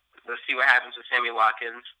shaky. Let's see what happens with Sammy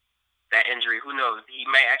Watkins. That injury, who knows? He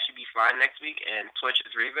might actually be fine next week and twitch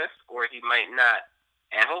his Revis, or he might not.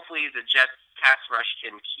 And hopefully the Jets pass rush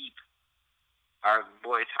can keep our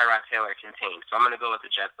boy Tyrod Taylor contained. So I'm going to go with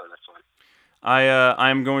the Jets on this one.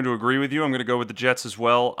 I'm going to agree with you. I'm going to go with the Jets as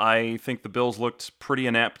well. I think the Bills looked pretty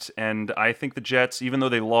inept, and I think the Jets, even though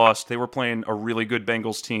they lost, they were playing a really good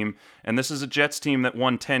Bengals team. And this is a Jets team that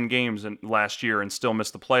won 10 games last year and still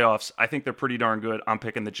missed the playoffs. I think they're pretty darn good. I'm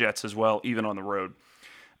picking the Jets as well, even on the road.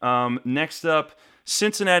 Next up,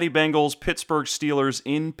 Cincinnati Bengals, Pittsburgh Steelers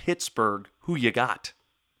in Pittsburgh. Who you got?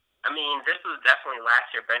 I mean, this was definitely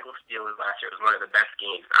last year. Bengals Steelers last year was one of the best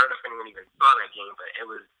games. I don't know if anyone even saw that game, but it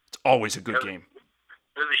was... It's always a good game.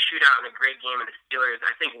 It was a shootout and a great game, and the Steelers,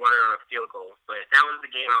 I think, won it on a field goal. But that was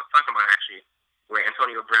the game I was talking about, actually, where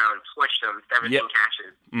Antonio Brown switched them, 17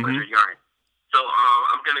 catches, 100 yards. So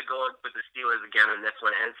I'm going to go with the Steelers again on this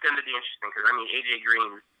one, and it's going to be interesting because, I mean, A.J.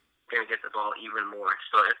 Green is going to get the ball even more.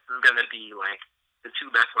 So it's going to be, like, the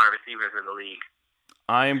 2 best wide receivers in the league.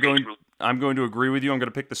 I'm going to agree with you. I'm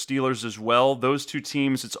going to pick the Steelers as well. Those 2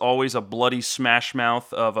 teams, it's always a bloody smash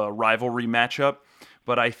mouth of a rivalry matchup.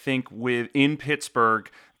 But I think in Pittsburgh,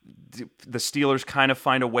 the Steelers kind of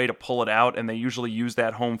find a way to pull it out, and they usually use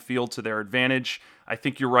that home field to their advantage. I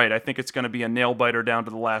think you're right. I think it's going to be a nail-biter down to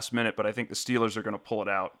the last minute, but I think the Steelers are going to pull it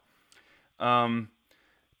out.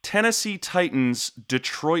 Tennessee Titans,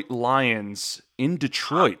 Detroit Lions in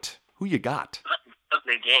Detroit. Who you got? A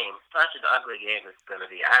ugly game. Such an ugly game it's going to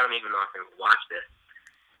be. I don't even know if I can watch this.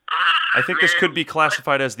 I think this could be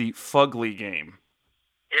classified as the fugly game.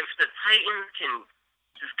 If the Titans can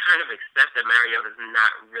just kind of accept that Mariota's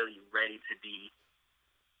not really ready to be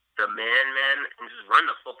the man, and just run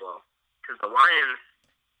the football. Because the Lions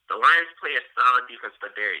play a solid defense,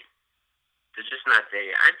 but they're just not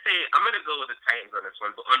there yet. I'd say I'm going to go with the Titans on this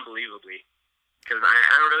one, but unbelievably. Because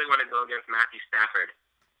I don't really want to go against Matthew Stafford.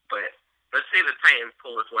 But let's say the Titans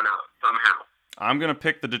pull this one out somehow. I'm going to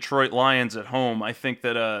pick the Detroit Lions at home. I think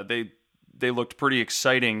that they looked pretty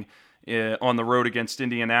exciting on the road against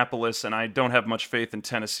Indianapolis, and I don't have much faith in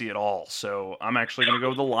Tennessee at all. So I'm actually going to go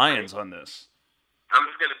with the Lions on this. I'm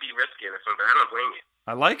just going to be risky in this one, but I don't blame you.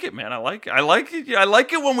 I like it, man. I like it. I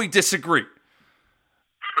like it when we disagree.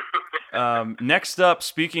 Next up,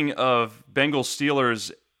 speaking of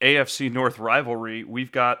Bengals-Steelers AFC North rivalry,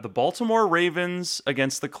 we've got the Baltimore Ravens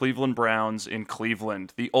against the Cleveland Browns in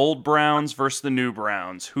Cleveland. The old Browns versus the new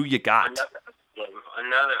Browns. Who you got?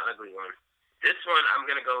 Another ugly one. This one, I'm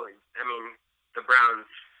going to go with, the Browns,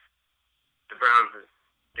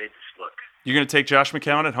 they just look. You're going to take Josh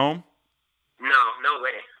McCown at home? No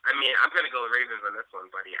way. I'm going to go with Ravens on this one,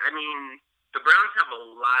 buddy. The Browns have a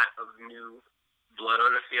lot of new blood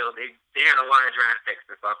on the field. They had a lot of draft picks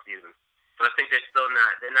this offseason. So I think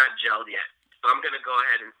they're not gelled yet. So I'm going to go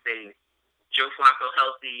ahead and say Joe Flacco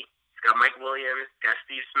healthy. He's got Mike Williams, got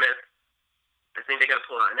Steve Smith. I think they got to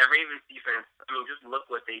pull out. And that Ravens defense, just look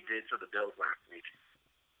what they did to the Bills last week.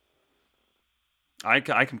 I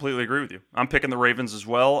completely agree with you. I'm picking the Ravens as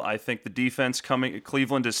well. I think the defense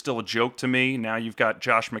Cleveland is still a joke to me. Now you've got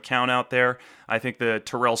Josh McCown out there. I think the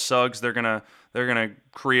Terrell Suggs, they're gonna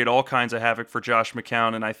create all kinds of havoc for Josh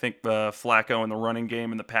McCown, and I think Flacco in the running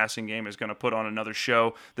game and the passing game is going to put on another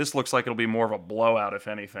show. This looks like it'll be more of a blowout, if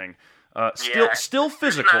anything. Still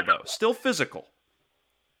physical though. Still physical.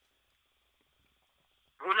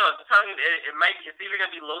 Who knows? I'm telling you, it's either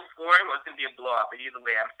going to be low scoring or it's going to be a blowout. But either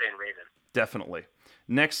way, I'm saying Ravens. Definitely.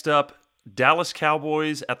 Next up, Dallas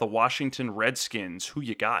Cowboys at the Washington Redskins. Who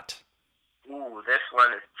you got? Ooh, this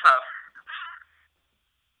one is tough.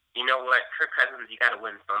 You know what? Kirk Cousins, you got to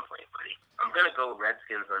win some point, buddy. I'm going to go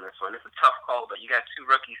Redskins on this one. It's a tough call, but you got two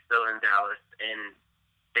rookies still in Dallas, and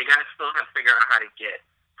they got to still have to figure out how to get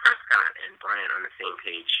Prescott and Bryant on the same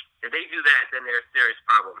page. If they do that, then there's a serious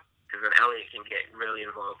problem. Because then Elliott can get really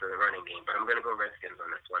involved in the running game. But I'm going to go Redskins on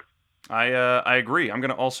this one. I agree. I'm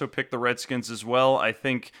going to also pick the Redskins as well. I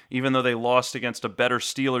think even though they lost against a better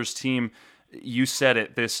Steelers team, you said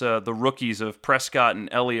it, the rookies of Prescott and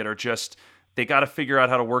Elliott are just, they got to figure out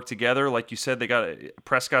how to work together. Like you said,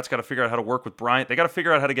 Prescott's got to figure out how to work with Bryant. They got to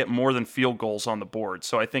figure out how to get more than field goals on the board.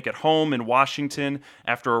 So I think at home in Washington,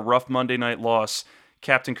 after a rough Monday night loss,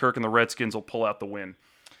 Captain Kirk and the Redskins will pull out the win.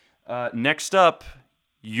 Next up,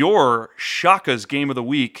 your Shaka's game of the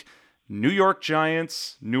week, New York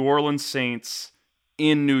Giants, New Orleans Saints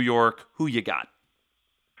in New York. Who you got?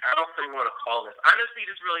 I don't really want to call this. Honestly,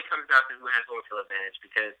 this really comes down to who has home field advantage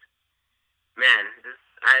because, man,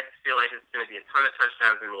 I feel like it's going to be a ton of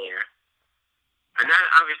touchdowns in the air. And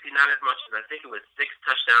obviously not as much as I think it was 6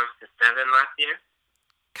 touchdowns to 7 last year.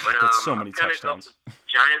 God, that's so many touchdowns.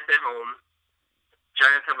 Giants at home.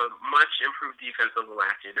 Giants have a much improved defense over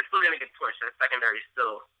last year. They're still going to get pushed. That secondary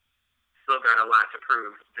still got a lot to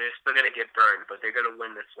prove. They're still going to get burned, but they're going to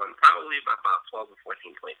win this one probably by about 12 or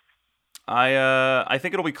 14 points. I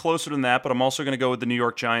think it'll be closer than that, but I'm also going to go with the New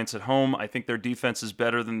York Giants at home. I think their defense is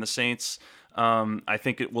better than the Saints. I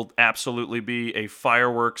think it will absolutely be a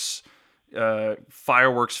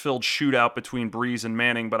fireworks-filled shootout between Breeze and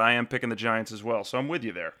Manning, but I am picking the Giants as well, so I'm with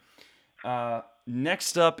you there.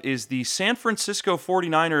 Next up is the San Francisco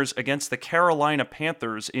 49ers against the Carolina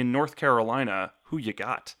Panthers in North Carolina. Who you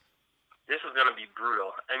got? This is going to be brutal.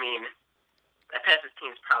 That Panthers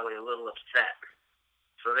team's probably a little upset.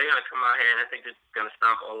 So they're going to come out here, and I think they're going to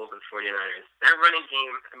stomp all over the 49ers. That running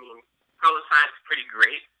game, Carlos Hyde is pretty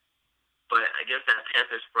great, but I guess that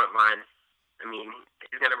Panthers front line,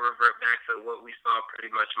 he's going to revert back to what we saw pretty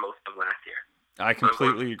much most of last year. I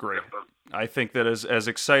completely agree. I think that as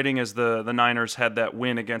exciting as the Niners had that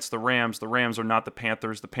win against the Rams are not the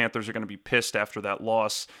Panthers. The Panthers are going to be pissed after that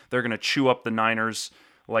loss. They're going to chew up the Niners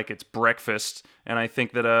like it's breakfast, and I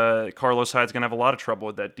think that Carlos Hyde's going to have a lot of trouble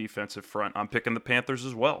with that defensive front. I'm picking the Panthers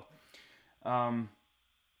as well.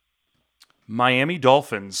 Miami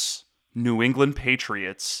Dolphins, New England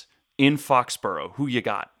Patriots in Foxborough. Who you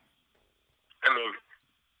got?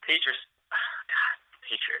 Patriots.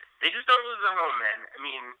 They just don't lose at home, man.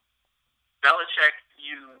 Belichick,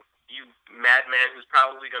 you madman who's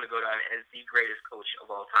probably going to go down as the greatest coach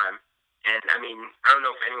of all time. And, I mean, I don't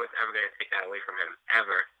know if anyone's ever going to take that away from him,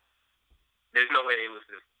 ever. There's no way they lose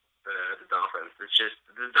the Dolphins. It's just,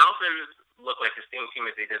 the Dolphins look like the same team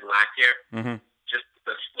as they did last year. Mm-hmm. Just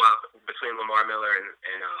the swap between Lamar Miller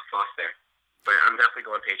and Foster. But I'm definitely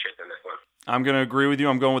going Patriots in this one. I'm going to agree with you.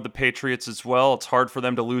 I'm going with the Patriots as well. It's hard for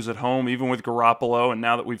them to lose at home, even with Garoppolo. And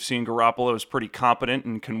now that we've seen Garoppolo is pretty competent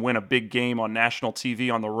and can win a big game on national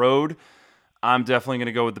TV on the road, I'm definitely going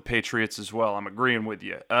to go with the Patriots as well. I'm agreeing with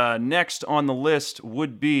you. Next on the list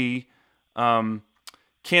would be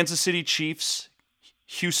Kansas City Chiefs,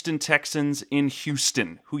 Houston Texans in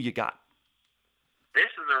Houston. Who you got? This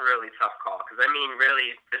is a really tough call because, I mean,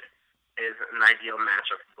 really, this is an ideal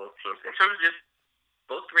matchup for both teams. In terms of just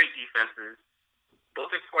both great defenses,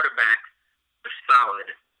 both their quarterbacks are solid.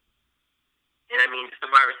 And, I mean, just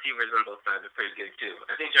the wide receivers on both sides are pretty good, too.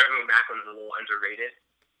 I think Jeremy Maclin's a little underrated,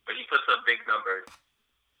 but he puts up big numbers.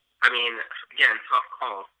 I mean, again, tough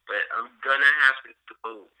call, but I'm going to have to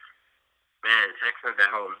go. Man, Texans at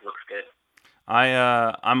home looks good.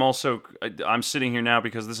 I'm sitting here now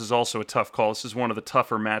because this is also a tough call. This is one of the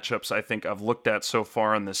tougher matchups I think I've looked at so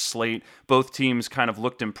far on this slate. Both teams kind of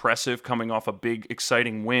looked impressive coming off a big,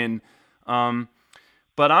 exciting win.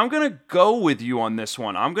 But I'm going to go with you on this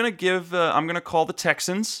one. I'm going to call the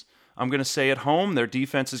Texans. I'm going to say at home, their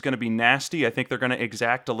defense is going to be nasty. I think they're going to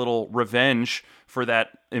exact a little revenge for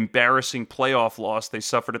that embarrassing playoff loss they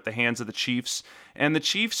suffered at the hands of the Chiefs. And the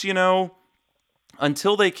Chiefs,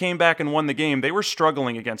 until they came back and won the game, they were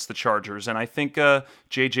struggling against the Chargers. And I think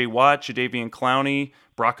J.J. Watt, Jadeveon Clowney,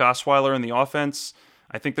 Brock Osweiler in the offense,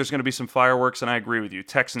 I think there's going to be some fireworks, and I agree with you.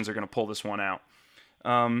 Texans are going to pull this one out.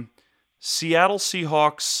 Seattle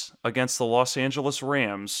Seahawks against the Los Angeles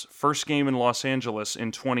Rams. First game in Los Angeles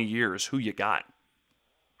in 20 years. Who you got?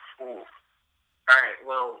 Ooh. All right,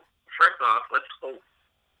 well, first off, let's hope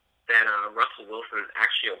that Russell Wilson is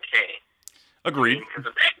actually okay. Agreed.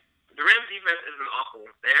 The Rams defense isn't awful.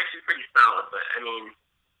 They're actually pretty solid, but, I mean,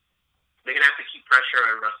 they're going to have to keep pressure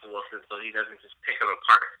on Russell Wilson so he doesn't just pick them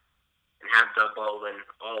apart and have Doug Baldwin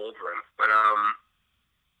all over him. But,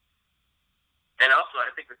 and also, I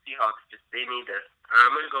think the Seahawks, they need this.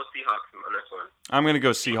 I'm going to go Seahawks on this one. I'm going to go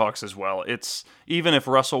Seahawks as well. It's, even if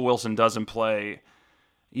Russell Wilson doesn't play,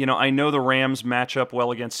 I know the Rams match up well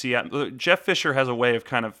against Seattle. Jeff Fisher has a way of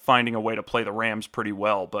kind of finding a way to play the Rams pretty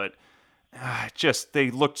well, but they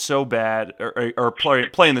looked so bad, or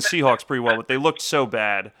playing the Seahawks pretty well, but they looked so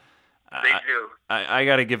bad. They do. I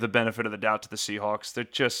got to give the benefit of the doubt to the Seahawks.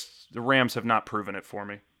 The Rams have not proven it for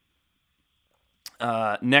me.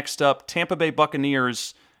 Next up, Tampa Bay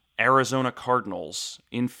Buccaneers, Arizona Cardinals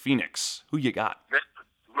in Phoenix. Who you got? This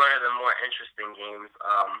is one of the more interesting games.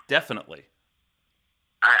 Definitely.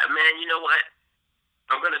 Man, you know what?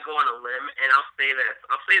 I'm going to go on a limb, and I'll say this.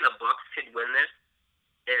 I'll say the Bucs could win this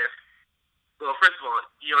well, first of all,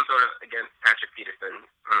 you don't throw it against Patrick Peterson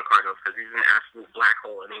on the Cardinals because he's an absolute black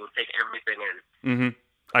hole and he will take everything in. Mm-hmm.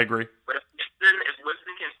 I agree. But if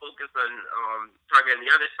Winston can focus on targeting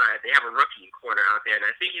the other side, they have a rookie corner out there, and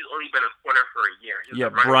I think he's only been a corner for a year.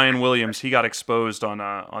 Brian Williams, he got exposed on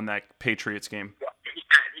that Patriots game. Yeah, he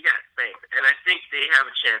got spanked, and I think they have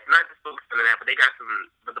a chance. Not just focusing on that, but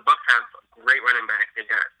but the Bucs have great running backs. They've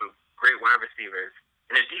got some great wide receivers,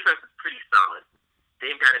 and their defense is pretty solid.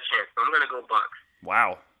 They've got a chance, so I'm going to go Bucs.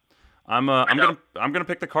 Wow. I'm gonna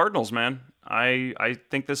pick the Cardinals, man. I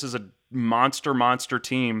think this is a monster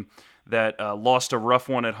team that lost a rough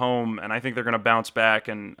one at home, and I think they're going to bounce back.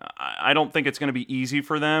 And I don't think it's going to be easy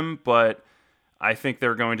for them, but I think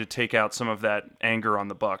they're going to take out some of that anger on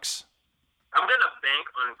the Bucs. I'm going to bank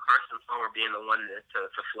on Carson Palmer being the one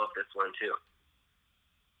to flip this one too.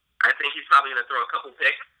 I think he's probably going to throw a couple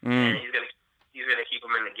picks, and he's going to keep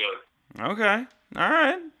them in the game. Okay. All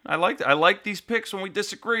right. I like these picks when we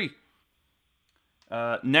disagree.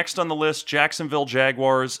 Next on the list, Jacksonville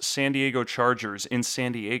Jaguars, San Diego Chargers in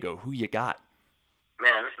San Diego. Who you got?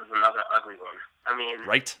 Man, this is another ugly one. I mean,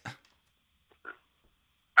 right?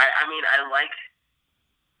 I like.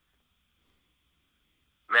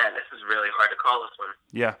 Man, this is really hard to call this one.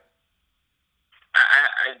 Yeah.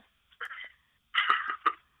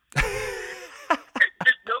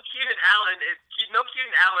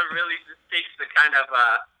 Keenan Allen really just takes the kind of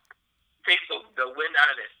takes the wind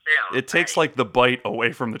out of their sails. It takes like the bite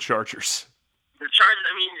away from the Chargers. The Chargers.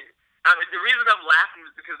 I mean, the reason I'm laughing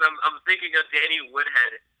is because I'm thinking of Danny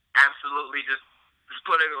Woodhead absolutely just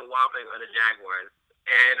putting a whopping on the Jaguars,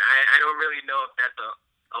 and I don't really know if that's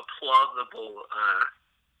a plausible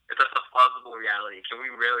reality. Can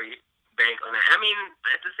we really bank on that? I mean,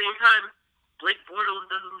 at the same time, Blake Bortles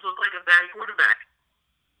doesn't look like a bad quarterback.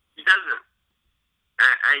 He doesn't.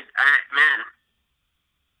 Man.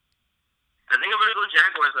 I think I'm going to go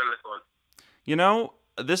Jaguars on this one. You know,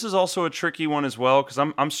 this is also a tricky one as well because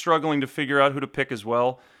I'm struggling to figure out who to pick as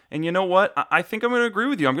well. And you know what? I think I'm going to agree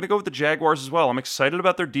with you. I'm going to go with the Jaguars as well. I'm excited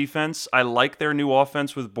about their defense. I like their new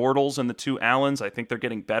offense with Bortles and the two Allens. I think they're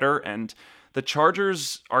getting better. And the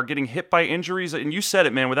Chargers are getting hit by injuries. And you said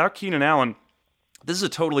it, man. Without Keenan Allen, this is a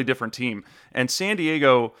totally different team. And San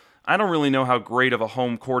Diego, I don't really know how great of a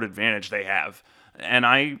home court advantage they have. And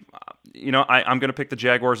I'm going to pick the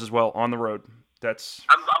Jaguars as well on the road. I'm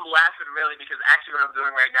laughing really because actually what I'm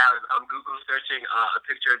doing right now is I'm Google searching a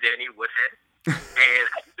picture of Danny Woodhead. And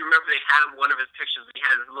I just remember they have one of his pictures. He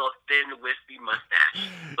has this little thin, wispy mustache.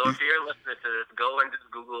 So if you're listening to this, go and just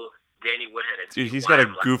Google Danny Woodhead. Dude, he's got a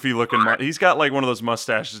goofy looking he's got like one of those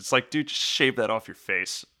mustaches. It's like, dude, just shave that off your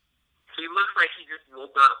face. He looks like he just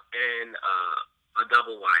woke up in a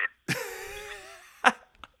double wide.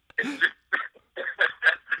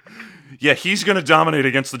 Yeah, he's going to dominate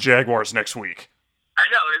against the Jaguars next week. I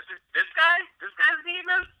know. Is this guy? This guy's name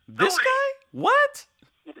is? This guy? What?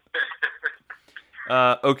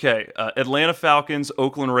 Okay. Atlanta Falcons,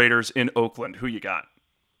 Oakland Raiders in Oakland. Who you got?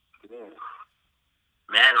 Ooh.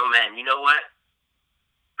 Man, oh man. You know what?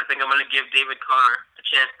 I think I'm going to give David Carr a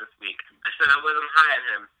chance this week. I said I wasn't high on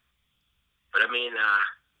him. But, I mean,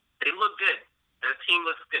 they look good. Their team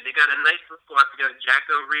looks good. They got a nice squad. They got Jack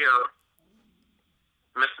Del Rio,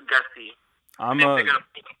 Mr. Gussie. I'm they're going to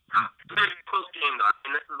play close game, though. I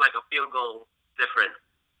mean, this is like a field goal difference.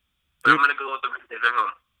 But I'm going to go with the Raiders at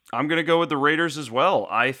home. I'm going to go with the Raiders as well.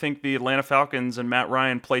 I think the Atlanta Falcons and Matt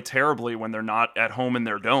Ryan play terribly when they're not at home in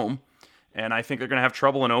their dome. And I think they're going to have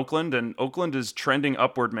trouble in Oakland. And Oakland is trending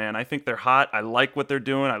upward, man. I think they're hot. I like what they're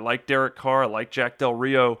doing. I like Derek Carr. I like Jack Del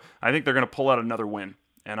Rio. I think they're going to pull out another win.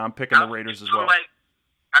 And I'm picking the Raiders as well.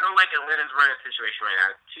 I don't like Atlanta's running situation right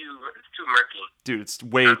now. It's too murky. Dude, it's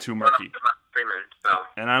way too murky.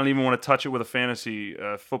 And I don't even want to touch it with a fantasy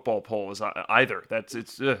football poll either.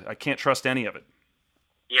 I can't trust any of it.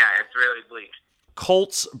 Yeah, it's really bleak.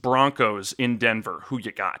 Colts, Broncos in Denver. Who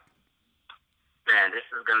you got? Man, this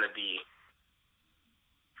is gonna be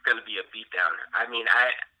a beatdown. I mean,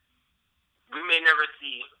 we may never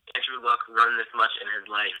see Andrew Luck run this much in his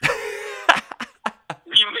life.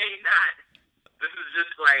 You may not. This is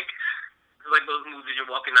just like those movies you're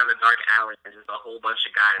walking down a dark alley and just a whole bunch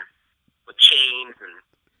of guys with chains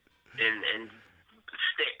and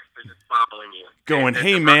sticks are just following you. Going,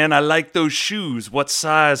 hey man, I like those shoes. What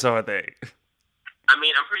size are they? I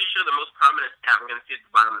mean, I'm pretty sure the most prominent stat we're gonna see at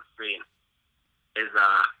the bottom of the screen is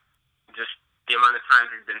just the amount of times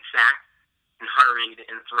he's been sacked and hurried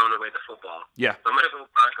and thrown away the football. Yeah. So I'm gonna go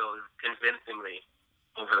Broncos convincingly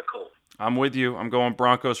over the Colts. I'm with you. I'm going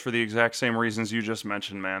Broncos for the exact same reasons you just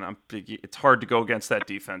mentioned, man. It's hard to go against that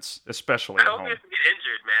defense, especially at home. I don't get to get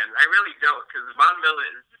injured, man. I really don't, because Von Miller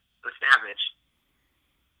is a savage.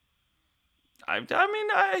 I mean,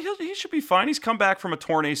 he should be fine. He's come back from a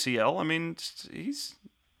torn ACL. I mean,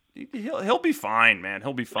 he'll be fine, man.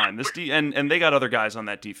 He'll be fine. And they got other guys on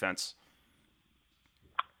that defense.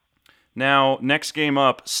 Now, next game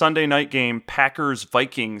up, Sunday night game,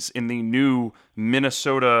 Packers-Vikings in the new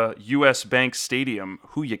Minnesota U.S. Bank Stadium.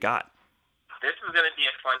 Who you got? This is going to be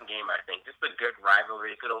a fun game, I think. Just a good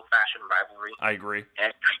rivalry, good old-fashioned rivalry. I agree.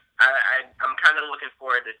 And I'm kind of looking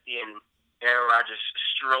forward to seeing Aaron Rodgers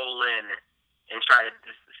stroll in and try to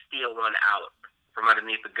just steal one out from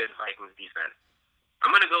underneath the good Vikings defense.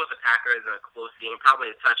 I'm going to go with the Packers in a close game,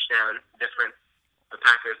 probably a touchdown difference. The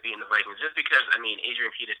Packers beating the Vikings, just because, I mean,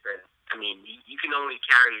 Adrian Peterson, I mean, you can only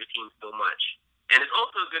carry your team so much. And it's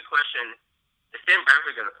also a good question, is Sam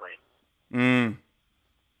Bradford going to play?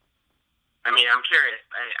 I mean, I'm curious.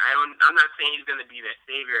 I'm not saying he's going to be the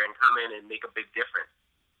savior and come in and make a big difference,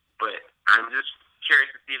 but I'm just curious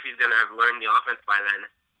to see if he's going to have learned the offense by then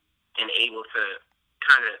and able to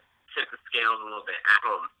kind of tip the scales a little bit at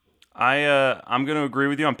home. I'm going to agree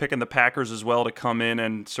with you. I'm picking the Packers as well to come in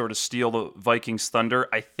and sort of steal the Vikings' thunder.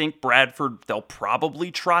 I think Bradford, they'll probably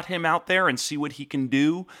trot him out there and see what he can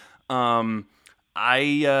do. I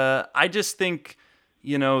just think,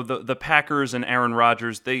 you know, the Packers and Aaron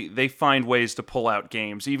Rodgers, they find ways to pull out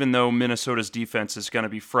games, even though Minnesota's defense is going to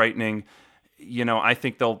be frightening. You know, I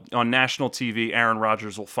think on national TV, Aaron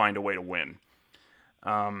Rodgers will find a way to win.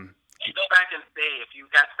 You go back and say, if you've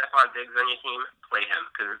got Stephon Diggs on your team, play him,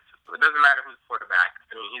 because it doesn't matter who's quarterback.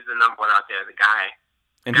 I mean, he's the number one out there, the guy.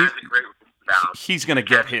 And he's a great balance. He's going to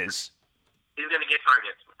get his. He's going to get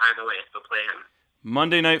targets either way, so play him.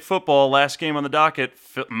 Monday Night Football, last game on the docket,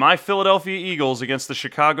 my Philadelphia Eagles against the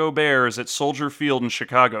Chicago Bears at Soldier Field in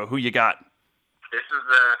Chicago. Who you got? This is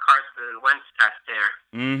a Carson Wentz test there.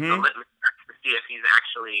 Mm-hmm. So let me check to see if he's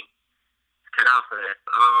actually cut out for this.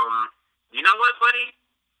 You know what, buddy?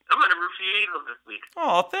 I'm going to root for your Eagles this week.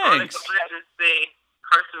 Oh, thanks. I'm going to say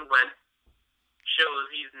Carson Wentz shows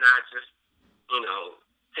he's not just,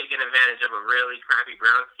 taking advantage of a really crappy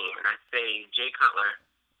Browns team. And I say Jay Cutler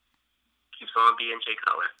keeps on being Jay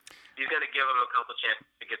Cutler. He's going to give him a couple chances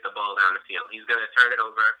to get the ball down the field. He's going to turn it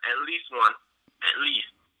over at least one. At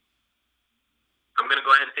least. I'm going to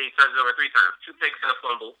go ahead and say he turns it over 3 times. 2 picks and a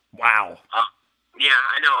fumble. Wow. Yeah,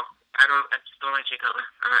 I know. I just don't like Jay Cutler.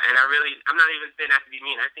 And I'm not even saying that to be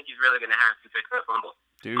mean. I think he's really going to have 2 picks and a fumble.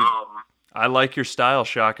 Dude. I like your style,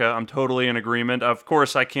 Shaka. I'm totally in agreement. Of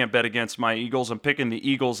course, I can't bet against my Eagles. I'm picking the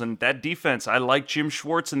Eagles, and that defense, I like Jim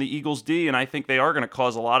Schwartz and the Eagles D, and I think they are going to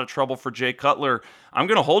cause a lot of trouble for Jay Cutler. I'm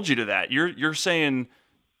going to hold you to that. You're saying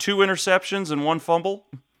 2 interceptions and 1 fumble?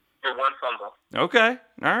 And 1 fumble. Okay.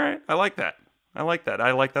 All right. I like that. I like that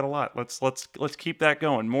a lot. Let's keep that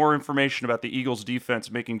going. More information about the Eagles defense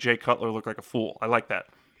making Jay Cutler look like a fool. I like that.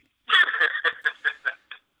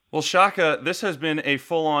 Well, Shaka, this has been a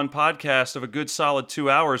full-on podcast of a good solid 2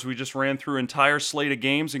 hours. We just ran through an entire slate of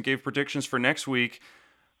games and gave predictions for next week.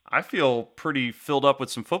 I feel pretty filled up with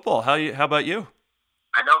some football. How about you?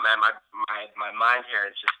 I know, man. My mind here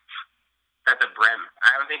is just at the brim.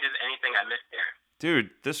 I don't think there's anything I missed there. Dude,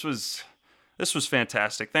 this was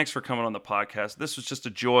fantastic. Thanks for coming on the podcast. This was just a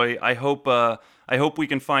joy. I hope we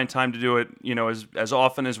can find time to do it, as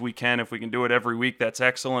often as we can. If we can do it every week, that's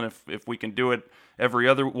excellent. If we can do it every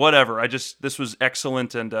other, whatever. This was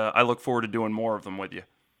excellent, and I look forward to doing more of them with you.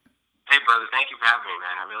 Hey, brother, thank you for having me,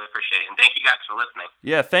 man. I really appreciate it. And thank you guys for listening.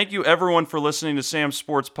 Yeah, thank you everyone for listening to Sam's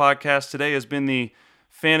Sports Podcast. Today has been the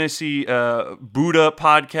Fantasy Buddha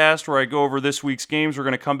podcast where I go over this week's games. We're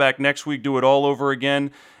going to come back next week, do it all over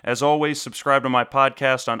again. As always, subscribe to my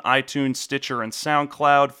podcast on iTunes, Stitcher, and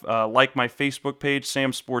SoundCloud. Like my Facebook page,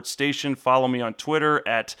 Sam Sports Station. Follow me on Twitter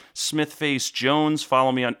at SmithfaceJones.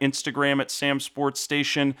 Follow me on Instagram at Sam Sports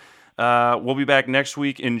Station. We'll be back next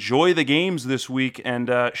week. Enjoy the games this week.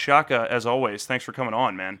 And Shaka, as always, thanks for coming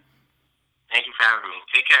on, man. Thank you for having me.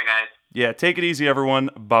 Take care, guys. Yeah, take it easy, everyone.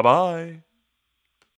 Bye-bye.